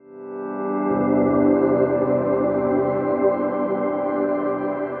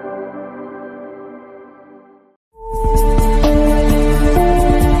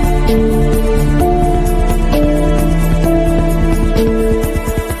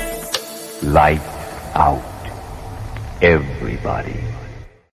Lights out. Everybody.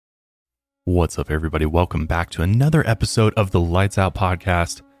 What's up, everybody? Welcome back to another episode of the Lights Out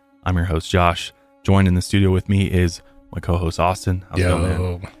podcast. I'm your host, Josh. Joined in the studio with me is my co-host, Austin. How's it going,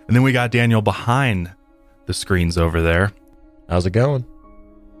 man? And then we got Daniel behind the screens over there. How's it going?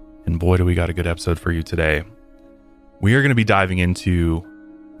 And boy, do we got a good episode for you today. We are going to be diving into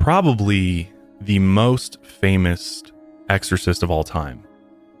probably the most famous exorcist of all time.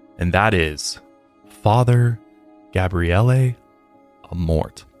 And that is Father Gabriele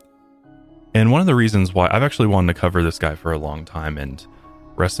Amorth. And one of the reasons why I've actually wanted to cover this guy for a long time, and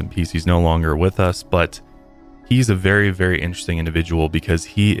rest in peace, he's no longer with us, but he's a very, very interesting individual because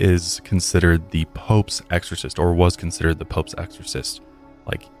he is considered the Pope's exorcist, or was considered the Pope's exorcist.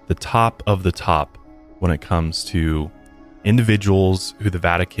 Like the top of the top when it comes to individuals who the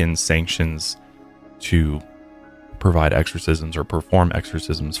Vatican sanctions to provide exorcisms or perform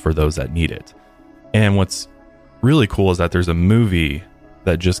exorcisms for those that need it. And what's really cool is that there's a movie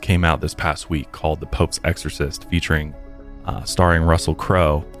that just came out this past week called The Pope's Exorcist, featuring starring Russell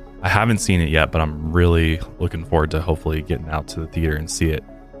Crowe. I haven't seen it yet, but I'm really looking forward to hopefully getting out to the theater and see it.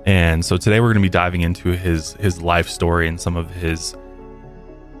 And so today we're going to be diving into his life story and some of his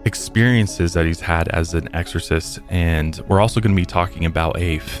experiences that he's had as an exorcist. And we're also going to be talking about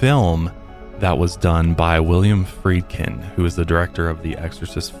a film that was done by William Friedkin, who is the director of the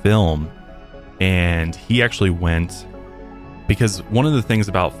Exorcist film. And he actually went, because one of the things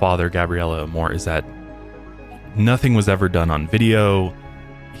about Father Gabriele Amorth is that nothing was ever done on video.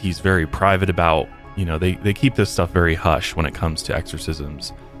 He's very private about, they keep this stuff very hush when it comes to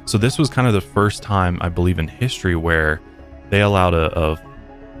exorcisms. So this was kind of the first time, I believe, in history where they allowed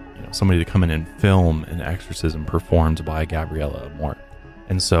somebody to come in and film an exorcism performed by Gabriele Amorth.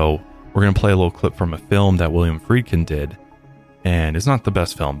 And so we're going to play a little clip from a film that William Friedkin did. And it's not the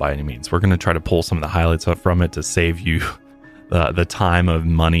best film by any means. We're going to try to pull some of the highlights up from it to save you the time of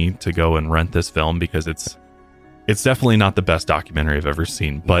money to go and rent this film, because it's definitely not the best documentary I've ever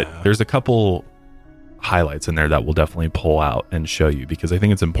seen. But there's a couple highlights in there that we'll definitely pull out and show you, because I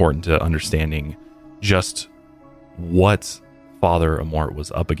think it's important to understanding just what Father Amorth was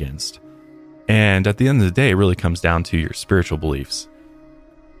up against. And at the end of the day, it really comes down to your spiritual beliefs.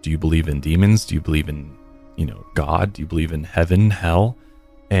 Do you believe in demons? Do you believe in, God? Do you believe in heaven, hell?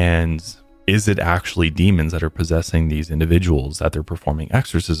 And is it actually demons that are possessing these individuals that they're performing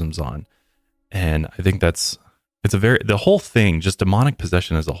exorcisms on? And I think the whole thing, just demonic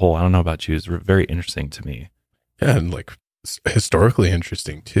possession as a whole, I don't know about you, is very interesting to me. Yeah, and historically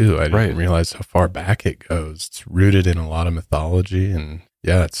interesting too. I didn't realize how far back it goes. It's rooted in a lot of mythology, and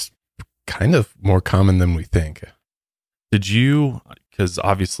it's kind of more common than we think. Did you, because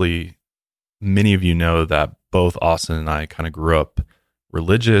obviously many of you know that both Austin and I kind of grew up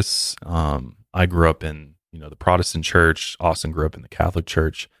religious. I grew up in, the Protestant church. Austin grew up in the Catholic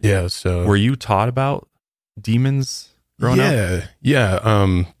church. Yeah. So were you taught about demons growing up?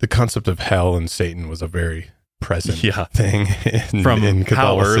 Yeah. The concept of hell and Satan was a very present thing in Catholicism.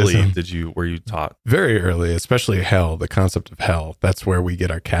 How early were you taught? Very early, especially hell, the concept of hell. That's where we get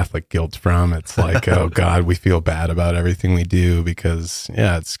our Catholic guilt from. It's like, oh God, we feel bad about everything we do because,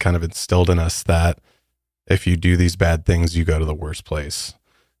 it's kind of instilled in us that if you do these bad things, you go to the worst place.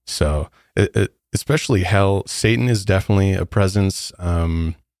 So especially hell, Satan is definitely a presence,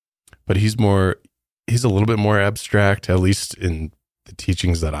 but he's a little bit more abstract, at least in the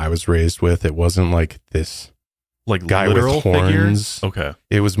teachings that I was raised with. It wasn't like this guy with horns. Figure? Okay.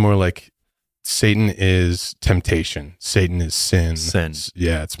 It was more like Satan is temptation. Satan is sin.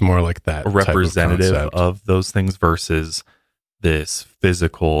 It's more like that. A representative of those things versus this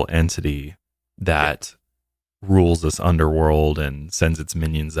physical entity that rules this underworld and sends its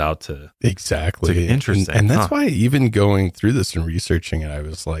minions out to. Exactly. Interesting. And that's why even going through this and researching it, I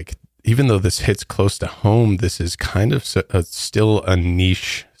was like, even though this hits close to home, this is kind of still a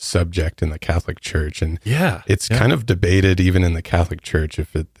niche subject in the Catholic Church. And it's kind of debated even in the Catholic Church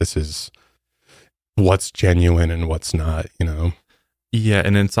if this is what's genuine and what's not, Yeah,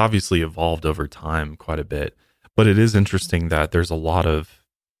 and it's obviously evolved over time quite a bit. But it is interesting that there's a lot of,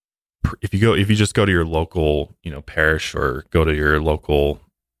 if you just go to your local, parish, or go to your local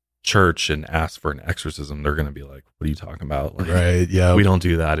church and ask for an exorcism, they're going to be like, what are you talking about? Right. Yeah. We don't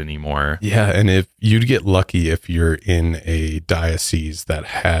do that anymore. Yeah. And if you'd get lucky if you're in a diocese that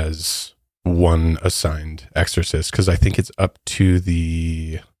has one assigned exorcist, because I think it's up to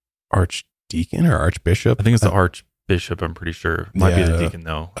the archdeacon or archbishop. I think it's the archbishop. I'm pretty sure. Might be the deacon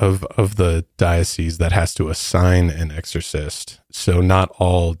though. Of the diocese that has to assign an exorcist. So not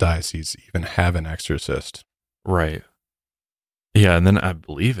all dioceses even have an exorcist. Right. Yeah, and then I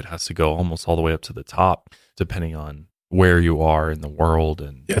believe it has to go almost all the way up to the top, depending on where you are in the world.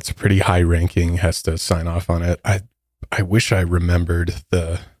 And Yeah, it's a pretty high ranking, has to sign off on it. I wish I remembered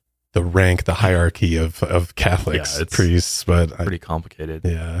the rank, the hierarchy of Catholics, Yeah, it's priests, but pretty complicated.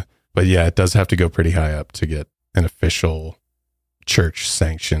 yeah. But yeah, it does have to go pretty high up to get an official church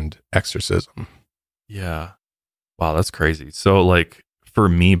sanctioned exorcism. Yeah. Wow, that's crazy. So, like, for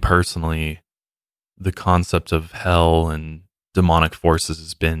me personally, the concept of hell and demonic forces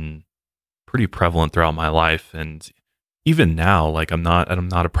has been pretty prevalent throughout my life. And even now, like, I'm not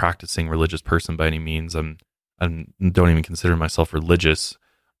a practicing religious person by any means. I don't even consider myself religious.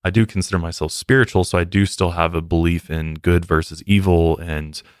 I do consider myself spiritual. So I do still have a belief in good versus evil,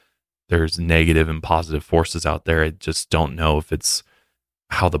 and there's negative and positive forces out there. I just don't know if it's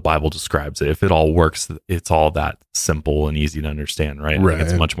how the Bible describes it. If it all works, it's all that simple and easy to understand, right? I think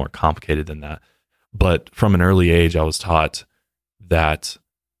it's much more complicated than that. But from an early age, I was taught that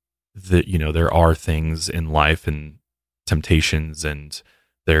there are things in life and temptations, and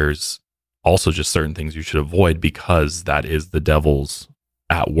there's also just certain things you should avoid because that is the devil's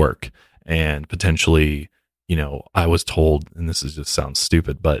at work. And potentially, I was told, and this is just sounds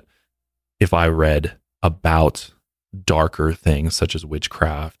stupid, but if I read about darker things such as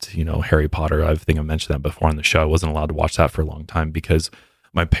witchcraft, Harry Potter, I think I mentioned that before on the show. I wasn't allowed to watch that for a long time because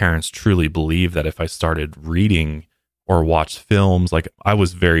my parents truly believed that if I started reading or watched films, like, I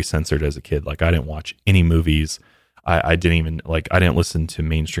was very censored as a kid. Like, I didn't watch any movies. I didn't even I didn't listen to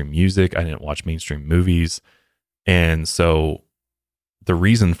mainstream music. I didn't watch mainstream movies. And so the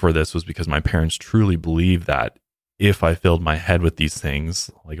reason for this was because my parents truly believed that if I filled my head with these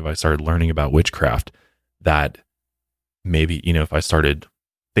things, like if I started learning about witchcraft, that maybe, if I started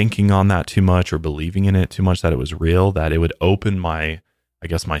thinking on that too much or believing in it too much, that it was real, that it would open my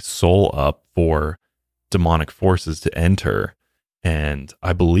soul up for demonic forces to enter. And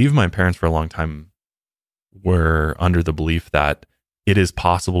I believe my parents for a long time were under the belief that it is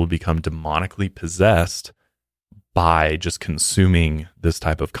possible to become demonically possessed by just consuming this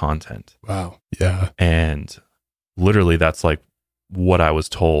type of content. Wow. Yeah. And literally that's like what I was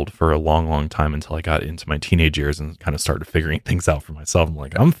told for a long, long time until I got into my teenage years and kind of started figuring things out for myself. I'm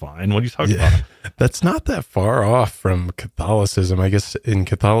like, I'm fine. What are you talking about? That's not that far off from Catholicism. I guess in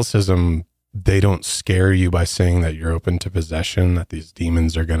Catholicism, they don't scare you by saying that you're open to possession, that these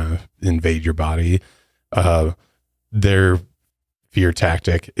demons are going to invade your body. Their fear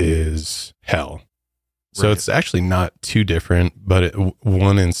tactic is hell. So It's actually not too different, but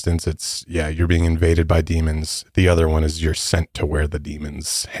one instance it's, you're being invaded by demons. The other one is you're sent to where the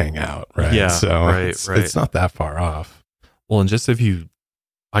demons hang out, right? Yeah, so right. It's not that far off. Well, and just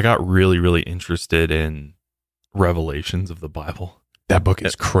I got really, really interested in revelations of the Bible. That book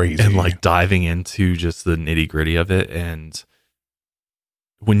is crazy. And like diving into just the nitty gritty of it. And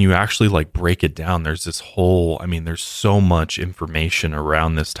when you actually like break it down, there's this whole, there's so much information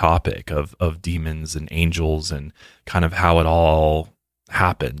around this topic of demons and angels and kind of how it all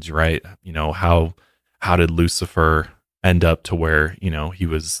happens, right? How did Lucifer end up to where, he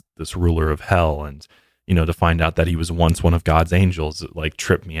was this ruler of hell, and, to find out that he was once one of God's angels, it like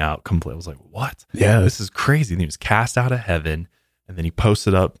tripped me out completely. I was like, what? Yeah. This is crazy. And he was cast out of heaven, and then he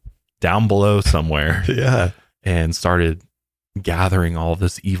posted up down below somewhere. Yeah. And started gathering all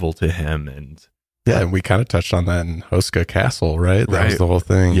this evil to him. And and we kind of touched on that in Hoska Castle, right? That was the whole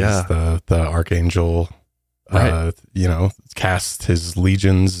thing. Yeah. The archangel, cast his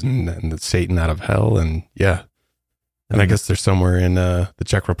legions and Satan out of hell. And and I guess they're somewhere in the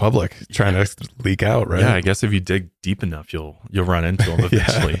Czech Republic trying to leak out, right? Yeah, I guess if you dig deep enough, you'll run into them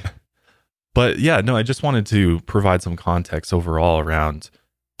eventually. But I just wanted to provide some context overall around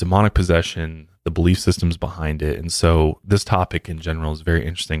demonic possession, the belief systems behind it. And so this topic in general is very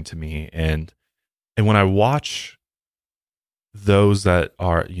interesting to me. And when I watch those that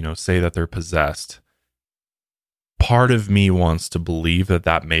are, say that they're possessed, part of me wants to believe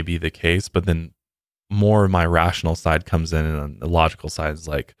that may be the case, but then more of my rational side comes in, and the logical side is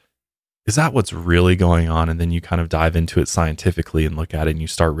like, is that what's really going on? And then you kind of dive into it scientifically and look at it, and you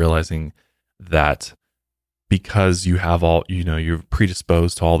start realizing that because you have all, you're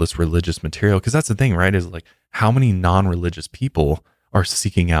predisposed to all this religious material. Because that's the thing, right? Is like, how many non-religious people are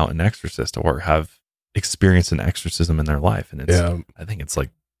seeking out an exorcist or have experienced an exorcism in their life? And I think it's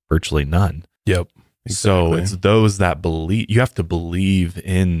like virtually none. Yep. Exactly. So it's those that believe, you have to believe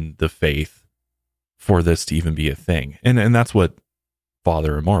in the faith for this to even be a thing. And that's what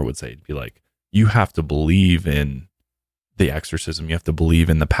Father Amorth would say. It'd be like, you have to believe in the exorcism. You have to believe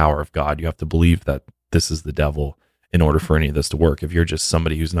in the power of God. You have to believe that this is the devil in order for any of this to work. If you're just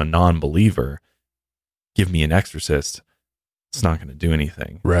somebody who's a non-believer, give me an exorcist. it's not going to do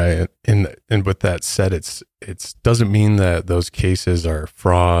anything. Right. And with that said, it's doesn't mean that those cases are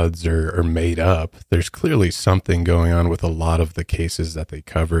frauds or made up. There's clearly something going on with a lot of the cases that they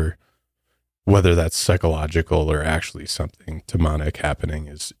cover, whether that's psychological or actually something demonic happening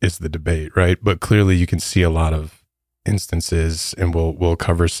is the debate, right? But clearly you can see a lot of instances, and we'll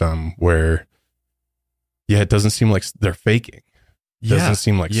cover some where, it doesn't seem like they're faking. It doesn't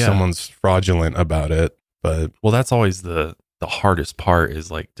seem like someone's fraudulent about it. But well, that's always the hardest part,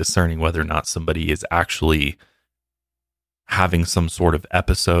 is like discerning whether or not somebody is actually having some sort of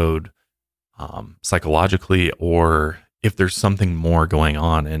episode psychologically, or if there's something more going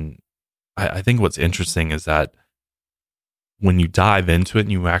on. And I think what's interesting is that when you dive into it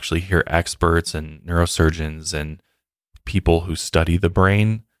and you actually hear experts and neurosurgeons and people who study the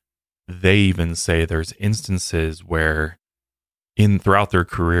brain, they even say there's instances where throughout their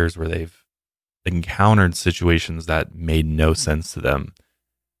careers where they've encountered situations that made no sense to them,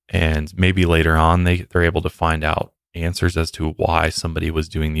 and maybe later on they're able to find out answers as to why somebody was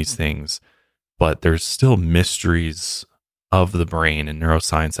doing these things, but there's still mysteries of the brain and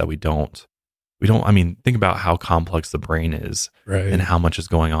neuroscience that we don't I mean, think about how complex the brain is, right, and how much is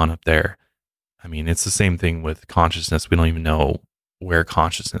going on up there. I mean, it's the same thing with consciousness. We don't even know where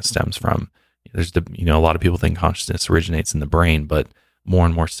consciousness stems from. There's a lot of people think consciousness originates in the brain, but more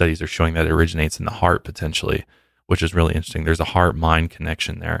and more studies are showing that it originates in the heart potentially, which is really interesting. There's a heart-mind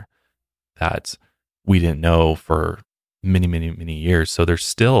connection there that we didn't know for many, many, many years. So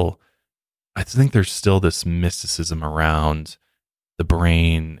I think there's still this mysticism around the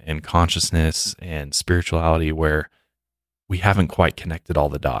brain and consciousness and spirituality where we haven't quite connected all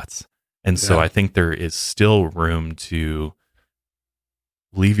the dots. And so I think there is still room to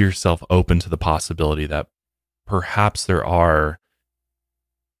leave yourself open to the possibility that perhaps there are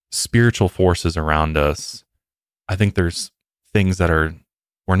spiritual forces around us. I think there's things that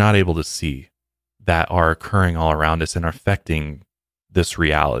we're not able to see that are occurring all around us and are affecting this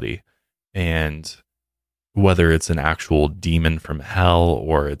reality. And whether it's an actual demon from hell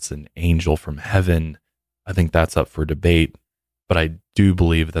or it's an angel from heaven, I think that's up for debate. But I do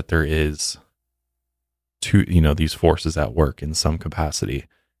believe that there is these forces at work in some capacity.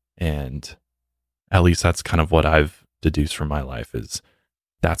 And at least that's kind of what I've deduced from my life, is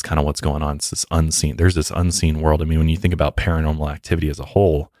that's kind of what's going on. It's this unseen. There's this unseen world. I mean, when you think about paranormal activity as a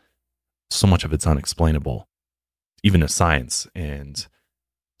whole, so much of it's unexplainable, even to science. And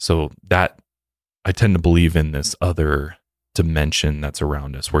so that I tend to believe in this other dimension that's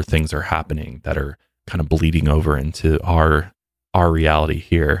around us, where things are happening that are kind of bleeding over into our reality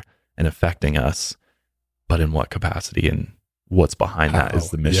here and affecting us. But in what capacity and what's behind that is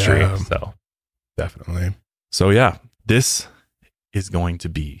the mystery. Yeah, so definitely. So this is going to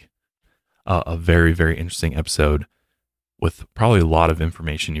be a very, very interesting episode with probably a lot of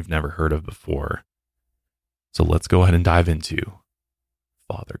information you've never heard of before. So let's go ahead and dive into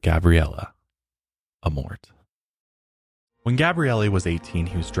Father Gabriele Amorth. When Gabriele was 18,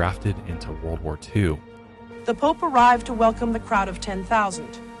 he was drafted into World War II. The Pope arrived to welcome the crowd of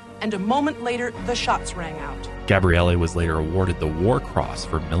 10,000, and a moment later, the shots rang out. Gabriele was later awarded the War Cross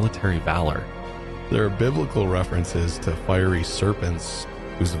for military valor. There are biblical references to fiery serpents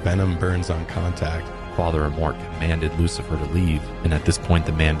whose venom burns on contact. Father Amorth commanded Lucifer to leave, and at this point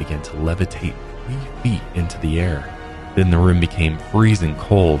the man began to levitate 3 feet into the air. Then the room became freezing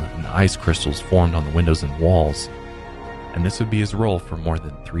cold, and ice crystals formed on the windows and walls. And this would be his role for more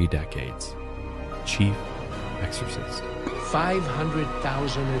than 3 decades. Chief Exorcist.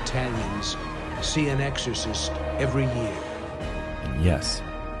 500,000 Italians see an exorcist every year. And yes,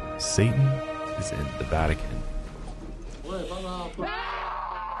 Satan is in the Vatican.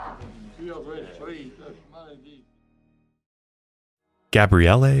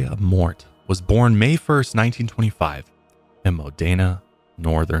 Gabriele Amorth was born May 1st, 1925, in Modena,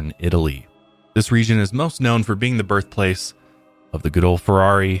 northern Italy. This region is most known for being the birthplace of the good old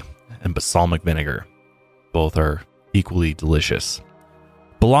Ferrari and balsamic vinegar. Both are equally delicious.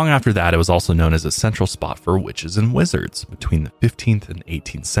 But long after that, it was also known as a central spot for witches and wizards between the 15th and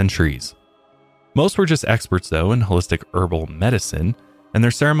 18th centuries. Most were just experts, though, in holistic herbal medicine, and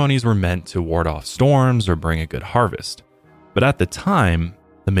their ceremonies were meant to ward off storms or bring a good harvest. But at the time,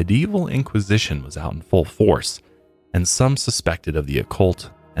 the medieval Inquisition was out in full force, and some suspected of the occult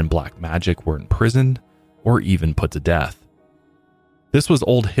and black magic were imprisoned or even put to death. This was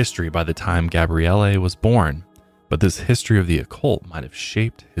old history by the time Gabriele was born, but this history of the occult might have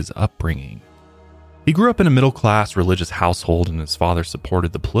shaped his upbringing. He grew up in a middle-class religious household, and his father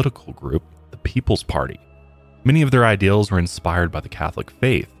supported the political group, the People's Party. Many of their ideals were inspired by the Catholic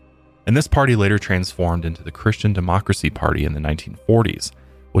faith, And this party later transformed into the Christian Democracy Party in the 1940s,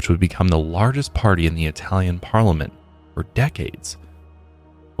 which would become the largest party in the Italian parliament for decades.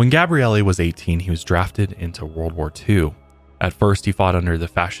 When Gabriele was 18, he was drafted into World War II. At first, he fought under the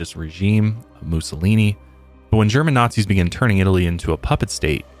fascist regime of Mussolini, but when German Nazis began turning Italy into a puppet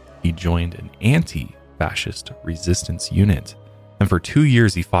state, he joined an anti-fascist resistance unit. And for 2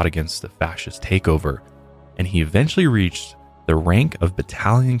 years, he fought against the fascist takeover, and he eventually reached the rank of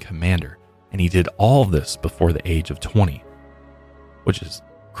battalion commander, and he did all of this before the age of 20, which is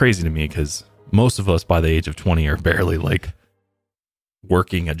crazy to me because most of us by the age of 20 are barely like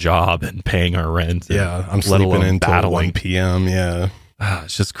working a job and paying our rent. Yeah, I'm sleeping until 1 p.m. Yeah.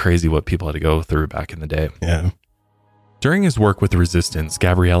 It's just crazy what people had to go through back in the day. Yeah. During his work with the resistance,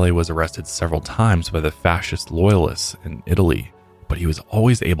 Gabriele was arrested several times by the fascist loyalists in Italy, but he was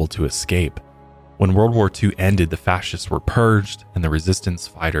always able to escape. When World War II ended, the fascists were purged and the resistance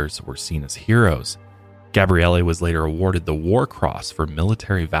fighters were seen as heroes. Gabriele was later awarded the War Cross for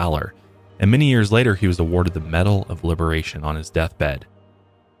military valor, and many years later he was awarded the Medal of Liberation on his deathbed.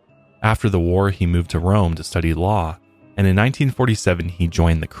 After the war, he moved to Rome to study law, and in 1947 he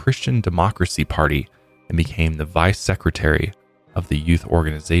joined the Christian Democracy Party and became the vice secretary of the youth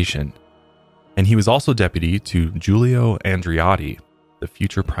organization. And he was also deputy to Giulio Andreotti, the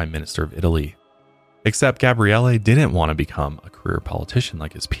future prime minister of Italy. Except Gabriele didn't want to become a career politician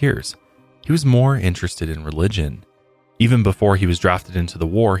like his peers. He was more interested in religion. Even before he was drafted into the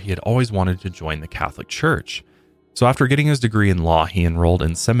war, he had always wanted to join the Catholic Church. So after getting his degree in law, he enrolled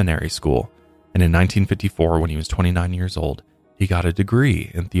in seminary school. And in 1954, when he was 29 years old, he got a degree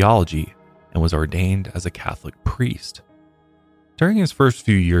in theology and was ordained as a Catholic priest. During his first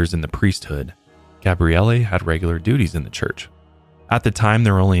few years in the priesthood, Gabriele had regular duties in the church. At the time,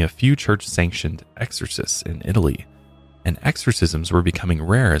 there were only a few church-sanctioned exorcists in Italy, and exorcisms were becoming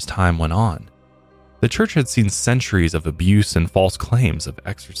rare as time went on. The church had seen centuries of abuse and false claims of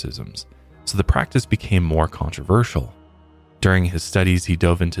exorcisms, so the practice became more controversial. During his studies, he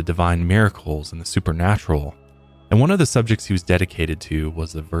dove into divine miracles and the supernatural, and one of the subjects he was dedicated to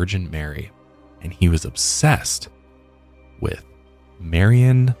was the Virgin Mary, and he was obsessed with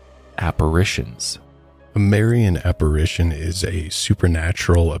Marian apparitions. A Marian apparition is a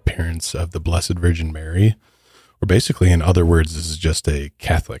supernatural appearance of the Blessed Virgin Mary, or basically, in other words, this is just a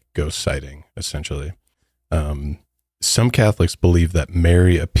Catholic ghost sighting, essentially. Some Catholics believe that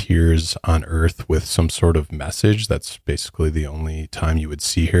Mary appears on earth with some sort of message. That's basically the only time you would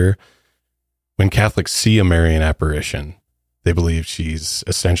see her. When Catholics see a Marian apparition, they believe she's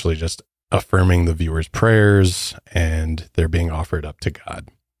essentially just affirming the viewer's prayers and they're being offered up to God.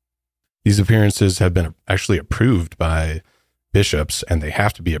 These appearances have been actually approved by bishops, and they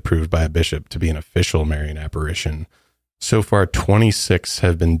have to be approved by a bishop to be an official Marian apparition. So far, 26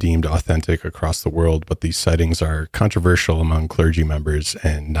 have been deemed authentic across the world, but these sightings are controversial among clergy members,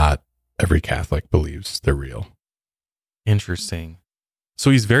 and not every Catholic believes they're real. Interesting.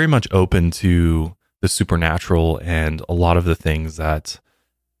 So he's very much open to the supernatural and a lot of the things that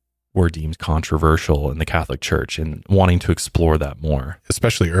were deemed controversial in the Catholic Church and wanting to explore that more.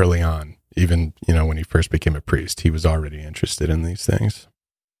 Especially early on. Even, when he first became a priest, he was already interested in these things.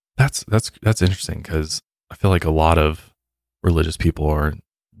 That's interesting, because I feel like a lot of religious people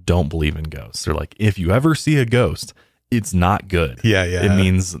don't believe in ghosts. They're like, if you ever see a ghost, it's not good. Yeah. It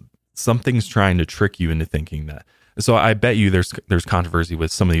means something's trying to trick you into thinking that. So I bet you there's controversy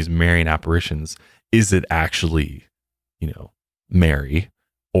with some of these Marian apparitions. Is it actually, Mary,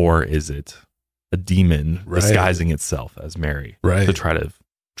 or is it a demon disguising itself as Mary to try to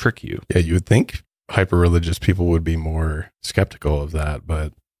trick you? Yeah, you would think hyper-religious people would be more skeptical of that,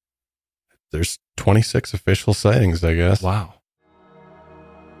 but there's 26 official sightings, I guess. Wow.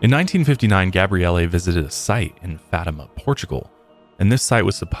 In 1959, Gabriele visited a site in Fatima, Portugal, and this site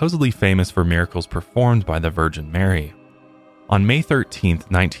was supposedly famous for miracles performed by the Virgin Mary. On May 13th,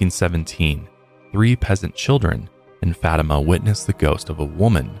 1917, 3 peasant children in Fatima witnessed the ghost of a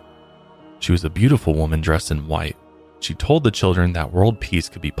woman. She was a beautiful woman dressed in white. She told the children that world peace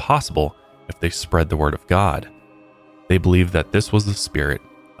could be possible if they spread the word of God. They believed that this was the spirit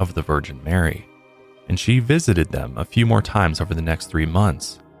of the Virgin Mary, and she visited them a few more times over the next 3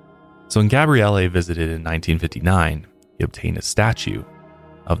 months. So when Gabriele visited in 1959, he obtained a statue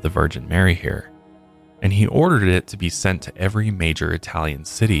of the Virgin Mary here, and he ordered it to be sent to every major Italian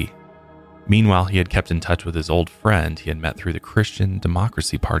city. Meanwhile, he had kept in touch with his old friend he had met through the Christian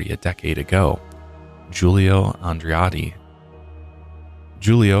Democracy Party a decade ago, Giulio Andreotti.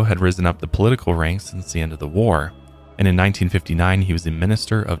 Giulio had risen up the political ranks since the end of the war, and in 1959 he was the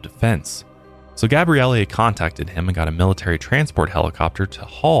Minister of Defense. So Gabriele contacted him and got a military transport helicopter to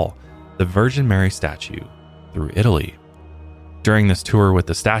haul the Virgin Mary statue through Italy. During this tour with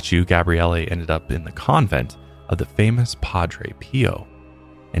the statue, Gabriele ended up in the convent of the famous Padre Pio,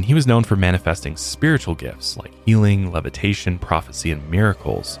 and he was known for manifesting spiritual gifts like healing, levitation, prophecy, and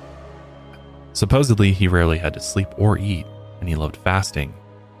miracles. Supposedly, he rarely had to sleep or eat, and he loved fasting.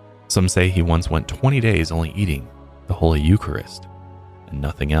 Some say he once went 20 days only eating the Holy Eucharist and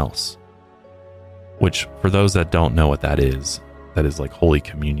nothing else. Which, for those that don't know what that is like Holy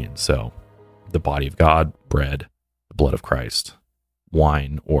Communion. So, the body of God, bread, the blood of Christ,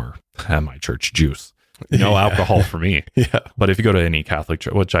 wine, or at my church, juice. No alcohol for me. Yeah. But if you go to any Catholic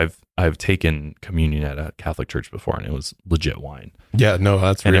church, which I've taken communion at a Catholic church before, and it was legit wine. Yeah, no,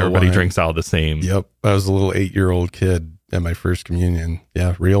 that's and real everybody wine. drinks out of the same. Yep. I was a little 8-year-old kid at my first communion.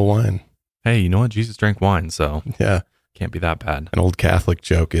 Yeah, real wine. Hey, you know what? Jesus drank wine, so Yeah. can't be that bad. An old Catholic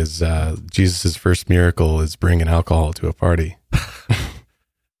joke is Jesus' first miracle is bringing alcohol to a party.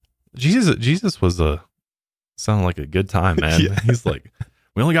 Jesus was sounded like a good time, man. Yeah. He's like,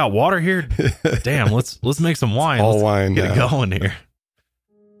 we only got water here. Damn, let's make some wine. All Let's wine. get now. it going here.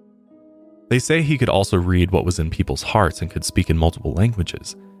 They say he could also read what was in people's hearts and could speak in multiple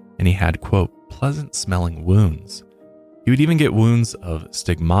languages, and he had, quote, pleasant smelling wounds. He would even get wounds of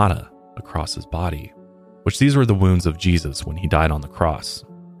stigmata across his body, which these were the wounds of Jesus when he died on the cross,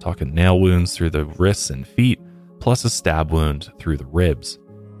 talking nail wounds through the wrists and feet, plus a stab wound through the ribs.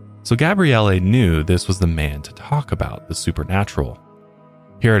 So Gabriele knew this was the man to talk about the supernatural.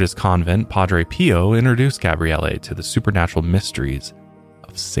 Here at his convent, Padre Pio introduced Gabriele to the supernatural mysteries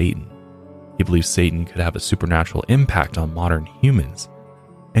of Satan. He believed Satan could have a supernatural impact on modern humans,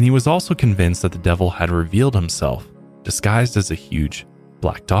 and he was also convinced that the devil had revealed himself, disguised as a huge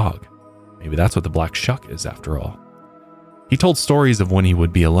black dog. Maybe that's what the black shuck is after all. He told stories of when he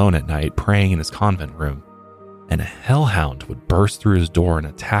would be alone at night praying in his convent room, and a hellhound would burst through his door and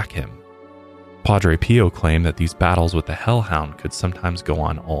attack him. Padre Pio claimed that these battles with the hellhound could sometimes go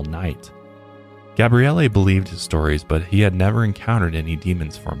on all night. Gabriele believed his stories, but he had never encountered any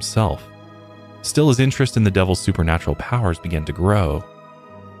demons for himself. Still, his interest in the devil's supernatural powers began to grow.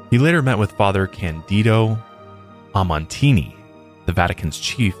 He later met with Father Candido Amontini, the Vatican's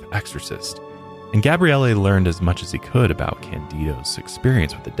chief exorcist, and Gabriele learned as much as he could about Candido's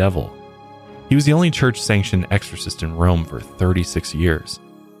experience with the devil. He was the only church-sanctioned exorcist in Rome for 36 years,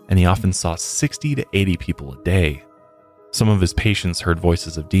 and he often saw 60 to 80 people a day. Some of his patients heard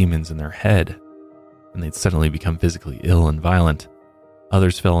voices of demons in their head, and they'd suddenly become physically ill and violent.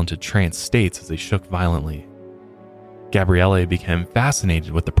 Others fell into trance states as they shook violently. Gabriele became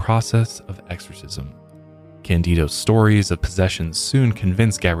fascinated with the process of exorcism. Candido's stories of possession soon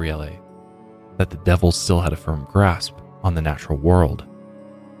convinced Gabriele that the devil still had a firm grasp on the natural world.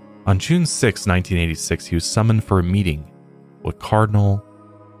 On June 6, 1986, he was summoned for a meeting with Cardinal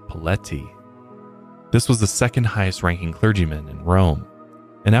Poletti. This was the second highest ranking clergyman in Rome,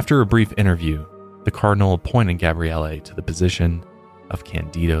 and after a brief interview, the cardinal appointed Gabriele to the position of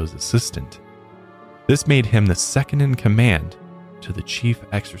Candido's assistant. This made him the second in command to the chief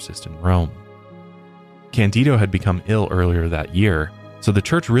exorcist in Rome. Candido had become ill earlier that year, so the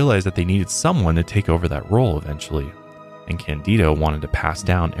church realized that they needed someone to take over that role eventually, and Candido wanted to pass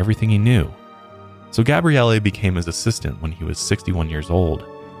down everything he knew. So Gabriele became his assistant when he was 61 years old,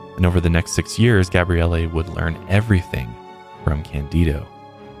 and over the next 6 years, Gabriele would learn everything from Candido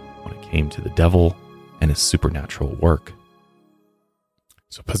when it came to the devil and his supernatural work.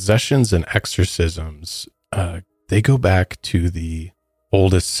 So possessions and exorcisms, they go back to the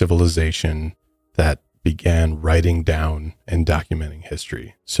oldest civilization that began writing down and documenting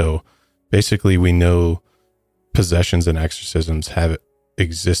history. So basically we know possessions and exorcisms have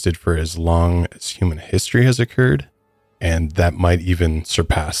existed for as long as human history has occurred, and that might even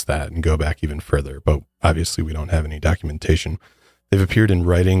surpass that and go back even further. But obviously we don't have any documentation. They've appeared in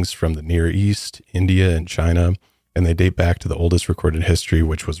writings from the Near East, India, and China, and they date back to the oldest recorded history,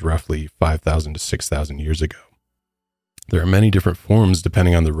 which was roughly 5,000 to 6,000 years ago. There are many different forms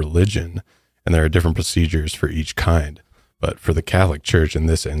depending on the religion, and there are different procedures for each kind. But for the Catholic Church in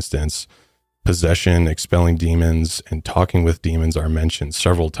this instance, possession, expelling demons, and talking with demons are mentioned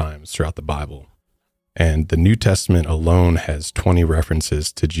several times throughout the Bible. And the New Testament alone has 20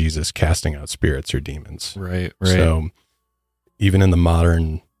 references to Jesus casting out spirits or demons. Right. So even in the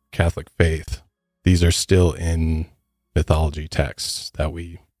modern Catholic faith, these are still in mythology texts that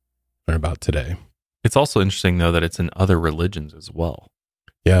we learn about today. It's also interesting, though, that it's in other religions as well.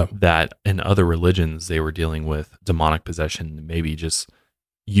 Yeah. That in other religions, they were dealing with demonic possession, maybe just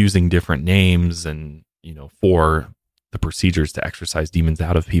using different names and, for the procedures to exorcise demons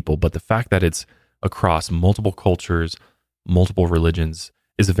out of people. But the fact that it's across multiple cultures, multiple religions,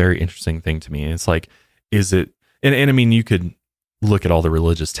 is a very interesting thing to me. And it's like, is it, and I mean, you could look at all the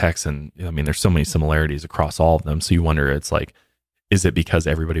religious texts and I mean, there's so many similarities across all of them. So you wonder, it's like, is it because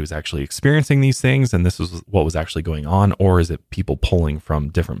everybody was actually experiencing these things and this was what was actually going on? Or is it people pulling from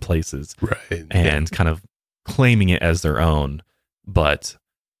different places and kind of claiming it as their own? But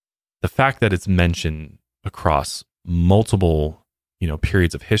the fact that it's mentioned across multiple,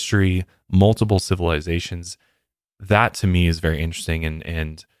 periods of history, multiple civilizations, that to me is very interesting.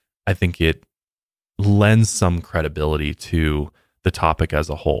 And I think it lends some credibility to the topic as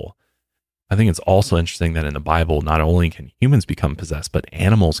a whole. I think it's also interesting that in the Bible, not only can humans become possessed, but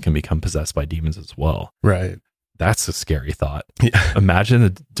animals can become possessed by demons as well. Right. That's a scary thought. Yeah. Imagine a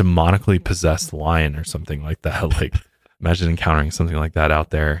demonically possessed lion or something like that. Like, imagine encountering something like that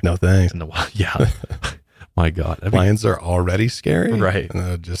out there. No thanks. In the wild. Yeah. My God. I mean, lions are already scary. Right.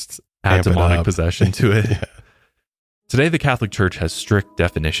 And just add demonic possession to it. Yeah. Today, the Catholic Church has strict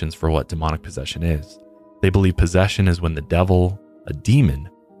definitions for what demonic possession is. They believe possession is when the devil, a demon,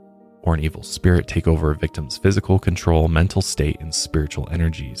 or an evil spirit take over a victim's physical control, mental state, and spiritual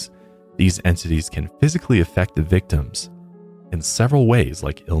energies. These entities can physically affect the victims in several ways,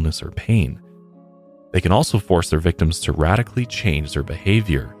 like illness or pain. They can also force their victims to radically change their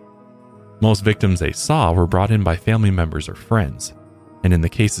behavior. Most victims they saw were brought in by family members or friends, and in the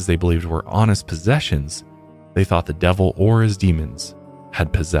cases they believed were honest possessions, they thought the devil or his demons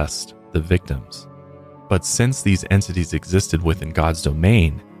had possessed the victims. But since these entities existed within God's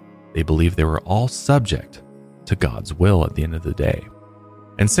domain, they believed they were all subject to God's will at the end of the day.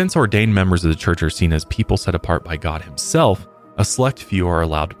 And since ordained members of the church are seen as people set apart by God himself, a select few are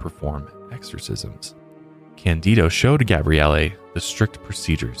allowed to perform exorcisms. Candido showed Gabriele the strict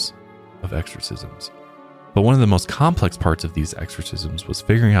procedures of exorcisms. But one of the most complex parts of these exorcisms was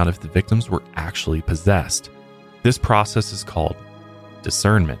figuring out if the victims were actually possessed. This process is called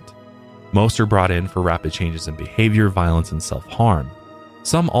discernment. Most are brought in for rapid changes in behavior, violence, and self-harm.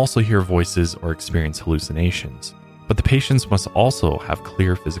 Some also hear voices or experience hallucinations, but the patients must also have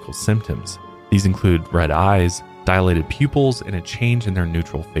clear physical symptoms. These include red eyes, dilated pupils, and a change in their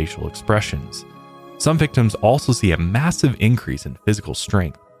neutral facial expressions. Some victims also see a massive increase in physical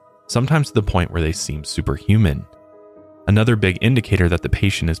strength, sometimes to the point where they seem superhuman. Another big indicator that the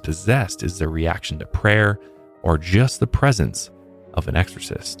patient is possessed is their reaction to prayer or just the presence of an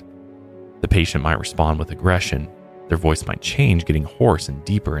exorcist. The patient might respond with aggression. Their voice might change, getting hoarse and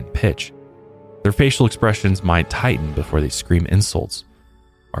deeper in pitch. Their facial expressions might tighten before they scream insults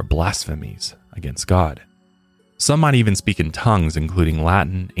or blasphemies against God. Some might even speak in tongues, including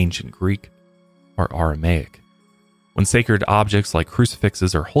Latin, ancient Greek, or Aramaic. When sacred objects like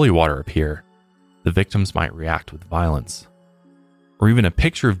crucifixes or holy water appear, the victims might react with violence. Or even a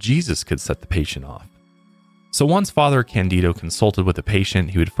picture of Jesus could set the patient off. So once Father Candido consulted with the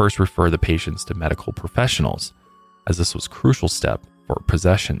patient, he would first refer the patients to medical professionals, as this was a crucial step for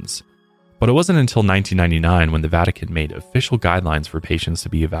possessions. But it wasn't until 1999 when the Vatican made official guidelines for patients to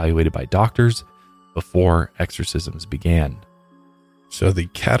be evaluated by doctors before exorcisms began. So the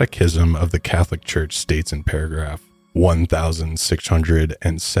Catechism of the Catholic Church states in paragraph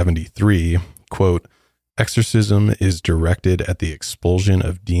 1673, quote, "Exorcism is directed at the expulsion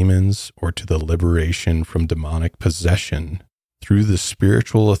of demons or to the liberation from demonic possession through the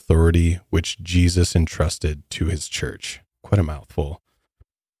spiritual authority which Jesus entrusted to his church." Quite a mouthful.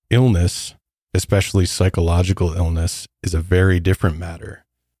 Illness, especially psychological illness, is a very different matter.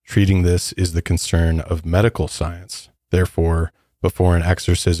 Treating this is the concern of medical science. Therefore, before an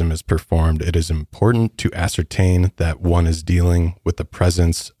exorcism is performed, it is important to ascertain that one is dealing with the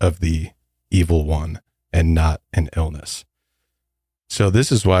presence of the evil one and not an illness. So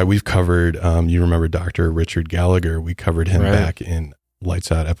this is why we've covered, you remember Dr. Richard Gallagher, we covered him back in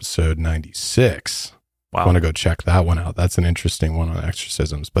Lights Out episode 96. Wow. I want to go check that one out. That's an interesting one on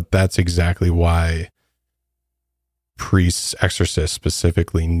exorcisms, but that's exactly why priests, exorcists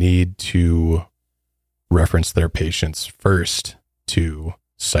specifically, need to reference their patients first to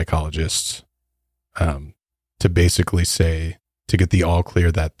psychologists, to basically say, to get the all clear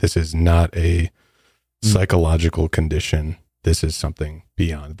that this is not a psychological condition. This is something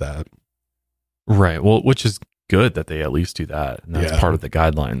beyond that. Right. Well, which is good that they at least do that. And that's part of the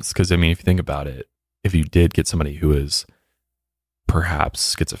guidelines. Because, I mean, if you think about it, if you did get somebody who is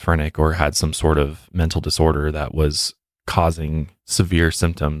perhaps schizophrenic or had some sort of mental disorder that was causing severe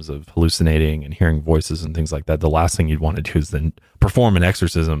symptoms of hallucinating and hearing voices and things like that, the last thing you'd want to do is then perform an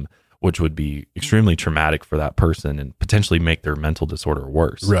exorcism, which would be extremely traumatic for that person and potentially make their mental disorder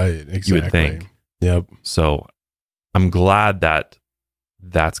worse. Right. Exactly. You would think. Yep. So I'm glad that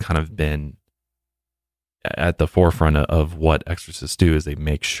that's kind of been at the forefront of what exorcists do is they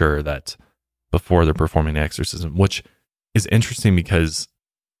make sure that before they're performing the exorcism, which is interesting because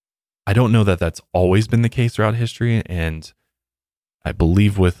I don't know that that's always been the case throughout history. And I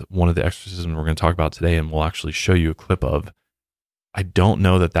believe with one of the exorcisms we're going to talk about today, and we'll actually show you a clip of, I don't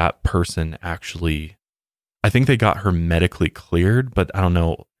know that person actually, I think they got her medically cleared, but I don't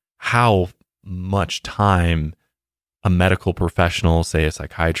know how much time a medical professional, say a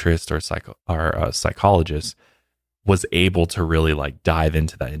psychiatrist or a psychologist, was able to really like dive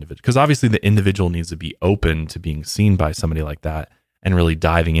into that individual. Because obviously the individual needs to be open to being seen by somebody like that and really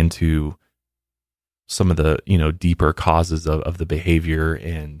diving into some of the, deeper causes of the behavior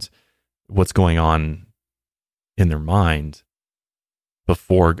and what's going on in their mind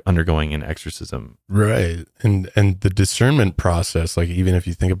before undergoing an exorcism. Right. And the discernment process, like even if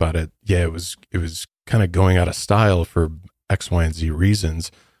you think about it, yeah, it was kind of going out of style for X, Y, and Z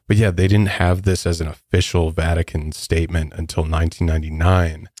reasons. But yeah, they didn't have this as an official Vatican statement until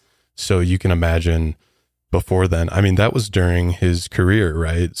 1999. So you can imagine before then, I mean, that was during his career,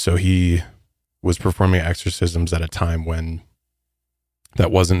 right? So he was performing exorcisms at a time when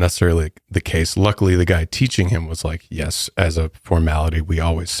that wasn't necessarily the case. Luckily, the guy teaching him was like, yes, as a formality, we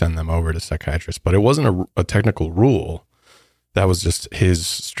always send them over to psychiatrists. But it wasn't a technical rule. That was just his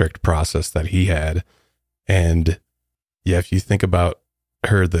strict process that he had. And yeah, if you think about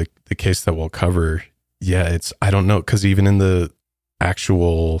her, the case that we'll cover, yeah, I don't know, because even in the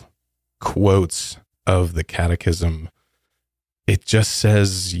actual quotes of the catechism, it just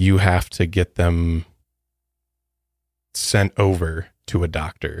says you have to get them sent over to a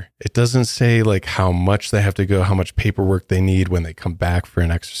doctor. It doesn't say like how much they have to go, how much paperwork they need when they come back for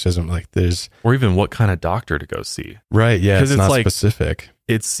an exorcism. Like or even what kind of doctor to go see. Right. Yeah. It's not like, specific.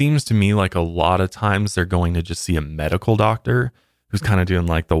 It seems to me like a lot of times they're going to just see a medical doctor who's kind of doing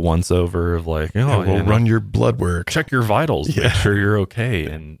like the once over of like, we'll run your blood work, check your vitals, make sure you're okay.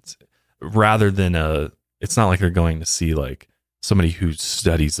 And rather than it's not like they're going to see like somebody who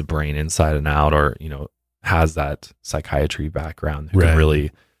studies the brain inside and out, or, has that psychiatry background who can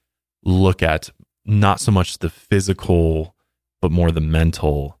really look at not so much the physical, but more the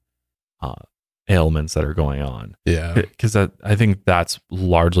mental ailments that are going on. Yeah. Because I think that's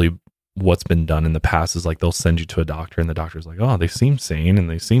largely what's been done in the past is like they'll send you to a doctor and the doctor's like, oh, they seem sane and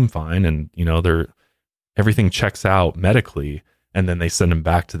they seem fine. And, everything checks out medically, and then they send them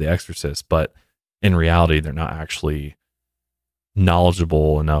back to the exorcist. But in reality, they're not actually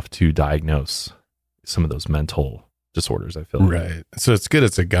knowledgeable enough to diagnose some of those mental disorders, I feel. Right. So it's good.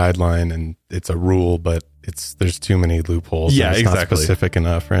 It's a guideline and it's a rule, but there's too many loopholes. Yeah, and it's exactly. Not specific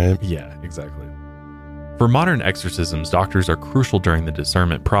enough, right? Yeah, exactly. For modern exorcisms, doctors are crucial during the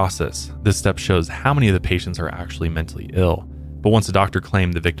discernment process. This step shows how many of the patients are actually mentally ill. But once a doctor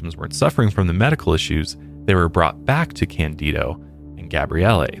claimed the victims weren't suffering from the medical issues, they were brought back to Candido and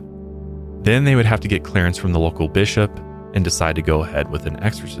Gabriele. Then they would have to get clearance from the local bishop and decide to go ahead with an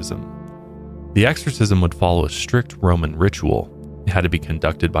exorcism. The exorcism would follow a strict Roman ritual. It had to be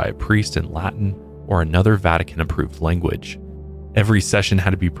conducted by a priest in Latin or another Vatican-approved language. Every session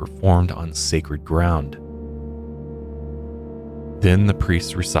had to be performed on sacred ground. Then the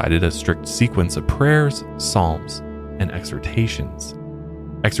priest recited a strict sequence of prayers, psalms, and exhortations.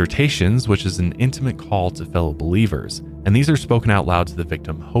 Exhortations, which is an intimate call to fellow believers, and these are spoken out loud to the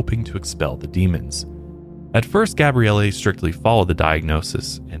victim, hoping to expel the demons. At first, Gabriele strictly followed the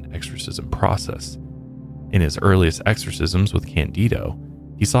diagnosis and exorcism process. In his earliest exorcisms with Candido,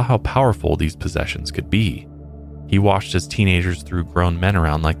 he saw how powerful these possessions could be. He watched as teenagers threw grown men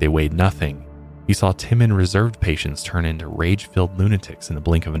around like they weighed nothing. He saw timid, reserved patients turn into rage-filled lunatics in the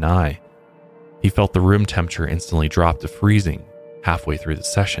blink of an eye. He felt the room temperature instantly drop to freezing halfway through the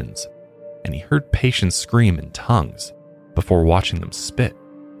sessions, and he heard patients scream in tongues before watching them spit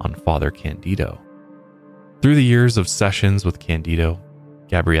on Father Candido. Through the years of sessions with Candido,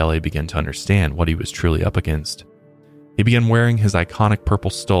 Gabriele began to understand what he was truly up against. He began wearing his iconic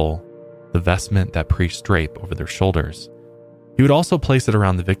purple stole, the vestment that priests drape over their shoulders. He would also place it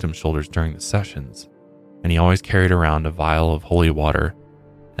around the victim's shoulders during the sessions, and he always carried around a vial of holy water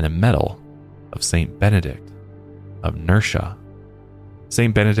and a medal of Saint Benedict of Nursia.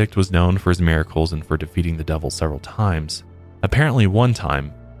 Saint Benedict was known for his miracles and for defeating the devil several times. Apparently one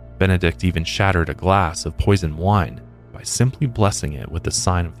time, Benedict even shattered a glass of poisoned wine by simply blessing it with the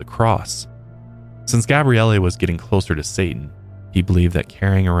sign of the cross. Since Gabriele was getting closer to Satan, he believed that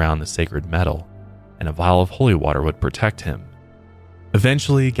carrying around the sacred medal and a vial of holy water would protect him.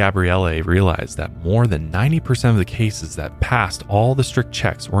 Eventually, Gabriele realized that more than 90% of the cases that passed all the strict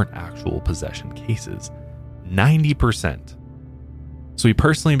checks weren't actual possession cases. 90%. So he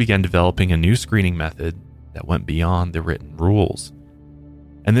personally began developing a new screening method that went beyond the written rules.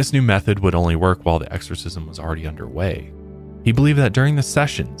 And this new method would only work while the exorcism was already underway. He believed that during the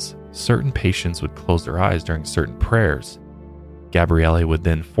sessions, certain patients would close their eyes during certain prayers. Gabriele would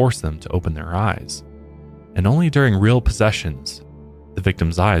then force them to open their eyes. And only during real possessions, the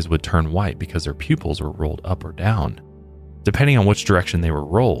victim's eyes would turn white because their pupils were rolled up or down. Depending on which direction they were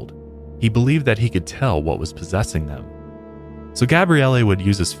rolled, he believed that he could tell what was possessing them. So Gabriele would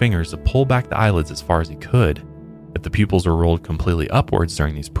use his fingers to pull back the eyelids as far as he could. If the pupils were rolled completely upwards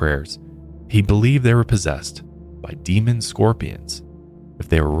during these prayers, he believed they were possessed by demon scorpions. If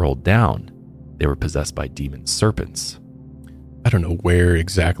they were rolled down, they were possessed by demon serpents. I don't know where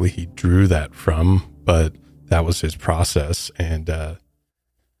exactly he drew that from, but that was his process. And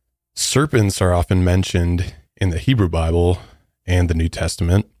serpents are often mentioned in the Hebrew Bible and the New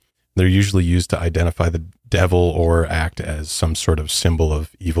Testament. They're usually used to identify the devil or act as some sort of symbol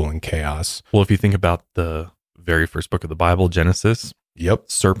of evil and chaos. Well, if you think about the very first book of the Bible, Genesis, Yep.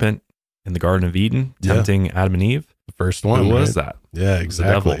 serpent in the Garden of Eden, tempting Adam and Eve. The first one. Who was right? that? Yeah, It was the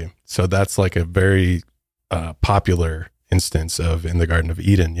devil. exactly. So that's like a very popular instance of in the Garden of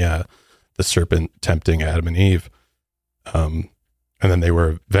Eden. Yeah. The serpent tempting Adam and Eve. And then they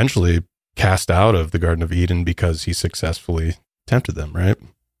were eventually cast out of the Garden of Eden because he successfully tempted them, right?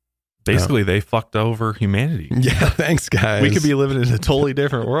 Basically, they fucked over humanity. Yeah, thanks, guys. We could be living in a totally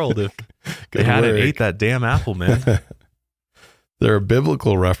different world if they Good hadn't work. ate that damn apple, man. There are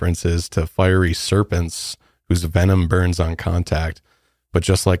biblical references to fiery serpents whose venom burns on contact. But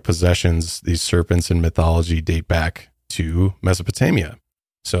just like possessions, these serpents in mythology date back to Mesopotamia.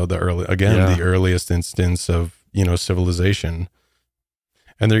 So the earliest instance of, civilization.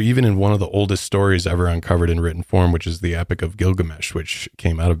 And they're even in one of the oldest stories ever uncovered in written form, which is the Epic of Gilgamesh, which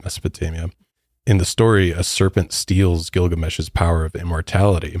came out of Mesopotamia. In the story, a serpent steals Gilgamesh's power of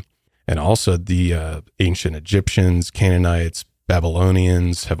immortality. And also the ancient Egyptians, Canaanites,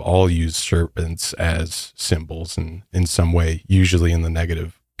 Babylonians have all used serpents as symbols in some way, usually in the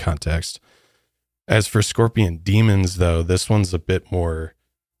negative context. As for scorpion demons, though, this one's a bit more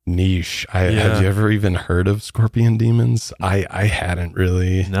niche. Have you ever even heard of scorpion demons? I hadn't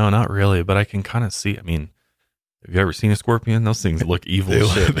really. No, not really, but I can kind of see. I mean, have you ever seen a scorpion? Those things look evil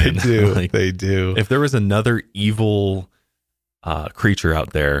as shit, They man. do. Like, They do. if there was another evil creature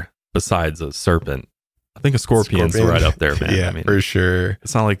out there besides a serpent, I think a scorpion's Scorpion. right up there, man. Yeah, I mean, for sure.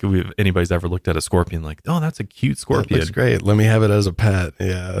 it's not like anybody's ever looked at a scorpion like, oh, that's a cute That scorpion. looks great. Let me have it as a pet.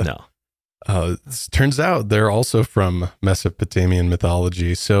 Yeah. No. Turns out they're also from Mesopotamian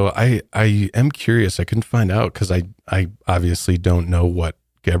mythology. So I am curious. I couldn't find out because I obviously don't know what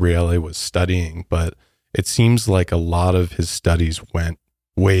Gabriele was studying, but it seems like a lot of his studies went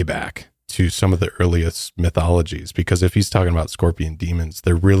way back to some of the earliest mythologies, because if he's talking about scorpion demons,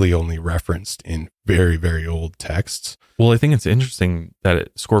 they're really only referenced in very, very old texts. Well, I think it's interesting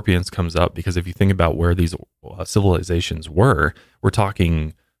that scorpions comes up because if you think about where these civilizations were, we're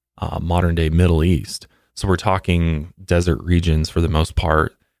talking modern day Middle East. So we're talking desert regions for the most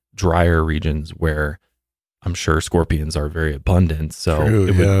part, drier regions where I'm sure scorpions are very abundant. So True,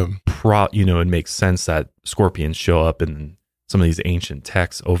 it yeah. would it makes sense that scorpions show up in some of these ancient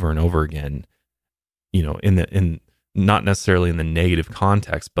texts over and over again, in not necessarily in the negative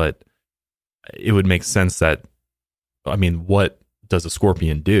context, but it would make sense that, I mean, what does a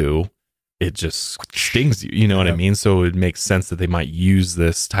scorpion do? It just stings you, you know what I mean? So it makes sense that they might use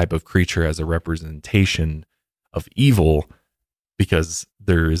this type of creature as a representation of evil because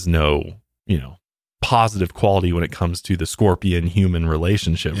there is no, positive quality when it comes to the scorpion human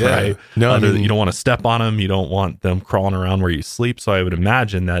relationship, right? No, you don't want to step on them. You don't want them crawling around where you sleep. So I would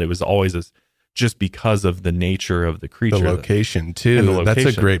imagine that it was always just because of the nature of the creature. The location too. That's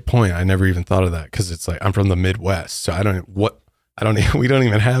a great point. I never even thought of that because it's like, I'm from the Midwest. So we don't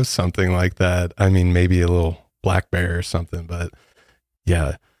even have something like that. I mean, maybe a little black bear or something, but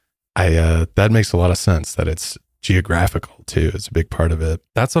yeah, that makes a lot of sense that it's geographical too. It's a big part of it.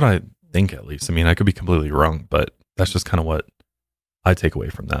 That's what I think, at least. I mean, I could be completely wrong, but that's just kind of what I take away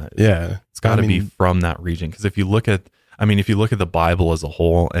from that. Yeah. It's got to be from that region. Because if you look at the Bible as a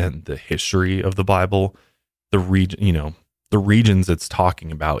whole and the history of the Bible, the regions it's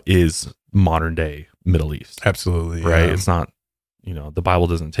talking about is modern day Middle East. Absolutely. Right. Yeah. It's not, the Bible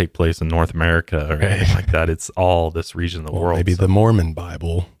doesn't take place in North America or anything like that. It's all this region of the world. Maybe the Mormon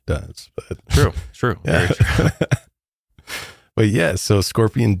Bible does, but true. Yeah. Very true. But yeah, so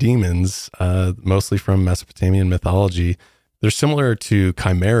scorpion demons, mostly from Mesopotamian mythology, they're similar to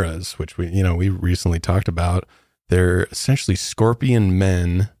chimeras, which we recently talked about. They're essentially scorpion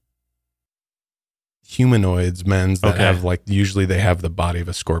men, humanoids, men that have usually they have the body of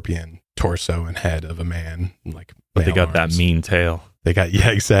a scorpion torso and head of a man, like. But they got arms. that mean tail. They got, yeah,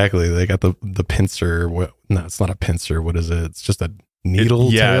 exactly. They got the pincer. No, it's not a pincer. What is it? It's just a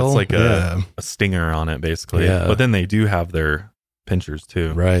needle tail. It's like a stinger on it, basically. Yeah. But then they do have their pinchers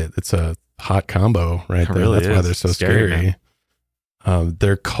too. Right. It's a hot combo right there. Really That's why is. they're so Scary, scary.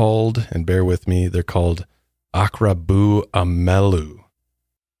 They're called, and bear with me, they're called Akrabu Amelu.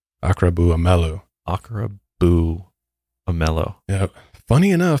 Akrabu Amelu. Akrabu Amelo. Yeah.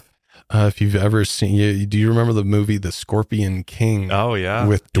 Funny enough, if you've ever seen, do you remember the movie The Scorpion King? Oh yeah,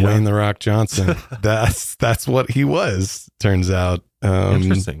 with Dwayne The Rock Johnson. That's what he was. Turns out.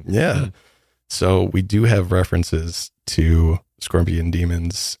 Interesting. Yeah. So we do have references to scorpion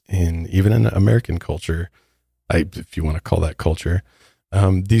demons even in American culture, if you want to call that culture.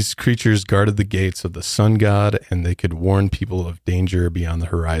 These creatures guarded the gates of the sun god, and they could warn people of danger beyond the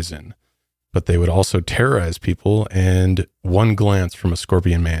horizon. But they would also terrorize people, and one glance from a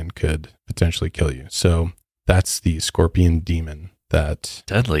scorpion man could potentially kill you. So that's the scorpion demon that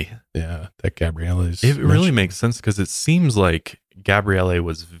deadly. Yeah, that Gabriele is. It really makes sense because it seems like Gabriele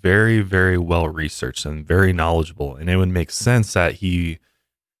was very, very well researched and very knowledgeable, and it would make sense that he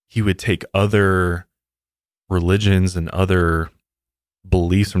would take other religions and other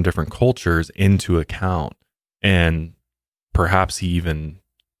beliefs from different cultures into account, and perhaps he even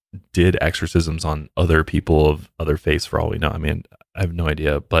did exorcisms on other people of other faiths, for all we know. I mean, I have no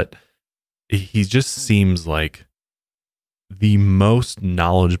idea, but he just seems like the most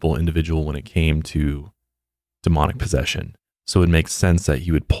knowledgeable individual when it came to demonic possession. So it makes sense that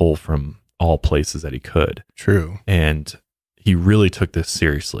he would pull from all places that he could. True. And he really took this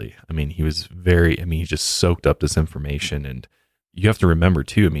seriously. I mean, he just soaked up this information. And you have to remember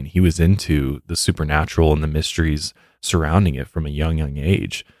too, I mean, he was into the supernatural and the mysteries surrounding it from a young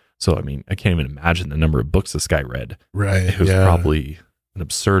age. So, I mean, I can't even imagine the number of books this guy read. Right. It was probably an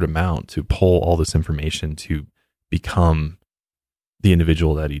absurd amount to pull all this information to become the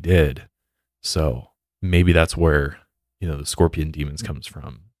individual that he did. So maybe that's where, the scorpion demons comes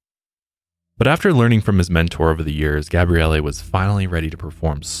from. But after learning from his mentor over the years, Gabriele was finally ready to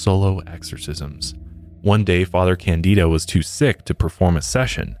perform solo exorcisms. One day, Father Candido was too sick to perform a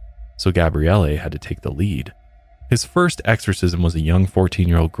session, so Gabriele had to take the lead. His first exorcism was a young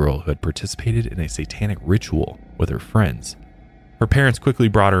 14-year-old girl who had participated in a satanic ritual with her friends. Her parents quickly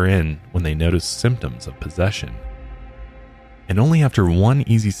brought her in when they noticed symptoms of possession. And only after one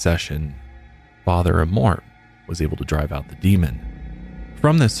easy session, Father Amorth was able to drive out the demon.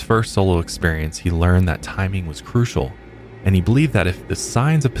 From this first solo experience, he learned that timing was crucial, and he believed that if the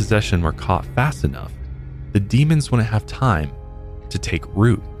signs of possession were caught fast enough, the demons wouldn't have time to take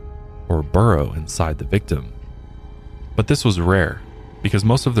root or burrow inside the victim. But this was rare, because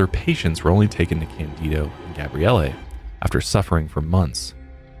most of their patients were only taken to Candido and Gabriele after suffering for months,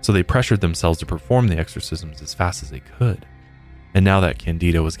 so they pressured themselves to perform the exorcisms as fast as they could. And now that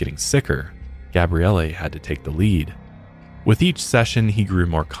Candido was getting sicker, Gabriele had to take the lead. With each session, he grew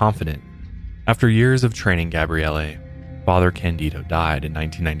more confident. After years of training Gabriele, Father Candido died in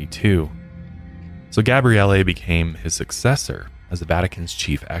 1992. So Gabriele became his successor as the Vatican's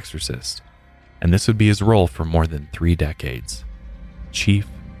chief exorcist, and this would be his role for more than 3 decades. Chief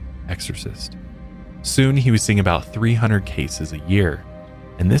exorcist. Soon he was seeing about 300 cases a year,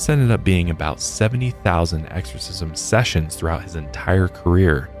 and this ended up being about 70,000 exorcism sessions throughout his entire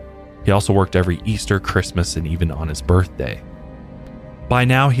career. He also worked every Easter, Christmas, and even on his birthday. By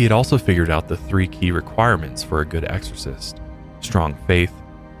now, he had also figured out the 3 key requirements for a good exorcist: strong faith,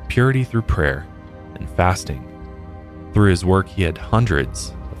 purity through prayer, and fasting. Through his work, he had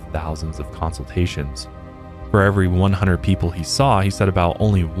hundreds of thousands of consultations. For every 100 people he saw, he said about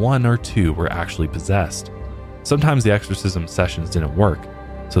only 1 or 2 were actually possessed. Sometimes the exorcism sessions didn't work,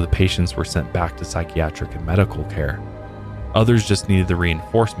 so the patients were sent back to psychiatric and medical care. Others just needed the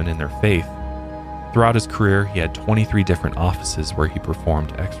reinforcement in their faith. Throughout his career, he had 23 different offices where he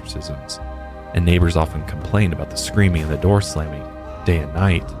performed exorcisms, and neighbors often complained about the screaming and the door slamming, day and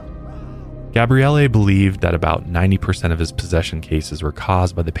night. Gabriele believed that about 90% of his possession cases were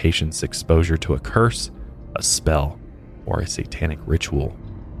caused by the patient's exposure to a curse, a spell, or a satanic ritual.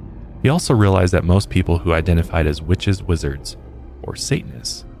 He also realized that most people who identified as witches, wizards, or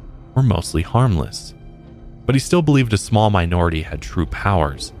Satanists were mostly harmless. But he still believed a small minority had true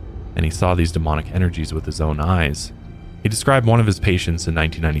powers, and he saw these demonic energies with his own eyes. He described one of his patients in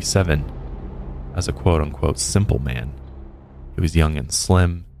 1997 as a quote-unquote simple man. He was young and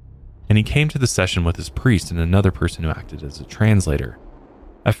slim, and he came to the session with his priest and another person who acted as a translator.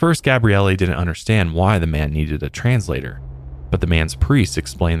 At first, Gabriele didn't understand why the man needed a translator, but the man's priest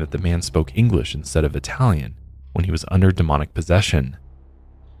explained that the man spoke English instead of Italian when he was under demonic possession.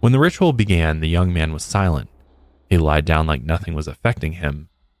 When the ritual began, the young man was silent. He lied down like nothing was affecting him.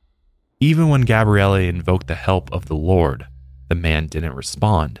 Even when Gabriele invoked the help of the Lord, the man didn't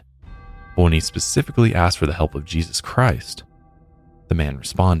respond. But when he specifically asked for the help of Jesus Christ, the man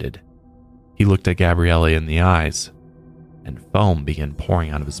responded. He looked at Gabriele in the eyes, and foam began pouring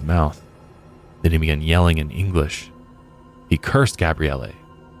out of his mouth. Then he began yelling in English. He cursed Gabriele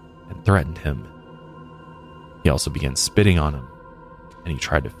and threatened him. He also began spitting on him, and he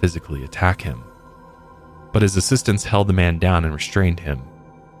tried to physically attack him. But his assistants held the man down and restrained him.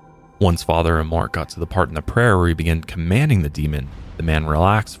 Once Father Amorth got to the part in the prayer where he began commanding the demon, the man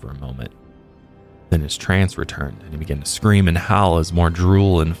relaxed for a moment. Then his trance returned, and he began to scream and howl as more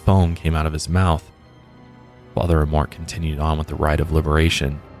drool and foam came out of his mouth. Father Amorth continued on with the rite of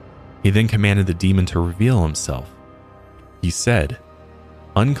liberation. He then commanded the demon to reveal himself. He said,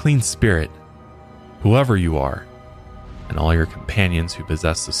 "Unclean spirit, whoever you are, and all your companions who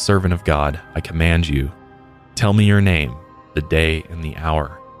possess the servant of God, I command you, tell me your name, the day and the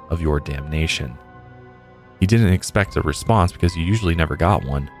hour of your damnation." He didn't expect a response because he usually never got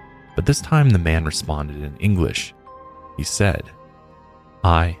one, but this time the man responded in English. He said,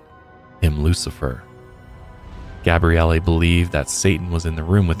 "I am Lucifer." Gabriele believed that Satan was in the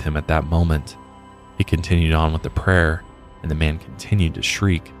room with him at that moment. He continued on with the prayer, and the man continued to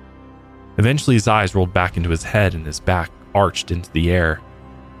shriek. Eventually his eyes rolled back into his head and his back arched into the air.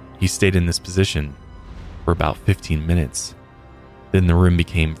 He stayed in this position for about 15 minutes. Then the room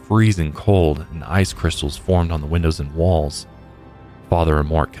became freezing cold and ice crystals formed on the windows and walls. Father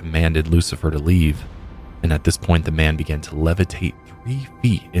Amorth commanded Lucifer to leave, and at this point the man began to levitate 3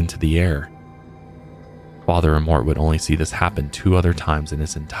 feet into the air. Father Amorth would only see this happen 2 other times in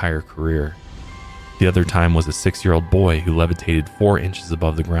his entire career. The other time was a 6-year-old boy who levitated 4 inches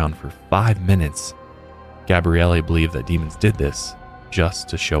above the ground for 5 minutes. Gabriele believed that demons did this just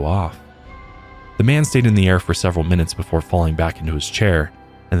to show off. The man stayed in the air for several minutes before falling back into his chair,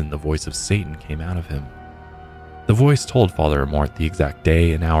 and then the voice of Satan came out of him. The voice told Father Amorth the exact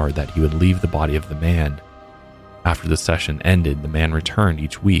day and hour that he would leave the body of the man. After the session ended, the man returned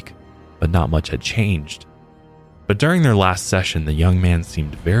each week, but not much had changed. But during their last session, the young man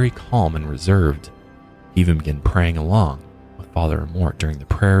seemed very calm and reserved. He even began praying along with Father Amorth during the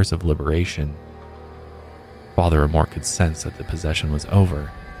prayers of liberation. Father Amorth could sense that the possession was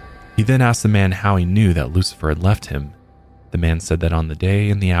over. He then asked the man how he knew that Lucifer had left him. The man said that on the day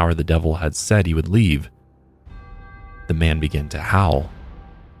and the hour the devil had said he would leave, the man began to howl.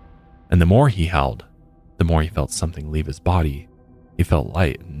 And the more he howled, the more he felt something leave his body. He felt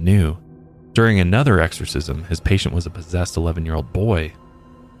light and new. During another exorcism, his patient was a possessed 11-year-old boy.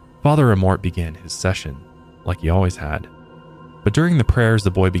 Father Amorth began his session, like he always had. But during the prayers,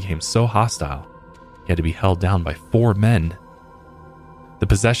 the boy became so hostile, he had to be held down by 4 men. The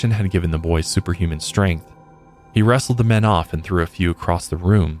possession had given the boy superhuman strength. He wrestled the men off and threw a few across the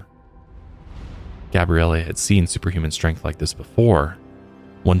room. Gabriele had seen superhuman strength like this before.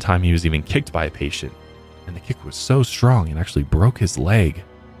 One time he was even kicked by a patient, and the kick was so strong it actually broke his leg,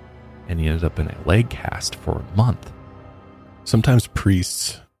 and he ended up in a leg cast for a month. Sometimes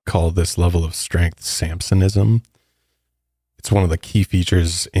priests call this level of strength Samsonism. It's one of the key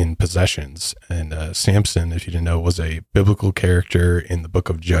features in possessions. And Samson, if you didn't know, was a biblical character in the book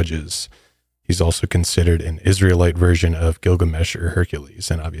of Judges. He's also considered an Israelite version of Gilgamesh or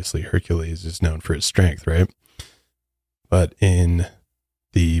Hercules. And obviously Hercules is known for his strength, right? But in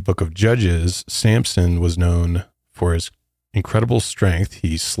the book of Judges, Samson was known for his incredible strength.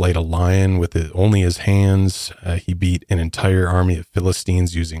 He slayed a lion with only his hands. He beat an entire army of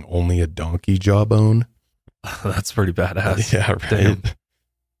Philistines using only a donkey jawbone. That's pretty badass. Yeah, right. Damn.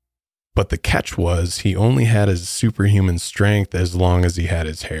 But the catch was he only had his superhuman strength as long as he had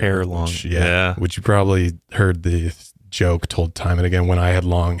his hair. Hair long. Which you probably heard the joke told time and again. When I had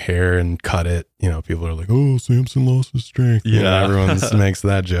long hair and cut it, people are like, "Oh, Samson lost his strength." Yeah. Everyone makes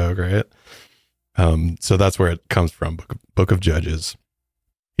that joke, right? So that's where it comes from, Book of Judges.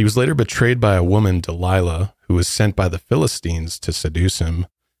 He was later betrayed by a woman, Delilah, who was sent by the Philistines to seduce him.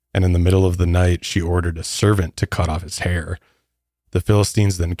 And in the middle of the night, she ordered a servant to cut off his hair. The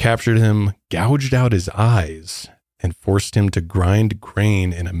Philistines then captured him, gouged out his eyes, and forced him to grind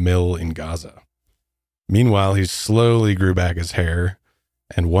grain in a mill in Gaza. Meanwhile, he slowly grew back his hair,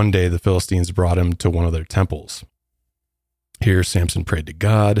 and one day the Philistines brought him to one of their temples. Here, Samson prayed to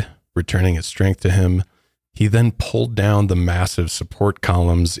God, returning his strength to him. He then pulled down the massive support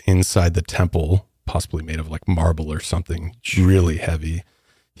columns inside the temple, possibly made of like marble or something really heavy.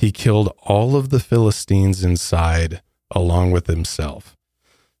 He killed all of the Philistines inside along with himself.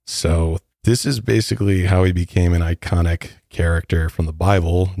 So This is basically how he became an iconic character from the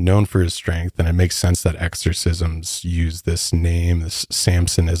Bible, known for his strength. And it makes sense that exorcisms use this name, this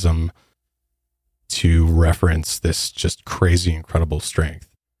Samsonism, to reference this just crazy, incredible strength.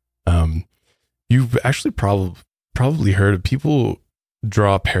 You've actually probably heard of people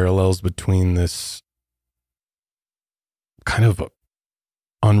draw parallels between this kind of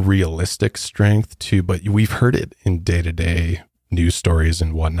unrealistic strength too, but we've heard it in day-to-day news stories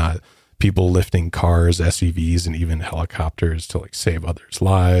and whatnot. People lifting cars, SUVs, and even helicopters to like save others'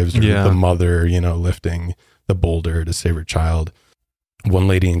 lives, or the mother, lifting the boulder to save her child. One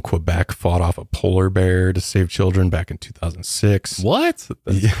lady in Quebec fought off a polar bear to save children back in 2006. What?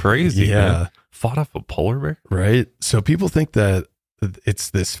 That's crazy. Yeah. Man. Fought off a polar bear? Right. So people think that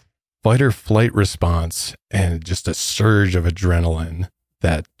it's this fight or flight response and just a surge of adrenaline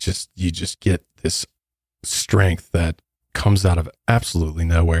that you just get this strength that comes out of absolutely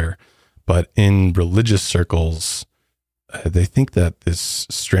nowhere. But in religious circles, they think that this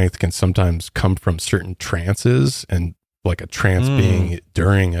strength can sometimes come from certain trances, and like a trance being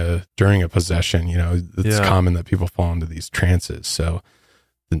during a possession, it's common that people fall into these trances. So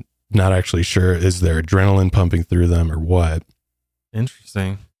not actually sure, is there adrenaline pumping through them or what?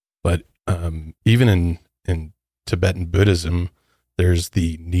 Interesting. But even in Tibetan Buddhism, there's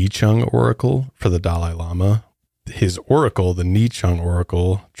the Nichung oracle for the Dalai Lama. His oracle, the Nichung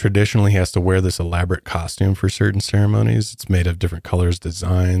oracle, traditionally has to wear this elaborate costume for certain ceremonies. It's made of different colors,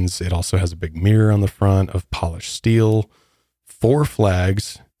 designs. It also has a big mirror on the front of polished steel. 4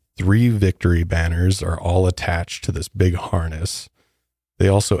 flags, 3 victory banners are all attached to this big harness. They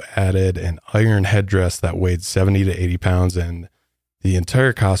also added an iron headdress that weighed 70 to 80 pounds, and the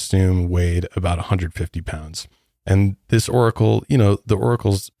entire costume weighed about 150 pounds. And this oracle, the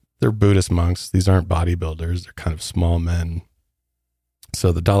oracles, they're Buddhist monks. These aren't bodybuilders. They're kind of small men.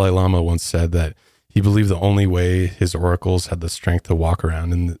 So the Dalai Lama once said that he believed the only way his oracles had the strength to walk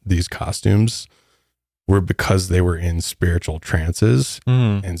around in these costumes were because they were in spiritual trances.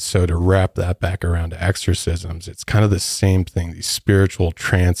 And so to wrap that back around to exorcisms, it's kind of the same thing, these spiritual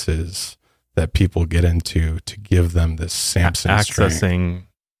trances that people get into to give them this Samson accessing strength.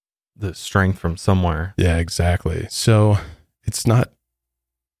 The strength from somewhere. Yeah, exactly. So it's not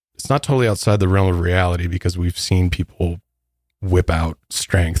totally outside the realm of reality, because we've seen people whip out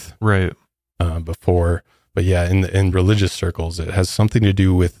strength right before. But yeah, in religious circles, it has something to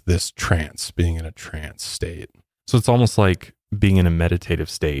do with this trance, being in a trance state. So it's almost like being in a meditative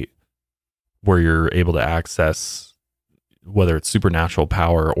state where you're able to access, whether it's supernatural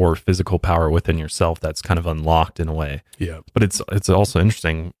power or physical power within yourself, that's kind of unlocked in a way. Yeah. But it's also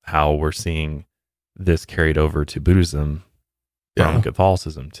interesting how we're seeing this carried over to Buddhism from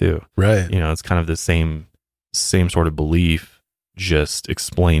Catholicism too. Right. It's kind of the same sort of belief, just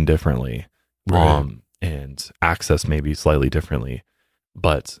explained differently. Right. And access maybe slightly differently.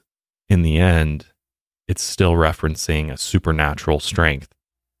 But in the end, it's still referencing a supernatural strength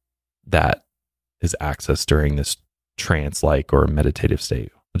that is accessed during this trance-like or meditative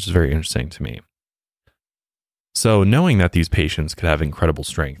state, which is very interesting to me. So knowing that these patients could have incredible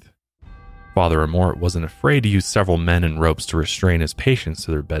strength, Father Amorth wasn't afraid to use several men and ropes to restrain his patients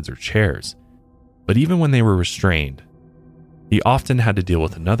to their beds or chairs. But even when they were restrained, he often had to deal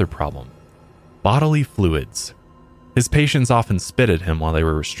with another problem: bodily fluids. His patients often spit at him while they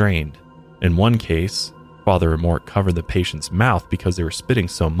were restrained. In one case, Father Amorth covered the patient's mouth because they were spitting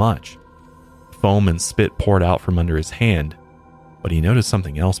so much. Foam and spit poured out from under his hand, but he noticed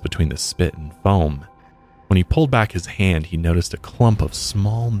something else between the spit and foam. When he pulled back his hand, he noticed a clump of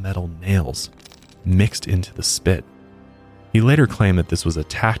small metal nails mixed into the spit. He later claimed that this was a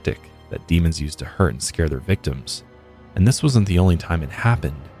tactic that demons used to hurt and scare their victims. And this wasn't the only time it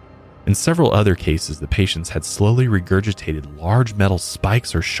happened. In several other cases, the patients had slowly regurgitated large metal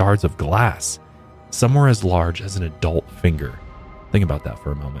spikes or shards of glass, some were as large as an adult finger. Think about that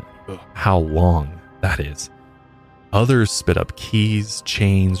for a moment. How long that is. Others spit up keys,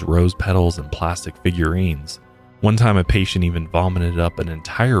 chains, rose petals, and plastic figurines. One time, a patient even vomited up an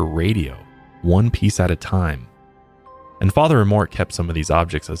entire radio, one piece at a time. And Father Amorth kept some of these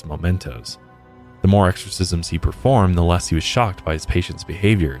objects as mementos. The more exorcisms he performed, the less he was shocked by his patients'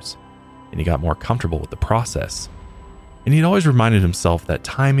 behaviors, and he got more comfortable with the process. And he'd always reminded himself that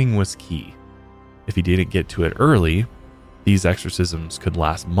timing was key. If he didn't get to it early, these exorcisms could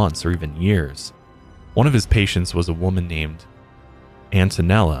last months or even years. One of his patients was a woman named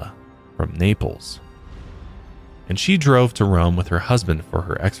Antonella from Naples, and she drove to Rome with her husband for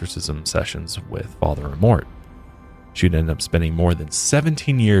her exorcism sessions with Father Amorth. She'd ended up spending more than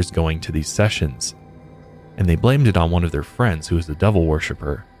 17 years going to these sessions, and they blamed it on one of their friends who was a devil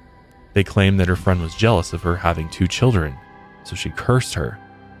worshiper. They claimed that her friend was jealous of her having 2 children, so she cursed her.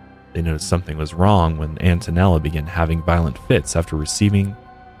 They noticed something was wrong when Antonella began having violent fits after receiving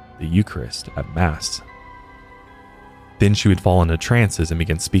the Eucharist at Mass. Then she would fall into trances and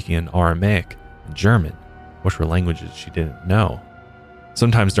begin speaking in Aramaic and German, which were languages she didn't know.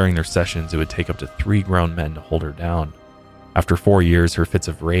 Sometimes during their sessions, it would take up to 3 grown men to hold her down. After 4 years, her fits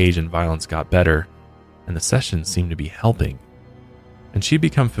of rage and violence got better, and the sessions seemed to be helping. And she'd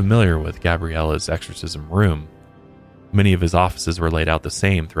become familiar with Gabriella's exorcism room. Many of his offices were laid out the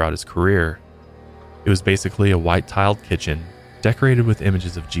same throughout his career. It was basically a white-tiled kitchen, decorated with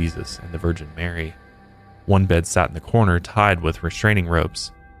images of Jesus and the Virgin Mary. One bed sat in the corner, tied with restraining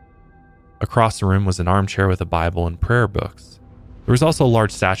ropes. Across the room was an armchair with a Bible and prayer books. There was also a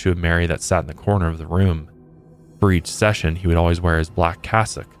large statue of Mary that sat in the corner of the room. For each session, he would always wear his black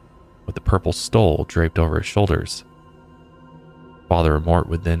cassock, with the purple stole draped over his shoulders. Father Amorth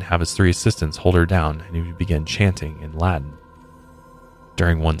would then have his 3 assistants hold her down, and he would begin chanting in Latin.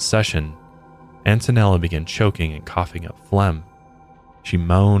 During one session, Antonella began choking and coughing up phlegm. She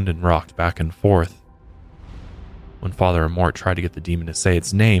moaned and rocked back and forth. When Father Amorth tried to get the demon to say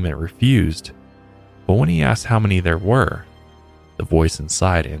its name, it refused. But when he asked how many there were, the voice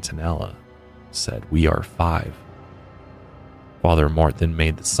inside Antonella said, "We are 5." Father Amorth then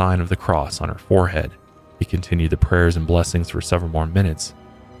made the sign of the cross on her forehead. He continued the prayers and blessings for several more minutes,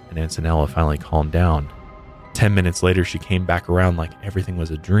 and Antonella finally calmed down. 10 minutes later, she came back around like everything was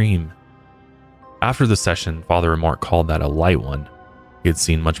a dream. After the session, Father Amorth called that a light one. He had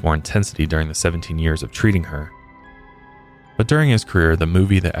seen much more intensity during the 17 years of treating her. But during his career, the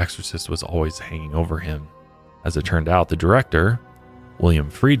movie The Exorcist was always hanging over him. As it turned out, the director,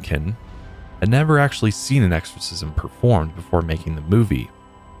 William Friedkin, had never actually seen an exorcism performed before making the movie.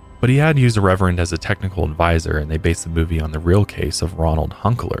 But he had used a reverend as a technical advisor, and they based the movie on the real case of Ronald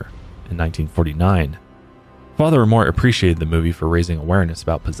Hunkeler in 1949. Father Amorth appreciated the movie for raising awareness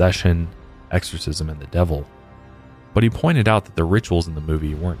about possession, exorcism, and the devil. But he pointed out that the rituals in the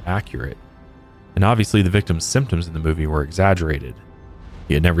movie weren't accurate, and obviously the victim's symptoms in the movie were exaggerated.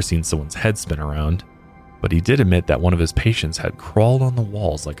 He had never seen someone's head spin around, but he did admit that one of his patients had crawled on the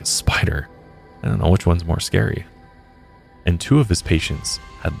walls like a spider. I don't know which one's more scary. And 2 of his patients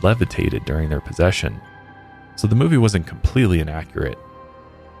had levitated during their possession, so the movie wasn't completely inaccurate.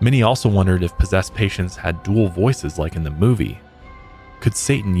 Many also wondered if possessed patients had dual voices like in the movie. Could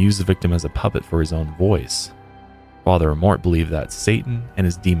Satan use the victim as a puppet for his own voice? Father Amorth believed that Satan and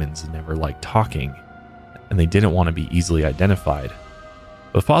his demons never liked talking, and they didn't want to be easily identified.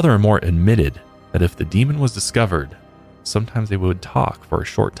 But Father Amorth admitted that if the demon was discovered, sometimes they would talk for a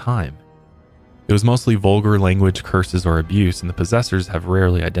short time. It was mostly vulgar language, curses, or abuse, and the possessors have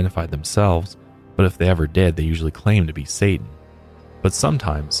rarely identified themselves, but if they ever did, they usually claimed to be Satan. But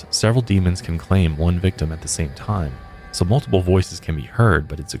sometimes, several demons can claim one victim at the same time, so multiple voices can be heard,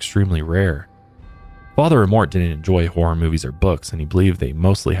 but it's extremely rare. Father Amorth didn't enjoy horror movies or books, and he believed they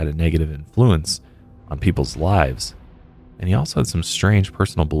mostly had a negative influence on people's lives, and he also had some strange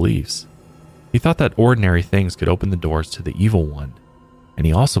personal beliefs. He thought that ordinary things could open the doors to the evil one, and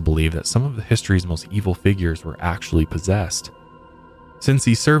he also believed that some of history's most evil figures were actually possessed. Since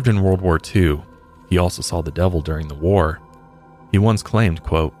he served in World War II, he also saw the devil during the war. He once claimed,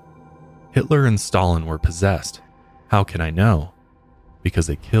 quote, "Hitler and Stalin were possessed. How can I know? Because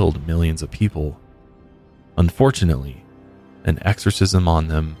they killed millions of people. Unfortunately, an exorcism on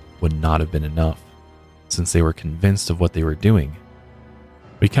them would not have been enough, since they were convinced of what they were doing.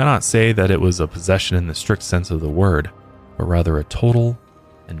 We cannot say that it was a possession in the strict sense of the word, but rather a total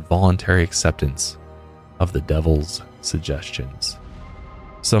and voluntary acceptance of the devil's suggestions."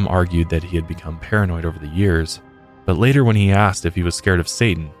 Some argued that he had become paranoid over the years, but later when he asked if he was scared of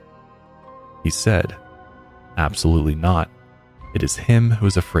Satan, he said, "Absolutely not. It is him who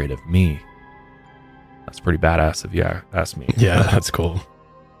is afraid of me." That's pretty badass if you ask me. Yeah, that's cool.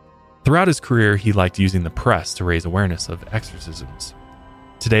 Throughout his career, he liked using the press to raise awareness of exorcisms.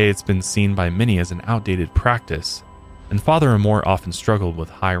 Today, it's been seen by many as an outdated practice, and Father Amorth often struggled with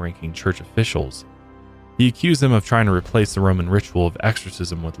high-ranking church officials. He accused them of trying to replace the Roman ritual of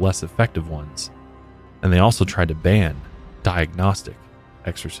exorcism with less effective ones, and they also tried to ban diagnostic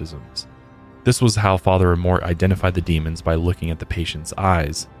exorcisms. This was how Father Amorth identified the demons, by looking at the patient's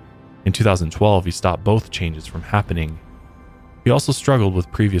eyes. In 2012, he stopped both changes from happening. He also struggled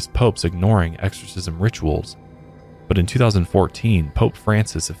with previous popes ignoring exorcism rituals. But in 2014, Pope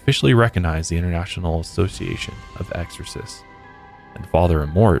Francis officially recognized the International Association of Exorcists. And Father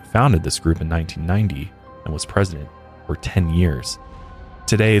Amorth founded this group in 1990 and was president for 10 years.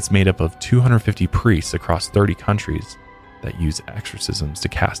 Today, it's made up of 250 priests across 30 countries, that use exorcisms to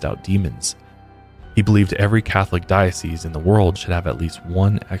cast out demons. He believed every Catholic diocese in the world should have at least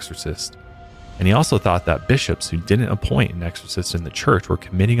one exorcist. And he also thought that bishops who didn't appoint an exorcist in the church were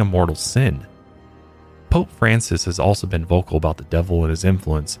committing a mortal sin. Pope Francis has also been vocal about the devil and his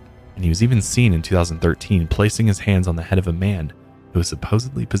influence, and he was even seen in 2013 placing his hands on the head of a man who was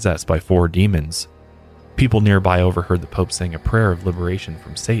supposedly possessed by 4 demons. People nearby overheard the Pope saying a prayer of liberation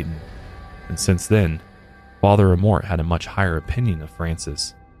from Satan, and since then, Father Amorth had a much higher opinion of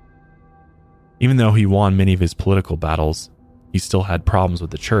Francis. Even though he won many of his political battles, he still had problems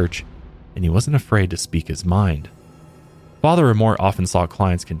with the church, and he wasn't afraid to speak his mind. Father Amorth often saw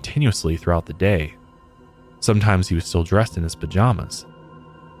clients continuously throughout the day. Sometimes he was still dressed in his pajamas,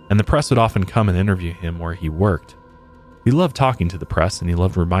 and the press would often come and interview him where he worked. He loved talking to the press, and he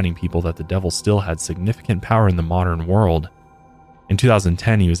loved reminding people that the devil still had significant power in the modern world. In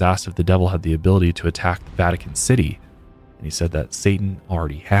 2010, he was asked if the devil had the ability to attack the Vatican City, and he said that Satan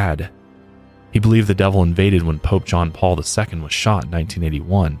already had. He believed the devil invaded when Pope John Paul II was shot in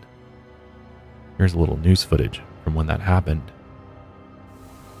 1981. Here's a little news footage from when that happened.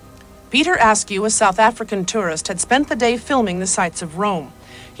 Peter Askew, a South African tourist, had spent the day filming the sights of Rome.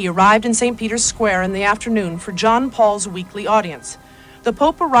 He arrived in St. Peter's Square in the afternoon for John Paul's weekly audience. The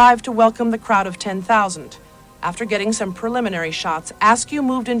Pope arrived to welcome the crowd of 10,000. After getting some preliminary shots, Askew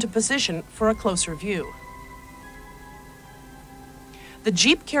moved into position for a closer view. The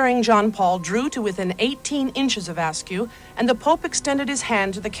jeep carrying John Paul drew to within 18 inches of Askew, and the Pope extended his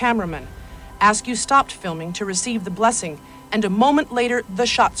hand to the cameraman. Askew stopped filming to receive the blessing, and a moment later, the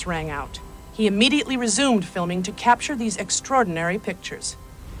shots rang out. He immediately resumed filming to capture these extraordinary pictures.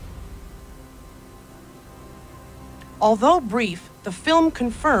 Although brief, the film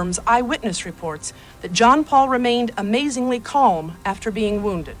confirms eyewitness reports that John Paul remained amazingly calm after being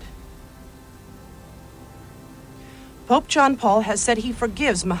wounded. Pope John Paul has said he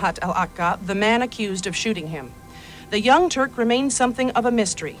forgives Mahat al-Aqqa, the man accused of shooting him. The young Turk remains something of a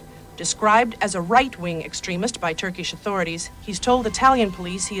mystery. Described as a right-wing extremist by Turkish authorities, he's told Italian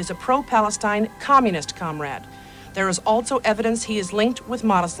police he is a pro-Palestine communist comrade. There is also evidence he is linked with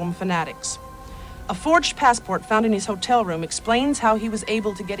Muslim fanatics. A forged passport found in his hotel room explains how he was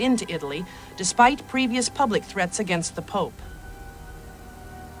able to get into Italy, despite previous public threats against the Pope.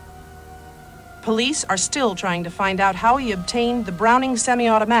 Police are still trying to find out how he obtained the Browning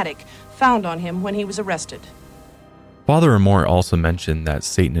semi-automatic found on him when he was arrested. Father Amorth also mentioned that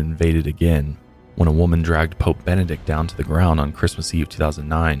Satan invaded again when a woman dragged Pope Benedict down to the ground on Christmas Eve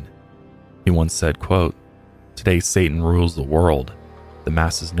 2009. He once said, quote, "Today Satan rules the world. The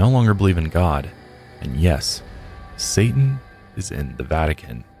masses no longer believe in God. And yes, Satan is in the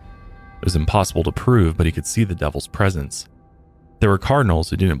Vatican." It was impossible to prove, but he could see the devil's presence. There were cardinals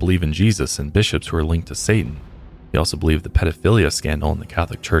who didn't believe in Jesus and bishops who were linked to Satan. He also believed the pedophilia scandal in the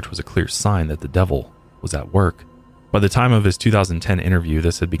Catholic Church was a clear sign that the devil was at work. By the time of his 2010 interview,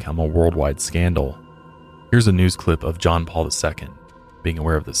 this had become a worldwide scandal. Here's a news clip of John Paul II being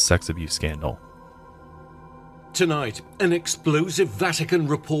aware of the sex abuse scandal. Tonight, an explosive Vatican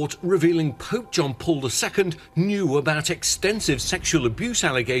report revealing Pope John Paul II knew about extensive sexual abuse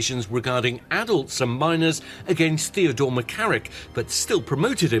allegations regarding adults and minors against Theodore McCarrick, but still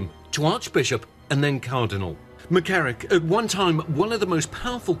promoted him to Archbishop and then Cardinal. McCarrick, at one time one of the most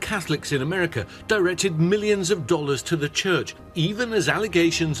powerful Catholics in America, directed millions of dollars to the church, even as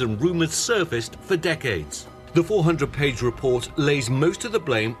allegations and rumors surfaced for decades. The 400-page report lays most of the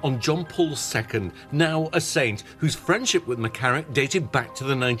blame on John Paul II, now a saint, whose friendship with McCarrick dated back to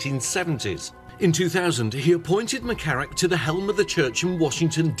the 1970s. In 2000, he appointed McCarrick to the helm of the church in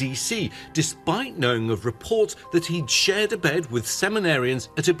Washington, D.C., despite knowing of reports that he'd shared a bed with seminarians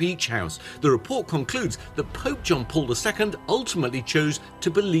at a beach house. The report concludes that Pope John Paul II ultimately chose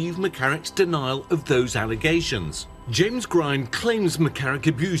to believe McCarrick's denial of those allegations. James Grind claims McCarrick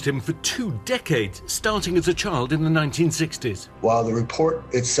abused him for 2 decades, starting as a child in the 1960s. While the report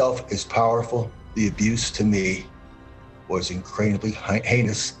itself is powerful, the abuse to me was incredibly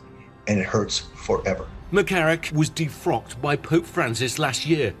heinous, and it hurts forever. McCarrick was defrocked by Pope Francis last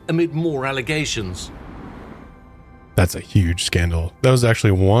year amid more allegations. That's a huge scandal. That was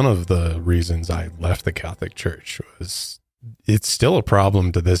actually one of the reasons I left the Catholic Church. It's still a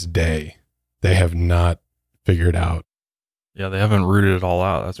problem to this day. They have not figured out. Yeah, they haven't rooted it all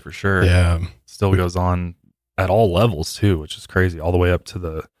out, that's for sure. Yeah. It still goes on at all levels too, which is crazy. All the way up to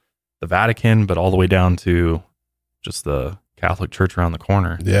the Vatican, but all the way down to just the Catholic Church around the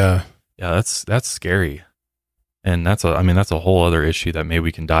corner. Yeah. Yeah, that's scary. And that's a whole other issue that maybe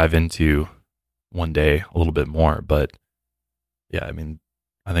we can dive into one day a little bit more. But yeah,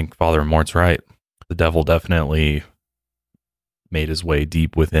 I think Father Amorth's right. The devil definitely made his way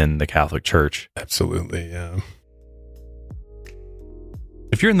deep within the Catholic Church. Absolutely, yeah.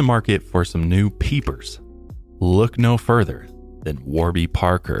 If you're in the market for some new peepers, look no further than Warby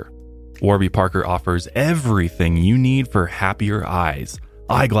Parker. Warby Parker offers everything you need for happier eyes: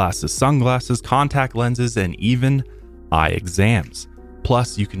 eyeglasses, sunglasses, contact lenses, and even eye exams.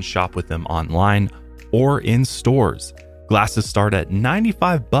 Plus, you can shop with them online or in stores. Glasses start at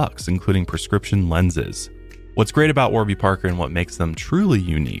 $95, including prescription lenses. What's great about Warby Parker and what makes them truly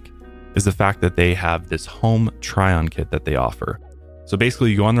unique is the fact that they have this home try-on kit that they offer. So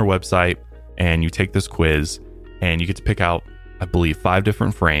basically, you go on their website and you take this quiz and you get to pick out, I believe, 5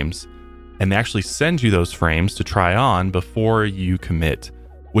 different frames, and they actually send you those frames to try on before you commit,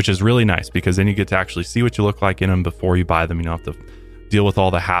 which is really nice because then you get to actually see what you look like in them before you buy them. You don't have to deal with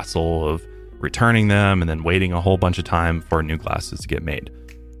all the hassle of returning them and then waiting a whole bunch of time for new glasses to get made.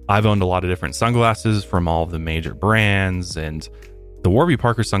 I've owned a lot of different sunglasses from all of the major brands, and the Warby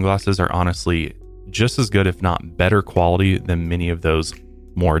Parker sunglasses are honestly just as good, if not better quality than many of those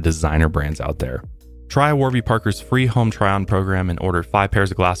more designer brands out there. Try Warby Parker's free home try-on program and order 5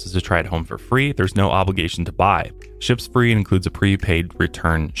 pairs of glasses to try at home for free. There's no obligation to buy. Ships free and includes a prepaid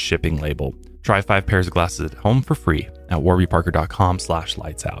return shipping label. Try 5 pairs of glasses at home for free at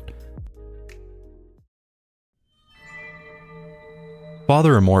warbyparker.com/lightsout.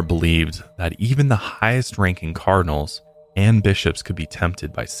 Father Amorth believed that even the highest-ranking cardinals and bishops could be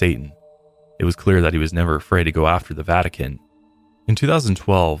tempted by Satan. It was clear that he was never afraid to go after the Vatican. In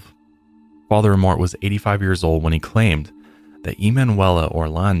 2012, Father Amorth was 85 years old when he claimed that Emanuela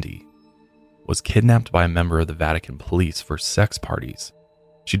Orlandi was kidnapped by a member of the Vatican police for sex parties.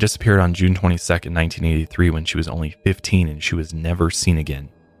 She disappeared on June 22nd, 1983 when she was only 15 and she was never seen again.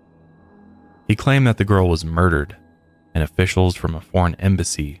 He claimed that the girl was murdered and officials from a foreign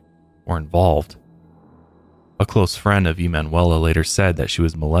embassy were involved. A close friend of Emanuela later said that she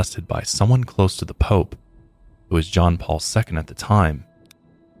was molested by someone close to the Pope, who was John Paul II at the time.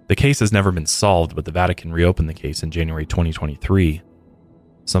 The case has never been solved, but the Vatican reopened the case in January 2023.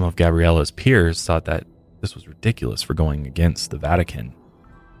 Some of Gabriella's peers thought that this was ridiculous for going against the Vatican.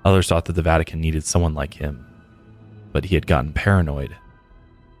 Others thought that the Vatican needed someone like him, but he had gotten paranoid.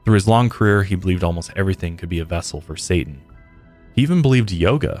 Through his long career, he believed almost everything could be a vessel for Satan. He even believed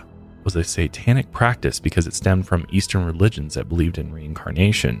yoga was a satanic practice because it stemmed from Eastern religions that believed in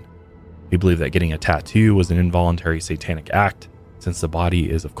reincarnation. He believed that getting a tattoo was an involuntary satanic act, since the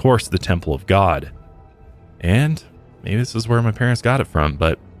body is, of course, the temple of God. And maybe this is where my parents got it from,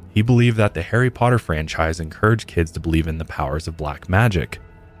 but he believed that the Harry Potter franchise encouraged kids to believe in the powers of black magic,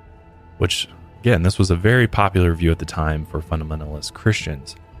 which, again, this was a very popular view at the time for fundamentalist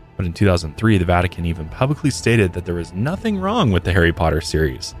Christians. But in 2003, the Vatican even publicly stated that there was nothing wrong with the Harry Potter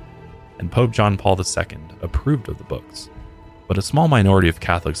series, and Pope John Paul II approved of the books. But a small minority of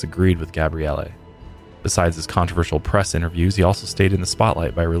Catholics agreed with Gabriele. Besides his controversial press interviews, he also stayed in the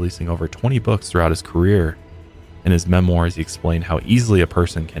spotlight by releasing over 20 books throughout his career. In his memoirs, he explained how easily a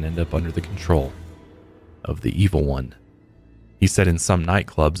person can end up under the control of the evil one. He said in some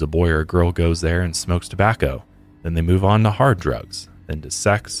nightclubs, a boy or a girl goes there and smokes tobacco, then they move on to hard drugs, then to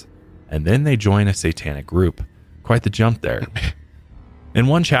sex, and then they join a satanic group. Quite the jump there. In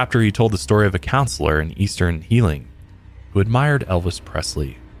one chapter, he told the story of a counselor in Eastern healing who admired Elvis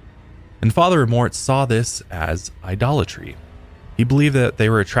Presley. And Father Amorth saw this as idolatry. He believed that they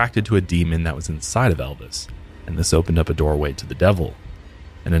were attracted to a demon that was inside of Elvis, and this opened up a doorway to the devil.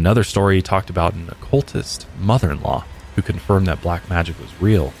 In another story, he talked about an occultist mother-in-law who confirmed that black magic was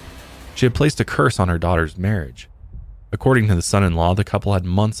real. She had placed a curse on her daughter's marriage. According to the son-in-law, the couple had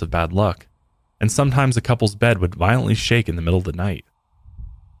months of bad luck, and sometimes the couple's bed would violently shake in the middle of the night.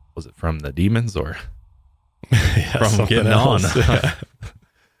 Was it from the demons or from getting on? Yeah.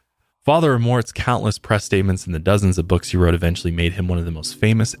 Father Amorth's countless press statements and the dozens of books he wrote eventually made him one of the most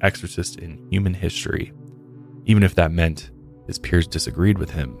famous exorcists in human history, even if that meant his peers disagreed with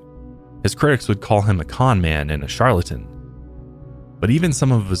him. His critics would call him a con man and a charlatan. But even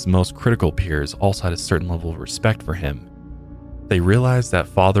some of his most critical peers also had a certain level of respect for him. They realized that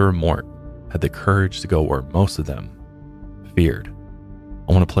Father Amorth had the courage to go where most of them feared.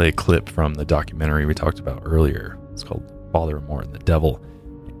 I want to play a clip from the documentary we talked about earlier. It's called Father Amorth and the Devil.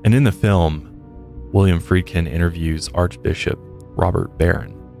 And in the film, William Friedkin interviews Archbishop Robert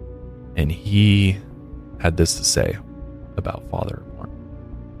Barron, and he had this to say about Father Amorth.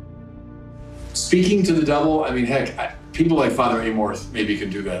 Speaking to the devil, I mean, heck, people like Father Amorth maybe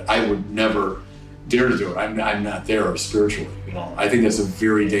can do that. I would never dare to do it. I'm not there spiritually, you know. I think that's a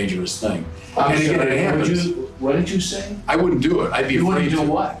very dangerous thing. And again, it happens. What did you say? I wouldn't do it. I'd be You afraid wouldn't to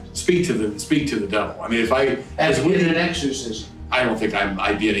do what? speak to the devil. I mean, if I As in an exorcism. I don't think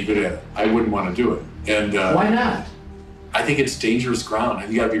I'd be any good at it. I wouldn't want to do it. And Why not? I think it's dangerous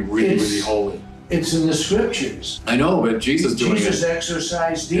ground. You got to be really, really holy. It's in the scriptures. I know, but Jesus doing it. Jesus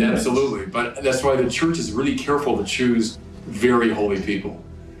exorcised demons. Yeah, absolutely. But that's why the church is really careful to choose very holy people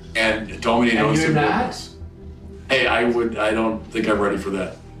and dominate on you're not? business. Hey, I don't think I'm ready for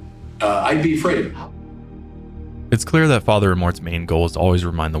that. I'd be afraid. It's clear that Father Amorth's main goal is to always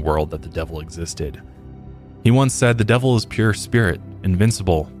remind the world that the devil existed. He once said, "The devil is pure spirit,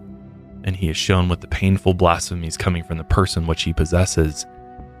 invincible," and he has shown with the painful blasphemies coming from the person which he possesses.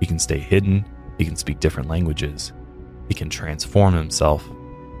 He can stay hidden, he can speak different languages, he can transform himself.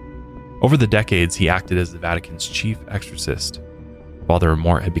 Over the decades, he acted as the Vatican's chief exorcist. Father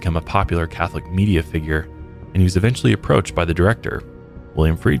Amorth had become a popular Catholic media figure, and he was eventually approached by the director,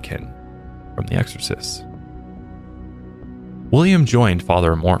 William Friedkin, from The Exorcist. William joined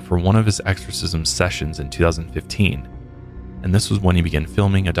Father Amorth for one of his exorcism sessions in 2015, and this was when he began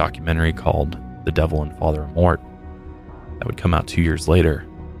filming a documentary called The Devil and Father Amorth that would come out 2 years later.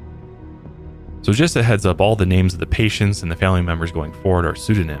 So just a heads up, all the names of the patients and the family members going forward are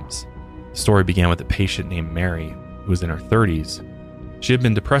pseudonyms. The story began with a patient named Mary, who was in her 30s. She had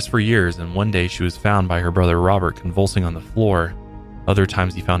been depressed for years, and one day she was found by her brother Robert convulsing on the floor. Other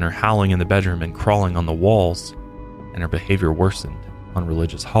times he found her howling in the bedroom and crawling on the walls, and her behavior worsened on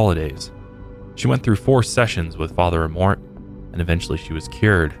religious holidays. She went through 4 sessions with Father Amorth, and eventually she was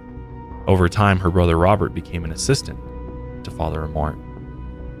cured. Over time, her brother Robert became an assistant to Father Amorth.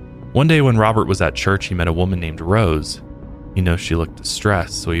 One day when Robert was at church, he met a woman named Rose. He noticed she looked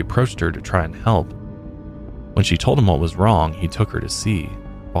distressed, so he approached her to try and help. When she told him what was wrong, he took her to see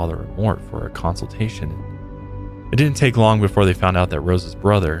Father Amorth for a consultation. It didn't take long before they found out that Rose's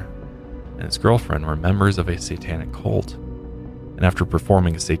brother and his girlfriend were members of a satanic cult. And after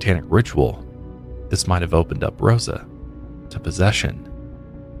performing a satanic ritual, this might have opened up Rosa to possession.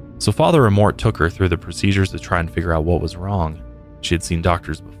 So Father Amorth took her through the procedures to try and figure out what was wrong. She had seen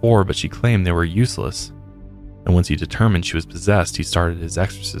doctors before, but she claimed they were useless. And once he determined she was possessed, he started his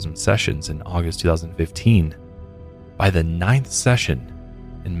exorcism sessions in August 2015. By the 9th session,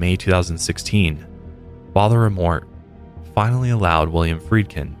 in May 2016, Father Amorth finally allowed William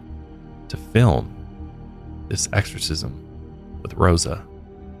Friedkin to film this exorcism with Rosa.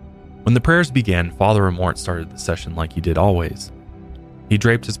 When the prayers began, Father Amorth started the session like he did always. He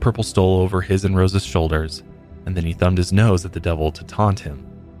draped his purple stole over his and Rosa's shoulders, and then he thumbed his nose at the devil to taunt him,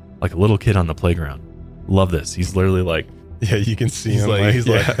 like a little kid on the playground. Love this. He's literally like, yeah, you can see him. He's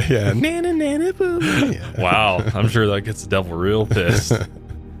like, yeah. Nana, nana, boo. Yeah. Wow, I'm sure that gets the devil real pissed.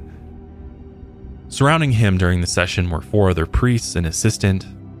 Surrounding him during the session were 4 other priests, an assistant,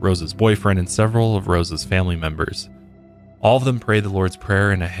 Rosa's boyfriend, and several of Rosa's family members. All of them prayed the Lord's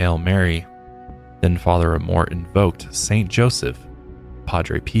Prayer and a Hail Mary. Then Father Amorth invoked Saint Joseph,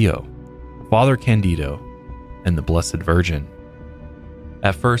 Padre Pio, Father Candido, and the Blessed Virgin.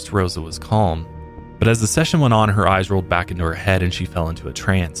 At first, Rosa was calm, but as the session went on, her eyes rolled back into her head and she fell into a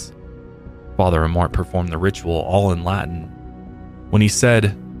trance. Father Amorth performed the ritual all in Latin. When he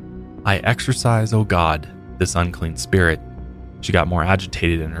said, "I exorcise, O God, this unclean spirit," she got more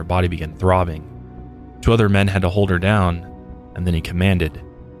agitated and her body began throbbing. 2 other men had to hold her down, and then he commanded,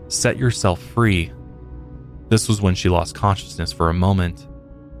 "Set yourself free." This was when she lost consciousness for a moment.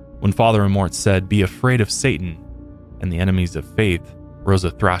 When Father Amorth said, "Be afraid of Satan and the enemies of faith," Rosa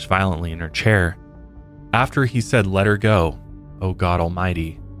thrashed violently in her chair. After he said, "Let her go, O God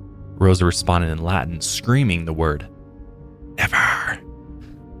Almighty," Rosa responded in Latin, screaming the word, "Never."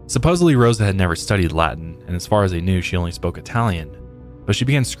 Supposedly, Rosa had never studied Latin, and as far as they knew, she only spoke Italian. But she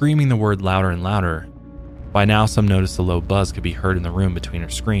began screaming the word louder and louder. By now, some noticed a low buzz could be heard in the room between her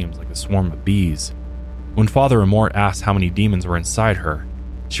screams, like a swarm of bees. When Father Amorth asked how many demons were inside her,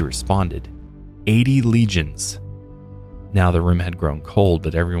 she responded, 80 legions. Now the room had grown cold,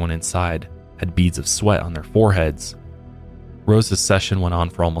 but everyone inside had beads of sweat on their foreheads. Rosa's session went on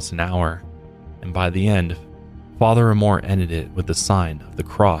for almost an hour, and by the end, Father Amorth ended it with the sign of the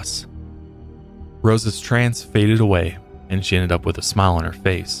cross. Rosa's trance faded away, and she ended up with a smile on her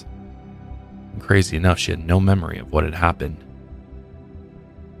face. And crazy enough, she had no memory of what had happened.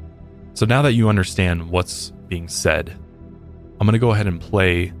 So now that you understand what's being said, I'm going to go ahead and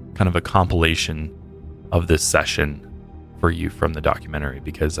play kind of a compilation of this session for you from the documentary,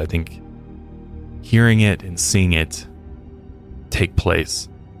 because I think hearing it and seeing it take place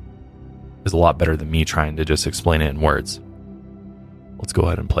is a lot better than me trying to just explain it in words. Let's go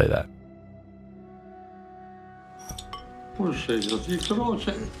ahead and play that.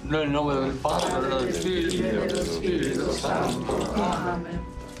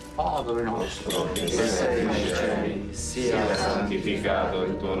 Padre nostro che sei nei cieli, sia santificato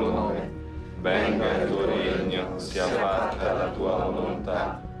il tuo nome, venga il tuo regno, sia fatta la tua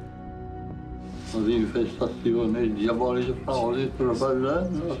volontà. L'infestazione diabolica fraude per fare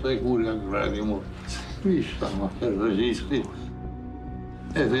securi agredimus, vista ma per resisti,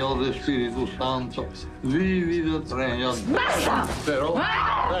 e Dio Spirito Santo, vivi del regno. Basta! Però,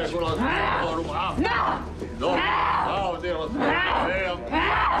 ecco la tua no, Dio,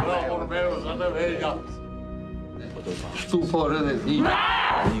 stupore de ti,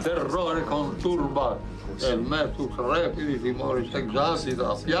 terrore conturba, e metus repidi timoris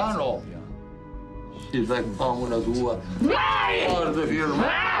exasita, piano, si seccamo la tua, guarda firma,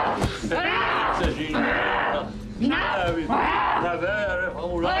 se ci eviti, avere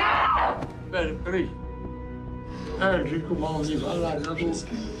paura, per Cristo, e ci comandi parlare da tu,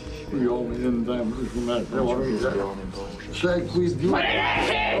 gli uomini in tempio su mette morire, sei qui giù,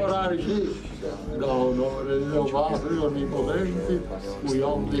 orari sì, da onore di Dio Padre onnipotenti, cui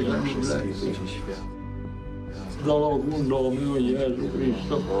omni semblenti. Da locum Domino Gesù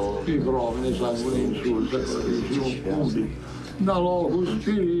Cristo, qui provene sanguine insulte, corrisium pudi, da locum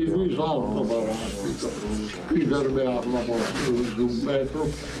Spiritui Santo Paraclito, qui verbeat l'Apostolus Petro,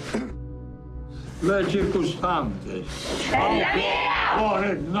 le circostanze,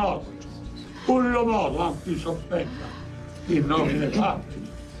 ore e notte, quello modo anche sospetta, in nomine Patris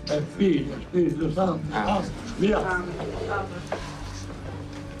e Figlio, Spirito Santo, via.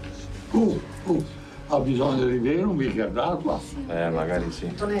 Ha bisogno di bere un bicchiere d'acqua? Magari sì.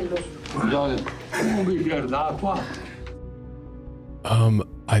 Bisogna un bicchiere d'acqua?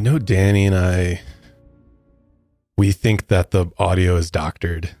 I know Danny and we think that the audio is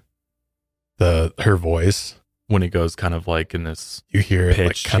doctored. Her voice. When it goes kind of like in this You hear it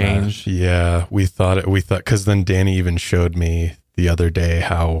pitch like kinda, change. Yeah, we thought, because then Danny even showed me the other day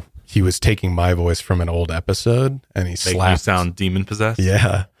how he was taking my voice from an old episode and he Making you slapped. sound demon possessed.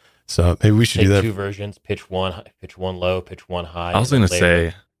 Yeah. So maybe we should Take do that. two versions, pitch one low, pitch one high. I was and going then to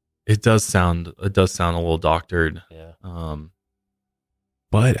later- say it does sound a little doctored. Yeah.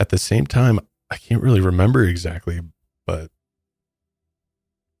 But at the same time, I can't really remember exactly, but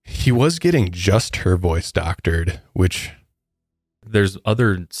he was getting just her voice doctored, which There's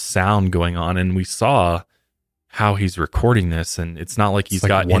other sound going on, and we saw how he's recording this, and it's not like he's like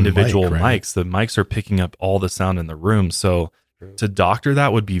got one individual mic, right? mics. The mics are picking up all the sound in the room. So to doctor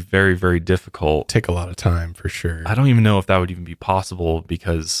that would be very, very difficult. take a lot of time for sure. I don't even know if that would even be possible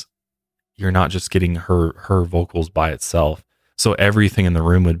because you're not just getting her vocals by itself. So everything in the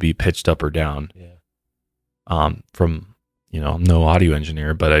room would be pitched up or down. Yeah. From, I'm no audio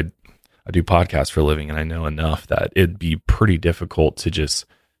engineer, but I do podcasts for a living, and I know enough that it'd be pretty difficult to just,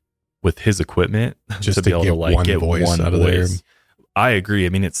 with his equipment, Just to be to able get to like one get voice one out of there. voice. I agree. I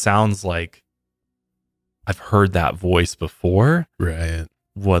mean, it sounds like I've heard that voice before, Right.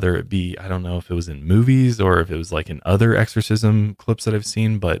 whether it be, I don't know if it was in movies or if it was like in other exorcism clips that I've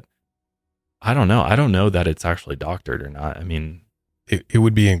seen, but I don't know. I don't know that it's actually doctored or not. I mean, It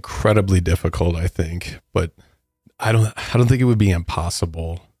would be incredibly difficult, I think, but I don't think it would be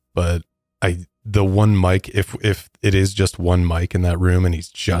impossible, but the one mic, if it is just one mic in that room and he's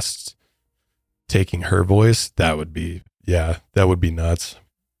just taking her voice, that would be nuts.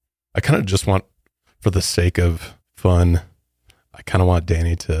 I kind of just want, for the sake of fun, I kind of want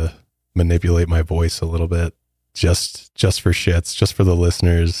Danny to manipulate my voice a little bit, just for shits, just for the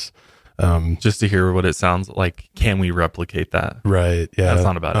listeners. just to hear what it sounds like. Can we replicate that? Right. Yeah. That's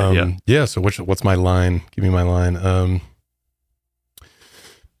not a bad idea. Yeah. So what's my line? Give me my line.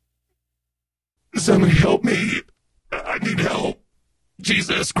 Somebody help me. I need help.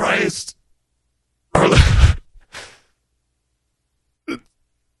 Jesus Christ.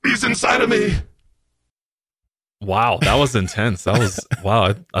 He's inside of me. Wow, that was intense. That was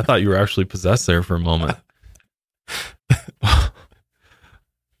wow. I thought you were actually possessed there for a moment.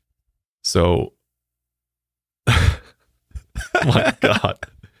 So, my God,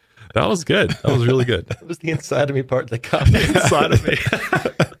 that was good. That was really good. That was the inside of me part that got me. Inside of me.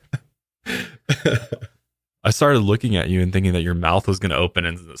 I started looking at you and thinking that your mouth was going to open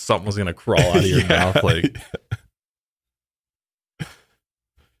and something was going to crawl out of your mouth. Like,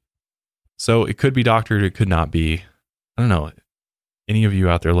 so it could be doctored. It could not be. I don't know. Any of you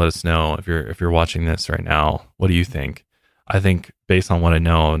out there, let us know if you're watching this right now. What do you think? I think based on what I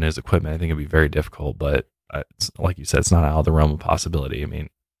know and his equipment, I think it'd be very difficult. But it's, like you said, it's not out of the realm of possibility. I mean,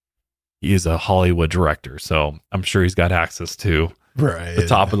 he is a Hollywood director, so I'm sure he's got access to the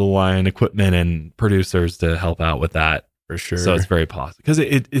top of the line equipment and producers to help out with that. For sure. So it's very possible because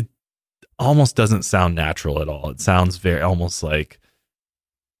it almost doesn't sound natural at all. It sounds very almost like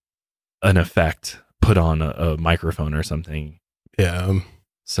an effect put on a microphone or something. Yeah.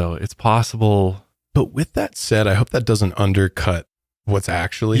 So it's possible. But with that said, I hope that doesn't undercut what's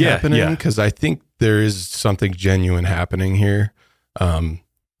actually happening, because I think there is something genuine happening here.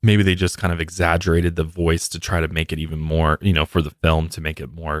 Maybe they just kind of exaggerated the voice to try to make it even more, for the film to make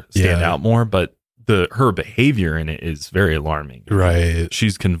it more stand out more. But her behavior in it is very alarming. Right.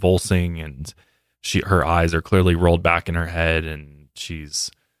 She's convulsing, and her eyes are clearly rolled back in her head, and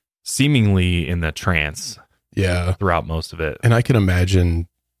she's seemingly in the trance. Yeah. Throughout most of it. And I can imagine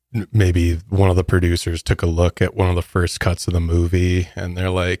maybe one of the producers took a look at one of the first cuts of the movie, and they're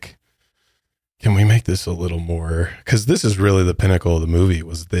like, can we make this a little more, because this is really the pinnacle of the movie,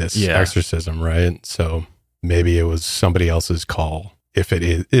 was this exorcism, right? So maybe it was somebody else's call. If it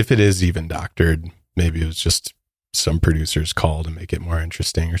is even doctored, maybe it was just some producer's call to make it more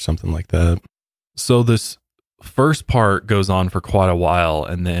interesting or something like that. So this first part goes on for quite a while,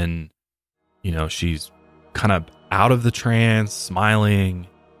 and then, she's kind of out of the trance, smiling.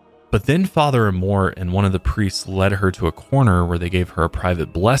 But then Father Amorth and one of the priests led her to a corner where they gave her a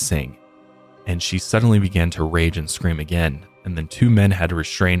private blessing, and she suddenly began to rage and scream again. And then two men had to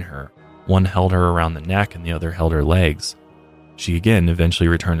restrain her. One held her around the neck and the other held her legs. She again eventually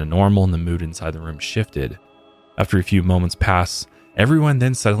returned to normal, and the mood inside the room shifted. After a few moments passed, everyone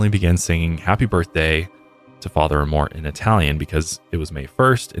then suddenly began singing happy birthday to Father Amorth in Italian, because it was May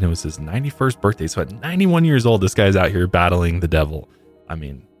 1st and it was his 91st birthday. So at 91 years old, this guy's out here battling the devil. I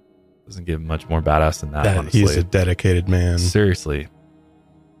mean, doesn't get much more badass than that, honestly. He's a dedicated man. Seriously.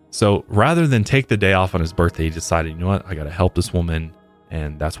 So rather than take the day off on his birthday, he decided, I got to help this woman.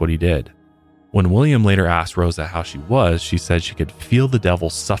 And that's what he did. When William later asked Rosa how she was, she said she could feel the devil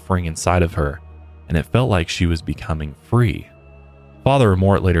suffering inside of her, and it felt like she was becoming free. Father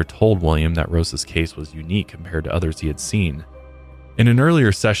Amorth later told William that Rosa's case was unique compared to others he had seen. In an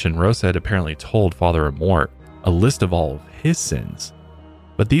earlier session, Rosa had apparently told Father Amorth a list of all of his sins,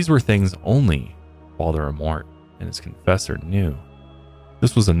 but these were things only Father Amorth and his confessor knew.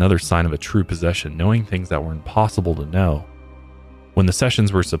 This was another sign of a true possession, knowing things that were impossible to know. When the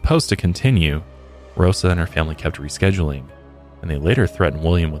sessions were supposed to continue, Rosa and her family kept rescheduling, and they later threatened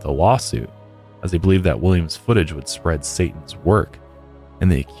William with a lawsuit, as they believed that William's footage would spread Satan's work,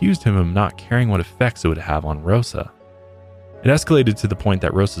 and they accused him of not caring what effects it would have on Rosa. It escalated to the point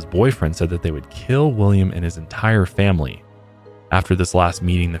that Rosa's boyfriend said that they would kill William and his entire family. After this last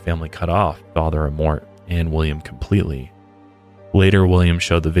meeting, the family cut off Father Amorth and William completely. Later, William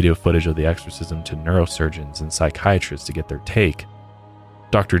showed the video footage of the exorcism to neurosurgeons and psychiatrists to get their take.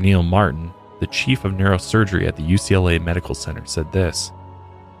 Dr. Neil Martin, the chief of neurosurgery at the UCLA Medical Center, said this.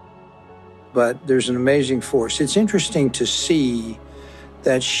 But there's an amazing force. It's interesting to see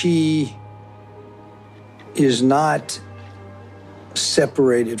that she is not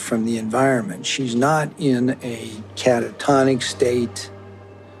separated from the environment. She's not in a catatonic state.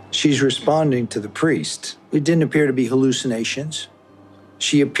 She's responding to the priest. It didn't appear to be hallucinations.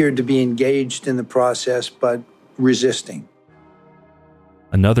 She appeared to be engaged in the process, but resisting.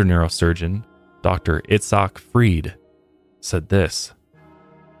 Another neurosurgeon, Dr. Itzhak Fried, said this.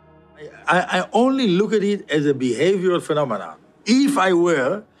 I only look at it as a behavioral phenomenon. If I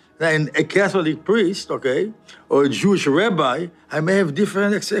were a Catholic priest, or a Jewish rabbi, I may have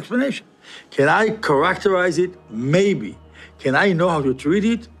different explanation. Can I characterize it? Maybe. Can I know how to treat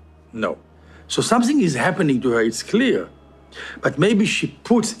it? No. So something is happening to her, it's clear. But maybe she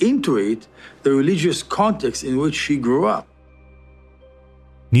puts into it the religious context in which she grew up.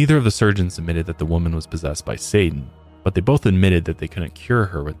 Neither of the surgeons admitted that the woman was possessed by Satan, but they both admitted that they couldn't cure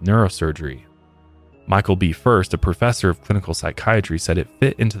her with neurosurgery. Michael B. First, a professor of clinical psychiatry, said it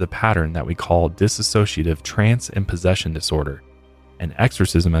fit into the pattern that we call dissociative trance and possession disorder, and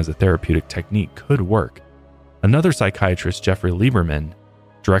exorcism as a therapeutic technique could work. Another psychiatrist, Jeffrey Lieberman,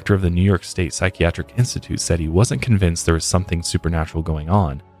 director of the New York State Psychiatric Institute, said he wasn't convinced there was something supernatural going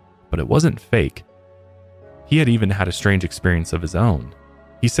on, but it wasn't fake. He had even had a strange experience of his own.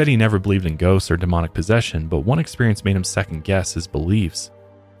 He said he never believed in ghosts or demonic possession, but one experience made him second guess his beliefs.